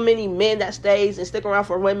 There's so many men that stays and stick around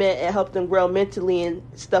for women and help them grow mentally and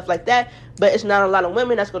stuff like that. But it's not a lot of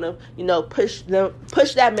women that's going to, push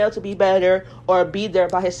that male to be better or be there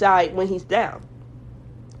by his side when he's down.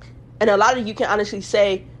 And a lot of you can honestly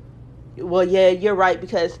say, well, yeah, you're right,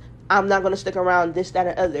 because I'm not going to stick around this, that,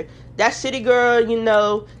 and other. That city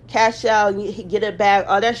girl, cash out, get it back,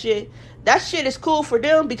 all that shit. That shit is cool for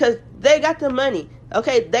them because they got the money.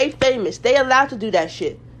 Okay, they famous. They allowed to do that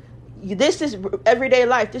shit. This is everyday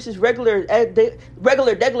life. This is regular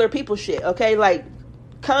people shit. Okay, like,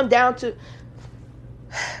 come down to,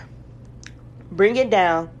 bring it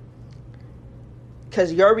down.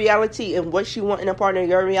 Because your reality and what you want in a partner,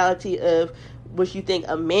 your reality of what you think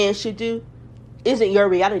a man should do, isn't your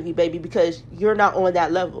reality, baby, because you're not on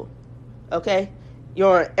that level. Okay?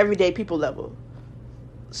 You're on everyday people level.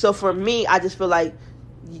 So for me, I just feel like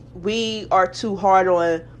we are too hard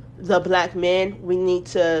on the black men. We need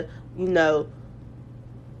to,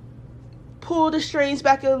 pull the strings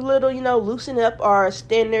back a little, loosen up our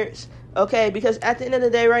standards. Okay? Because at the end of the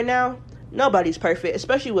day right now, nobody's perfect,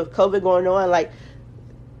 especially with COVID going on. Like,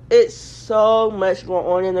 it's so much going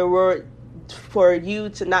on in the world. for you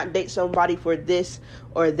to not date somebody for this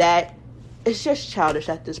or that, it's just childish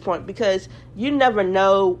at this point, because you never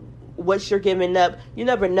know what you're giving up. You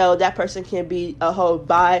never know, that person can be a whole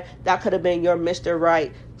bye. That could have been your Mr.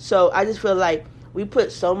 Right. So I just feel like we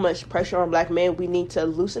put so much pressure on black men. We need to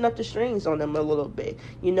loosen up the strings on them a little bit.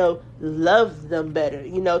 You know, love them better.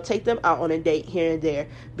 You know, take them out on a date here and there.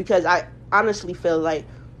 Because I honestly feel like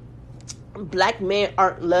black men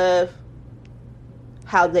aren't loved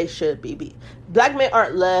how they should be. Black men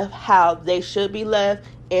aren't loved how they should be loved,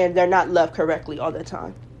 and they're not loved correctly all the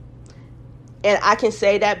time. And I can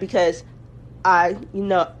say that because I'm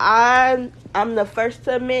the first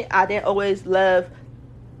to admit I didn't always love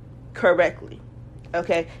correctly.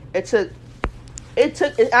 Okay, it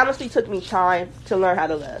honestly took me time to learn how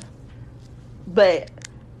to love, but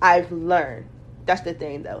I've learned. That's the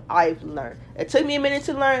thing, though. I've learned. It took me a minute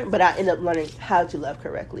to learn, but I ended up learning how to love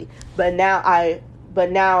correctly. But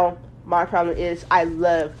now my problem is I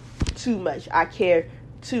love too much. I care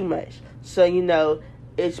too much. So, you know,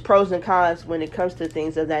 it's pros and cons when it comes to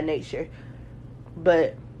things of that nature.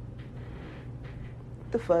 But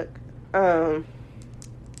the fuck,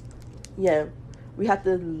 yeah. We have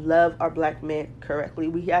to love our black men correctly.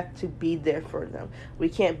 We have to be there for them. We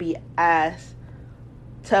can't be as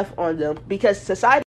tough on them, because society